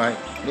เห็นไหม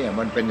เนี่ย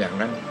มันเป็นอย่าง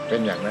นั้น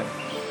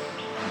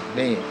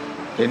นี่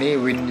ทีนี้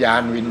วิญญ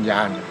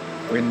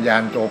า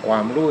ณตัวควา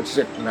มรู้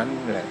สึกนั้น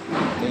แหละ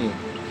นี่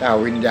ถ้า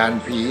วิญญาณ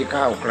ผีเ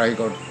ข้าใคร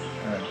ก็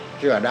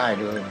เชื่อได้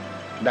เลย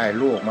ได้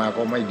ลูกมา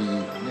ก็ไม่ดี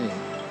นี่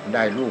ไ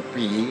ด้ลูก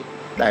ผี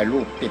ได้ลู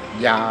กติด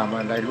ยามา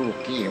ได้ลูก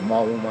ขี้เม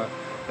ามา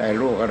ได้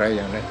ลูกอะไรอ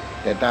ย่างนั้น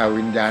แต่ถ้า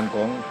วิญญาณข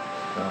อง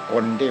ค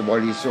นที่บ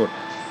ริสุทธิ์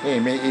นี่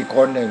มีอีกค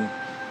นหนึ่ง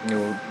อ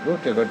ยู่รู้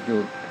สึกว่าอยู่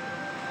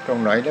ตรง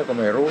ไหนแล้วก็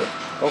ไม่รู้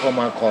เขาก็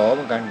มาขอเห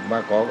มือนกันมา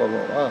ขอก็บ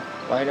อก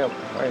ไปแล้ว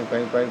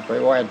ไป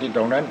ไหว้ที่ต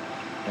รงนั้น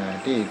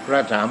ที่พระ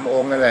สามอ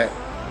งค์นั่นแหละ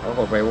เขา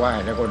ก็ไปไหว้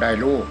แล้วก็ได้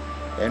ลูก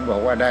เห็นบอ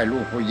กว่าได้ลู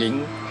กผู้หญิง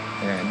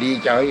ดี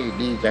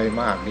ใจ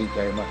มาก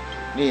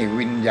นี่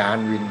วิญญา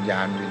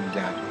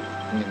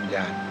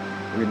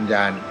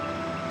ณ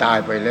ตาย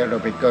ไปแล้วเรา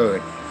ไปเกิด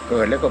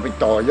แล้วก็ไป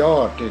ต่อยอ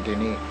ดที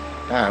นี้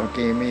ถ้าเมื่อ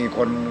กี้มีค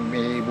น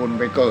มีบุญ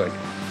ไปเกิด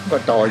ก็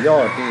ต่อยอ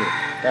ดที่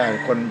ถ้า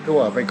คนชั่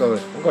วไปเกิด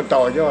มันก็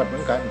ต่อยอดเหมื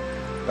อนกัน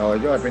ต่อ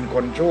ยอดเป็นค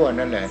นชั่ว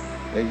นั่นแหละ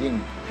แต่ยิ่ง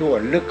ชั่ว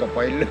ลึกเข้าไป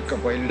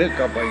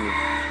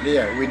เนี่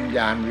ยวิญญ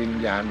าณ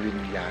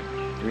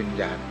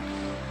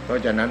เพรา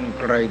ะฉะนั้น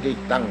ใครที่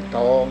ตั้ง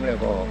ท้องแล้ว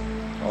ก็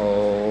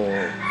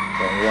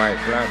ต้องไหว้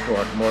พระส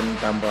วดมนต์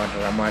ทำ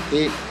สมา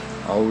ธิ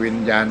เอาวิญ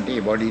ญาณที่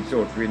บริสุ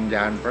ทธิ์วิญญ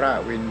าณพระ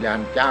วิญญาณ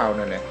เจ้า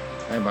นั่นแหละ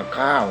ให้มาเ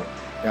ข้า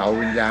เอา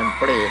วิญญาณ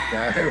เปรต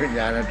ให้วิญ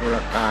ญาณอสุร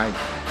กาย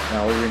เอ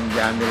าวิญญ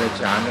าณเดรัจ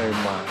ฉานอะไร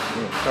มา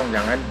นี่ต้องอย่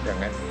างนั้น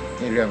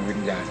นี่เรื่องวิ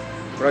ญญาณ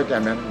เพราะฉะ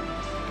นั้น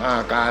อา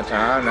กาส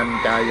านัญ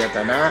จายต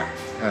นะ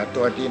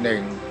ตัวที่หนึ่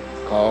ง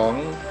ของ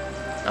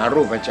อ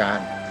รูปฌาน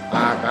อ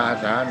ากา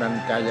สานัญ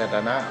จายต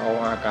นะเอา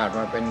อากาศม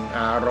าเป็นอ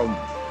ารมณ์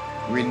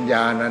วิญญ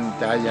าณัญ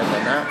จายต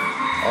นะ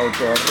เอา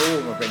ตัวรู้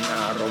มาเป็นอ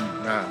ารมณ์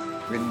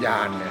วิญญา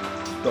ณเนี่ย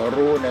ตัว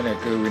รู้นั่นแหละ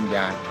คือวิญญ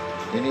าณ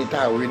ทีนี้ถ้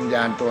าวิญญ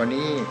าณตัว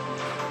นี้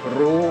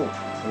รู้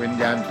วิญ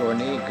ญาณตัว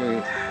นี้คือ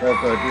พอ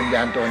เกิดวิญญ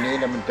าณตัวนี้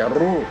แล้วมันจะ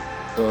รู้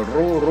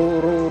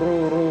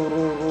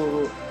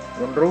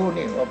มันรู้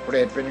นี่ว่าเปร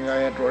ตเป็นยังไง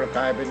ตัวก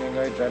ายเป็นยังไง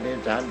สัตว์เดรัจ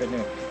ฉานเป็นยัง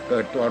ไงเกิ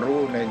ดตัวรู้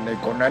ใน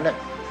คนนั้นน่ะ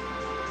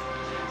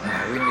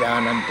วิญญา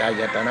ณัญจา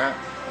ยตนะ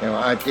แต่ว่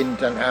าอากิน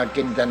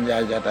จัญญา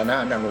ยตนะ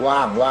นั่นว่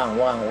าง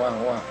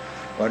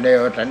พอเน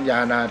วสัญญา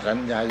นาสัญ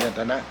ญายต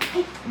นะ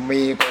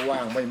มีก็ว่า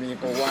งไม่มี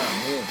ก็ว่าง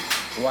นี่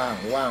ว่า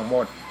งหม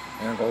ด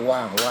นั่นก็ว่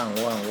าง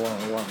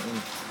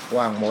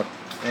หมด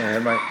เห็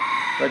นไหม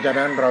เพราะฉะ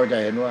นั้นเราจะ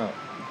เห็นว่า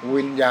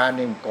วิญญาณ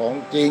นี่ของ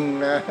จริง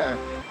นะ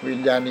วิญ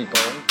ญาณนี่ข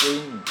องจริ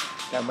ง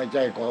ถ้าไม่ใ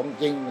ช่ของ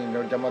จริงเร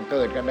าจะมาเ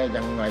กิดกันได้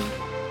ยังไง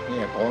เนี่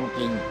ยของจ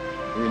ริง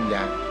วิญญ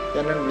าณฉ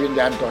ะนั้นวิญ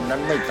ญาณตัวนั้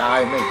นไม่ตาย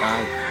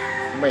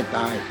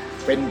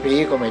เป็นผี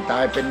ก็ไม่ตา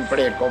ยเป็นเปร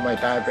ตก็ไม่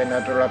ตายเป็นอ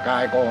สุรกา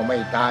ยก็ไม่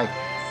ตาย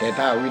แต่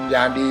ถ้าวิญญ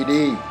าณดี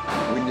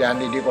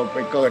ก็ไป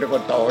เกิดแล้วก็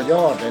ต่อย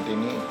อดในที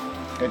นี้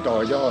ไปต่อ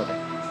ยอด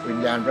วิญ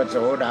ญาณพระโส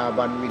ดา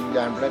บันวิญญ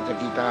าณพระส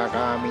กิทาค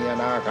ามีอ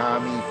นาคา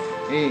มี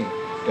นี่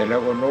แต่แล้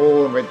วก็โน่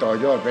นไปต่อ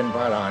ยอดเป็นพ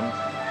ระอรหันต์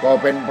พอ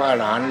เป็นพระอ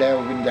รหันต์แล้ว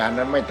วิญญาณ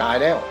นั้นไม่ตาย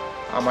แล้ว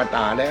อมต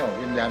ะแล้ว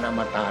วิญญาณอ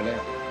มตะแล้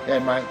วเห็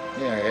นไหมเ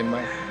นี่ยเห็นไหม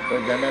เพรา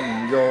ะฉะนั้น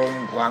โยม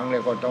ฟังเล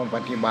ยก็ต้องป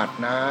ฏิบัติ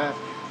นะ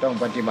ต้อง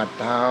ปฏิบัติ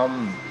ธรรม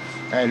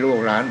ให้ลูก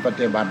หลานป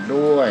ฏิบัติ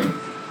ด้วย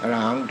อร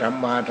หังสัม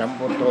มาสัม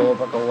พุทโธ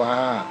ภควา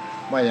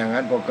ไม่อย่าง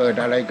นั้นพอเกิด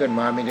อะไรขึ้น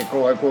มามีแต่ก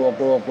ลัว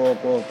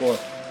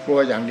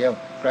อย่างเดียว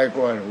ใครก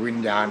ลัววิญ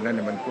ญาณนั่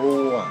นมันกลั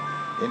ว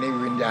ทีนี้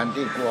วิญญาณ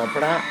ที่กลัวพ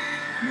ระ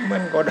มั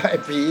นก็ได้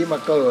ผีมา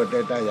เกิด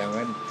แต่อย่าง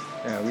นั้น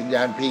วิญญ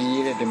าณผี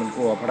เนี่ยที่มันก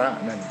ลัวพระ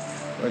นั่น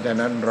เพราะฉะ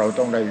นั้นเรา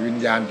ต้องได้วิญ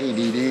ญาณที่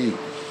ดี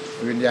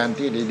ๆวิญญาณ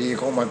ที่ดีๆเ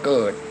ขามาเ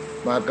กิด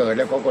แ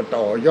ล้วเขาก็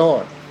ต่อยอ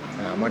ด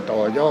มาต่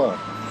อยอด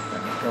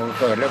เรา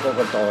เกิดแล้วเขา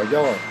ก็ต่อย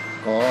อด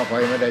ขอใคร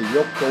ไม่ได้ย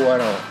กตัว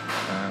เรา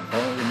ข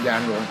องวิญญาณ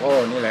หลวงพ่อ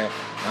นี่แหละ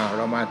เร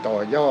ามาต่อ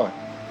ยอด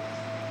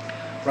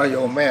พระโย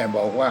มแม่บ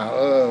อกว่า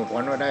ขวั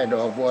ญว่าได้ด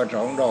อกบัว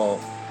2 ดอก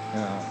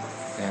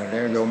แต่แล้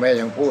วโยมแม่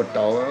ยังพูด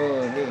ต่อ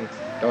นี่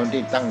ตอน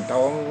ที่ตั้ง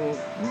ท้อง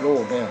ลู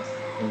กเนี่ย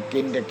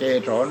กินแต่เก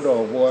สรดอ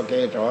กบัวเก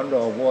สรด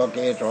อกบัวเก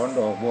สร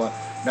ดอกบัว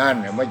นั่น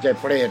ไม่ใช่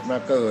เปรตมา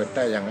เกิดแ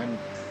ต่อย่างนั้น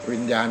วิ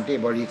ญญาณที่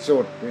บริสุ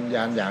ทธิ์วิญญ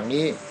าณอย่าง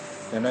นี้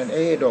ฉะนั้น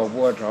ดอก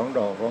บัว2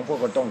 ดอกของพวก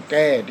ก็ต้องแ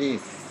ก้ที่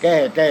แก้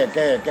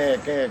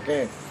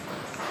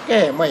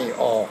ไม่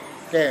ออก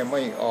แก้ไ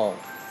ม่ออก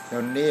ต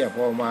อนนี้พ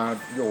อมา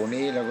อยู่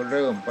นี้เราก็เ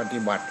ริ่มปฏิ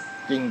บัติ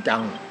จริงจั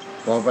ง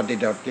พอปฏิ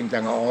บัติจริงจั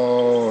ง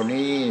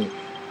นี่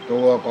ตั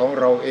วของ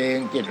เราเอง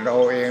จิตเรา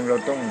เองเรา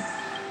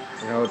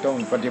ต้อง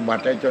ปฏิบั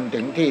ติให้จน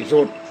ถึงที่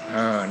สุด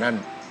นั่น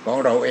ของ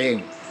เราเอง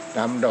ท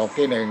ำดอก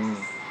ที่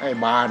1ให้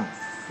บาน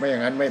ไม่อย่า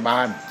งนั้นไม่บา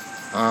น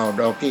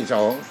ดอกที่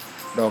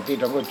2ดอกที่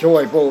2ก็ช่ว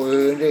ยผู้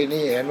อื่นด้วย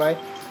นี่เห็นไหม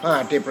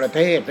50 ประเ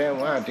ทศแล้ว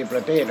50 ป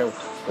ระเทศเรา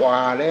กว่า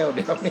แล้วเ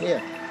ดี๋ยวนี้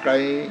ใคร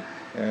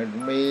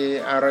มี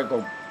อะไรก็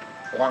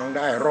ควังไ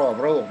ด้รอบ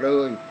โลกเล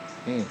ย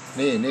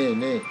นี่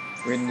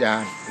วิญญา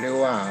ณหรือ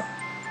ว่า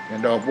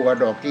ดอกบัว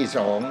ดอกที่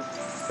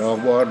2ดอก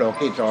บัวดอก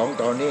ที่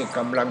2ตอนนี้ก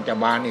ำลังจะ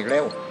บานอีกแล้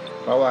ว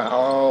เพราะว่า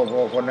พ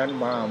วกคนนั้น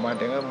มา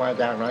ถึงมา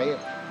จากไหน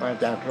มา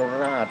จากโค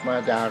ราชมา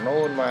จากโ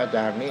น้นมาจ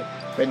ากนี้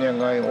เป็นยัง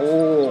ไง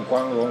ค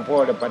วังหลวงพ่อ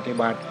ได้ปฏิ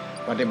บัติ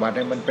ใ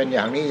ห้มันเป็นอ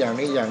ย่าง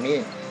นี้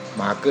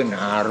มาขึ้น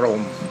อารม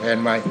ณ์เห็น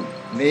ไหม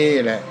นี่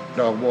แหละ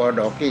ดอกบัว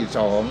ดอกที่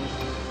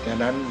2ฉะ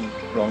นั้น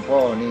หลวงพ่อ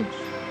นี่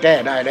แก้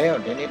ได้แล้ว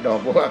ทีนี้ดอก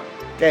บัว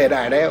แก้ไ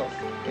ด้แล้ว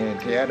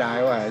เสียดาย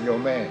ว่าโยม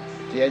แม่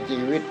เสียชี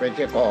วิตไปเ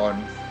สียก่อน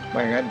ไ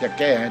ม่งั้นจะ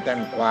แก้ให้ท่า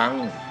นขวาง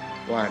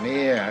ว่า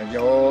นี่โย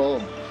ม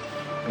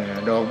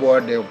ดอกบัว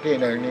ดอกที่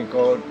1นี่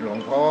ก็หลวง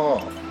พ่อ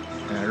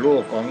ลู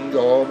กของโย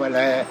มมาแ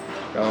ล้ว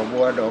ดอกบั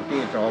วดอก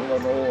ที่2ก็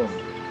โน่น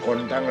คน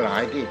ทั้งหลา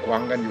ยที่ขวา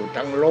งกันอยู่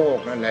ทั้งโลก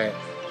นั่นแหละ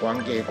ขวาง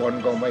กี่คน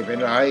ก็ไม่เป็น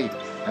ไร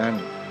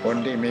คน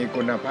ที่มี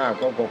คุณภาพ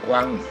ก็ขว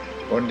าง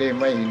คนที่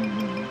ไม่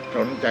ส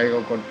นใจก็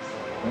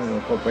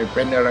ไปเ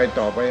ป็นอะไร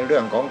ต่อไปเรื่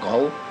องของเขา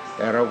แ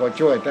ต่เราก็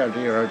ช่วยเท่า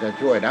ที่เราจะ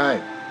ช่วยได้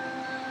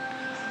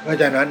เพราะ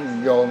ฉะนั้น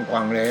โยมขว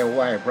างแล้วไห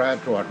ว้พระ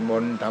สวดม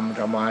นต์ทำ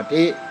สมา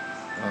ธิ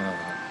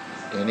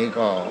ทีนี้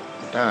ก็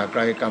ถ้าใค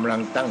รกำลั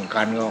งตั้งค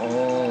รรภ์ก็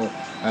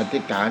อธิ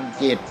ษฐาน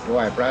จิตไห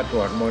ว้พระส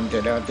วดมนต์เสร็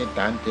จแล้วอธิษฐ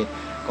านจิต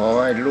ขอ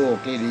ให้ลูก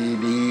ที่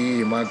ดี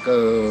ๆมาเ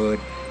กิด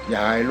อย่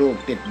าให้ลูก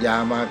ติดยา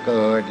มาเ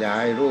กิดอย่า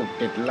ให้ลูก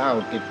ติดเหล้า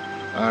ติด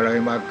อะไร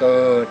มาเ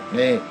กิด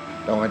นี่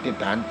ต้องอธิษ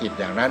ฐานจิต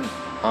อย่างนั้น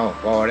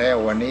พอแล้ว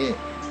วันนี้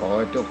ขอ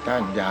ทุกท่า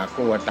นอย่าก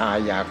ลัวตา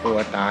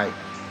ย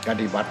ป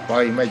ฏิบัติไป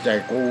ไม่ใช่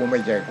กู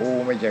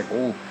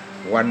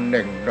วันห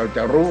นึ่งเราจ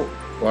ะรู้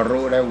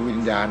แล้ววิ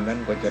ญญาณนั้น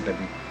ก็จะ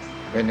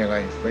เป็นยังไง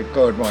ไปเ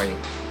กิดใหม่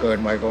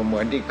ก็เหมื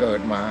อนที่เกิ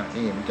ดมา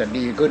นี่มันจะ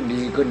ดีขึ้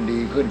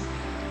น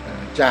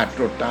ชาติ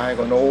สุดท้าย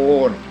ก็โน่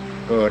น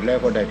เกิดแล้ว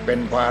ก็ได้เป็น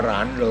พระอร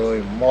หันต์เลย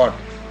หมด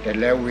แต่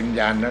แล้ววิญ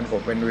ญาณนั้นก็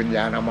เป็นวิญญ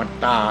าณอม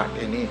ตะ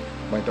ทีนี้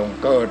ไม่ต้อง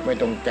เกิดไม่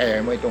ต้องแก่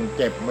ไม่ต้องเ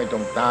จ็บไม่ต้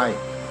องตาย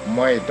ไ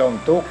ม่ต้อง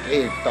ทุกข์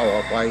อีกต่อ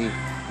ไป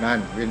นั่น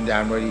วิญญา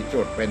ณบริ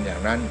สุทธิ์เป็นอย่า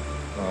งนั้น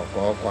ข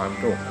อความ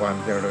สุขความ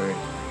เจริญ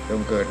จ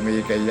งเกิดมี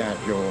แก่ญา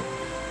ติโยม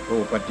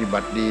ผู้ปฏิบั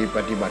ติดีป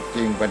ฏิบัติจ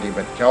ริงปฏิ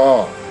บัติชอ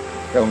บ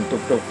จง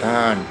ทุกท่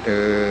านเ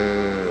ถิ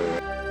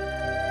ด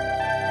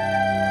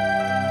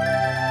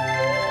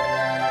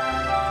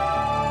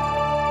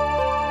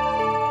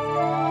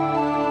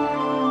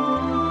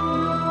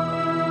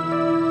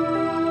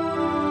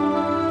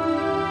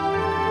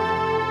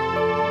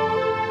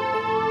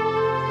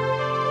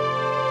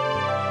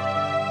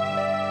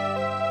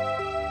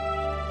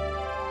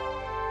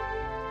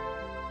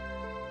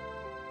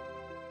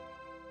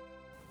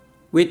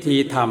วิธี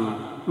ท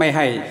ำไม่ใ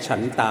ห้ฉั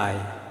นตาย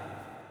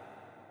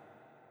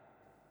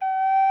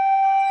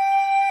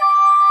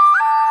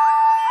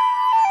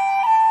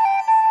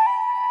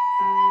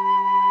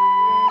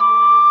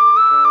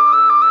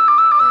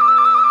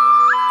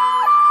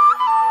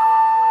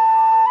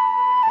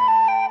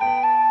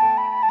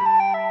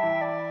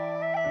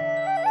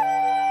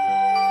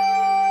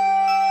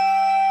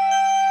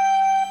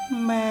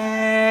แม้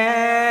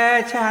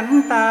ฉัน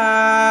ตา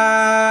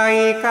ย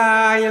ก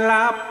าย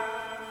ลับ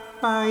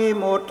ไป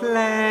หมดแ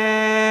ล้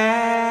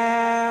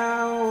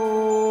ว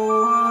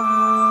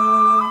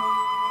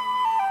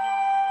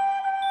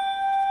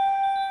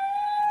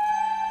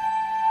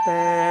แ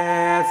ต่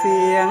เ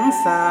สียง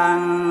สั่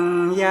ง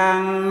ยั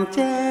งแ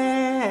จ้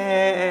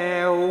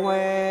วแว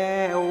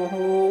ว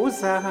หู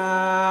สห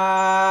า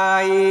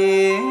ย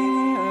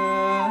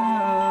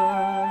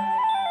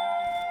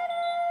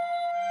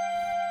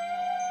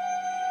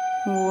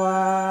ว่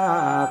า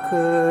เค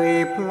ย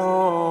พล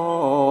อ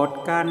ด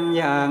กัน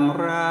อย่าง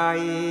ไร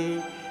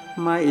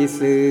ไม่เ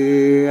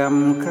สื่อม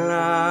คล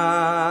า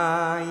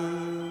ย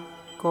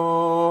ก็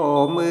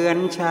เหมือน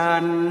ฉั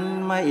น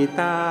ไม่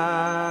ตา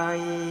ย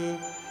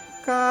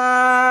ก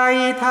าย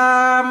ธร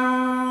รม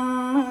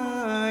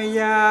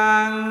ยั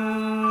ง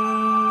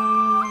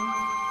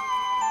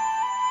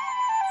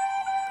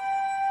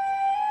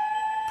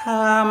ท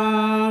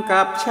ำ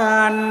กับ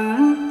ฉัน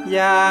อ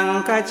ย่าง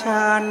กับ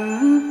ฉัน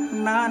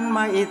นั้นไ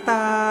ม่ต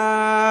า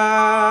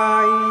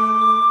ย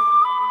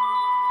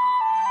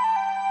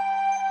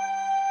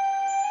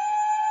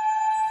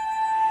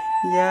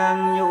ยัง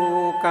อยู่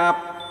กับ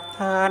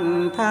ท่าน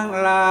ทั้ง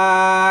หล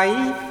าย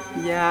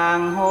อย่าง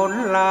หน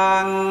หลั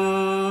ง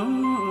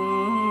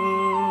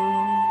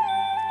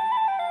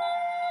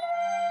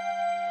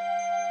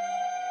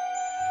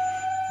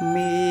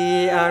มี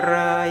อะไร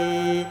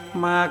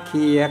มาเ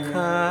ขี่ยค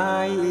า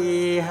ย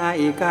ให้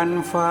กัน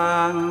ฟั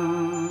ง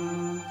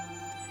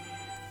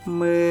เห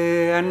มื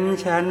อน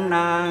ฉัน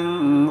นั่ง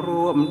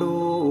ร่วม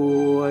ด้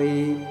วย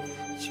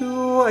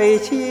ช่วย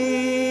ชี้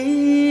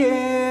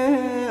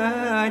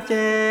แจ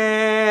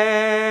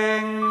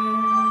ง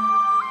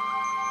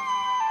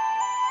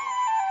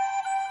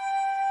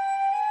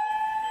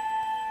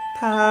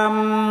ท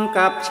ำ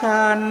กับ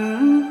ฉัน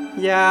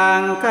อย่า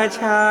งกับ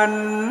ฉัน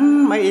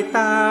ไม่ต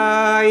า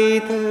ย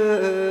เถิ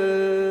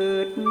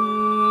ด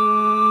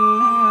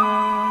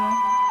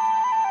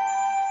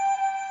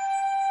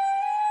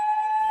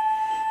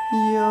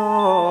ย่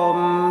อม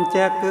จ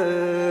ะเกิ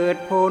ด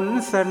ผล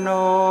สน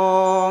อ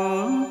ง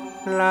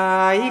หล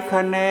ายแข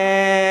น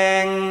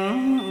ง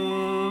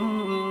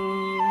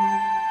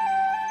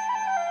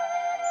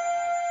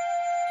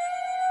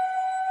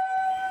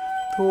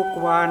ทุก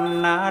วัน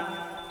นัด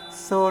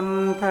สน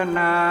ทน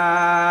า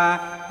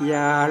อ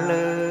ย่าเ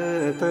ลิ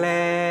กแ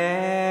ล้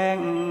ง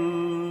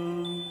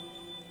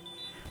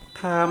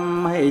ท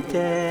ำให้แ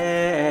จ้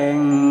ง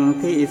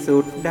ที่สุ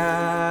ดไ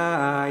ด้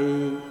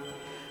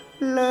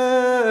เ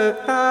ลิก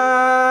ตา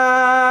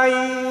ย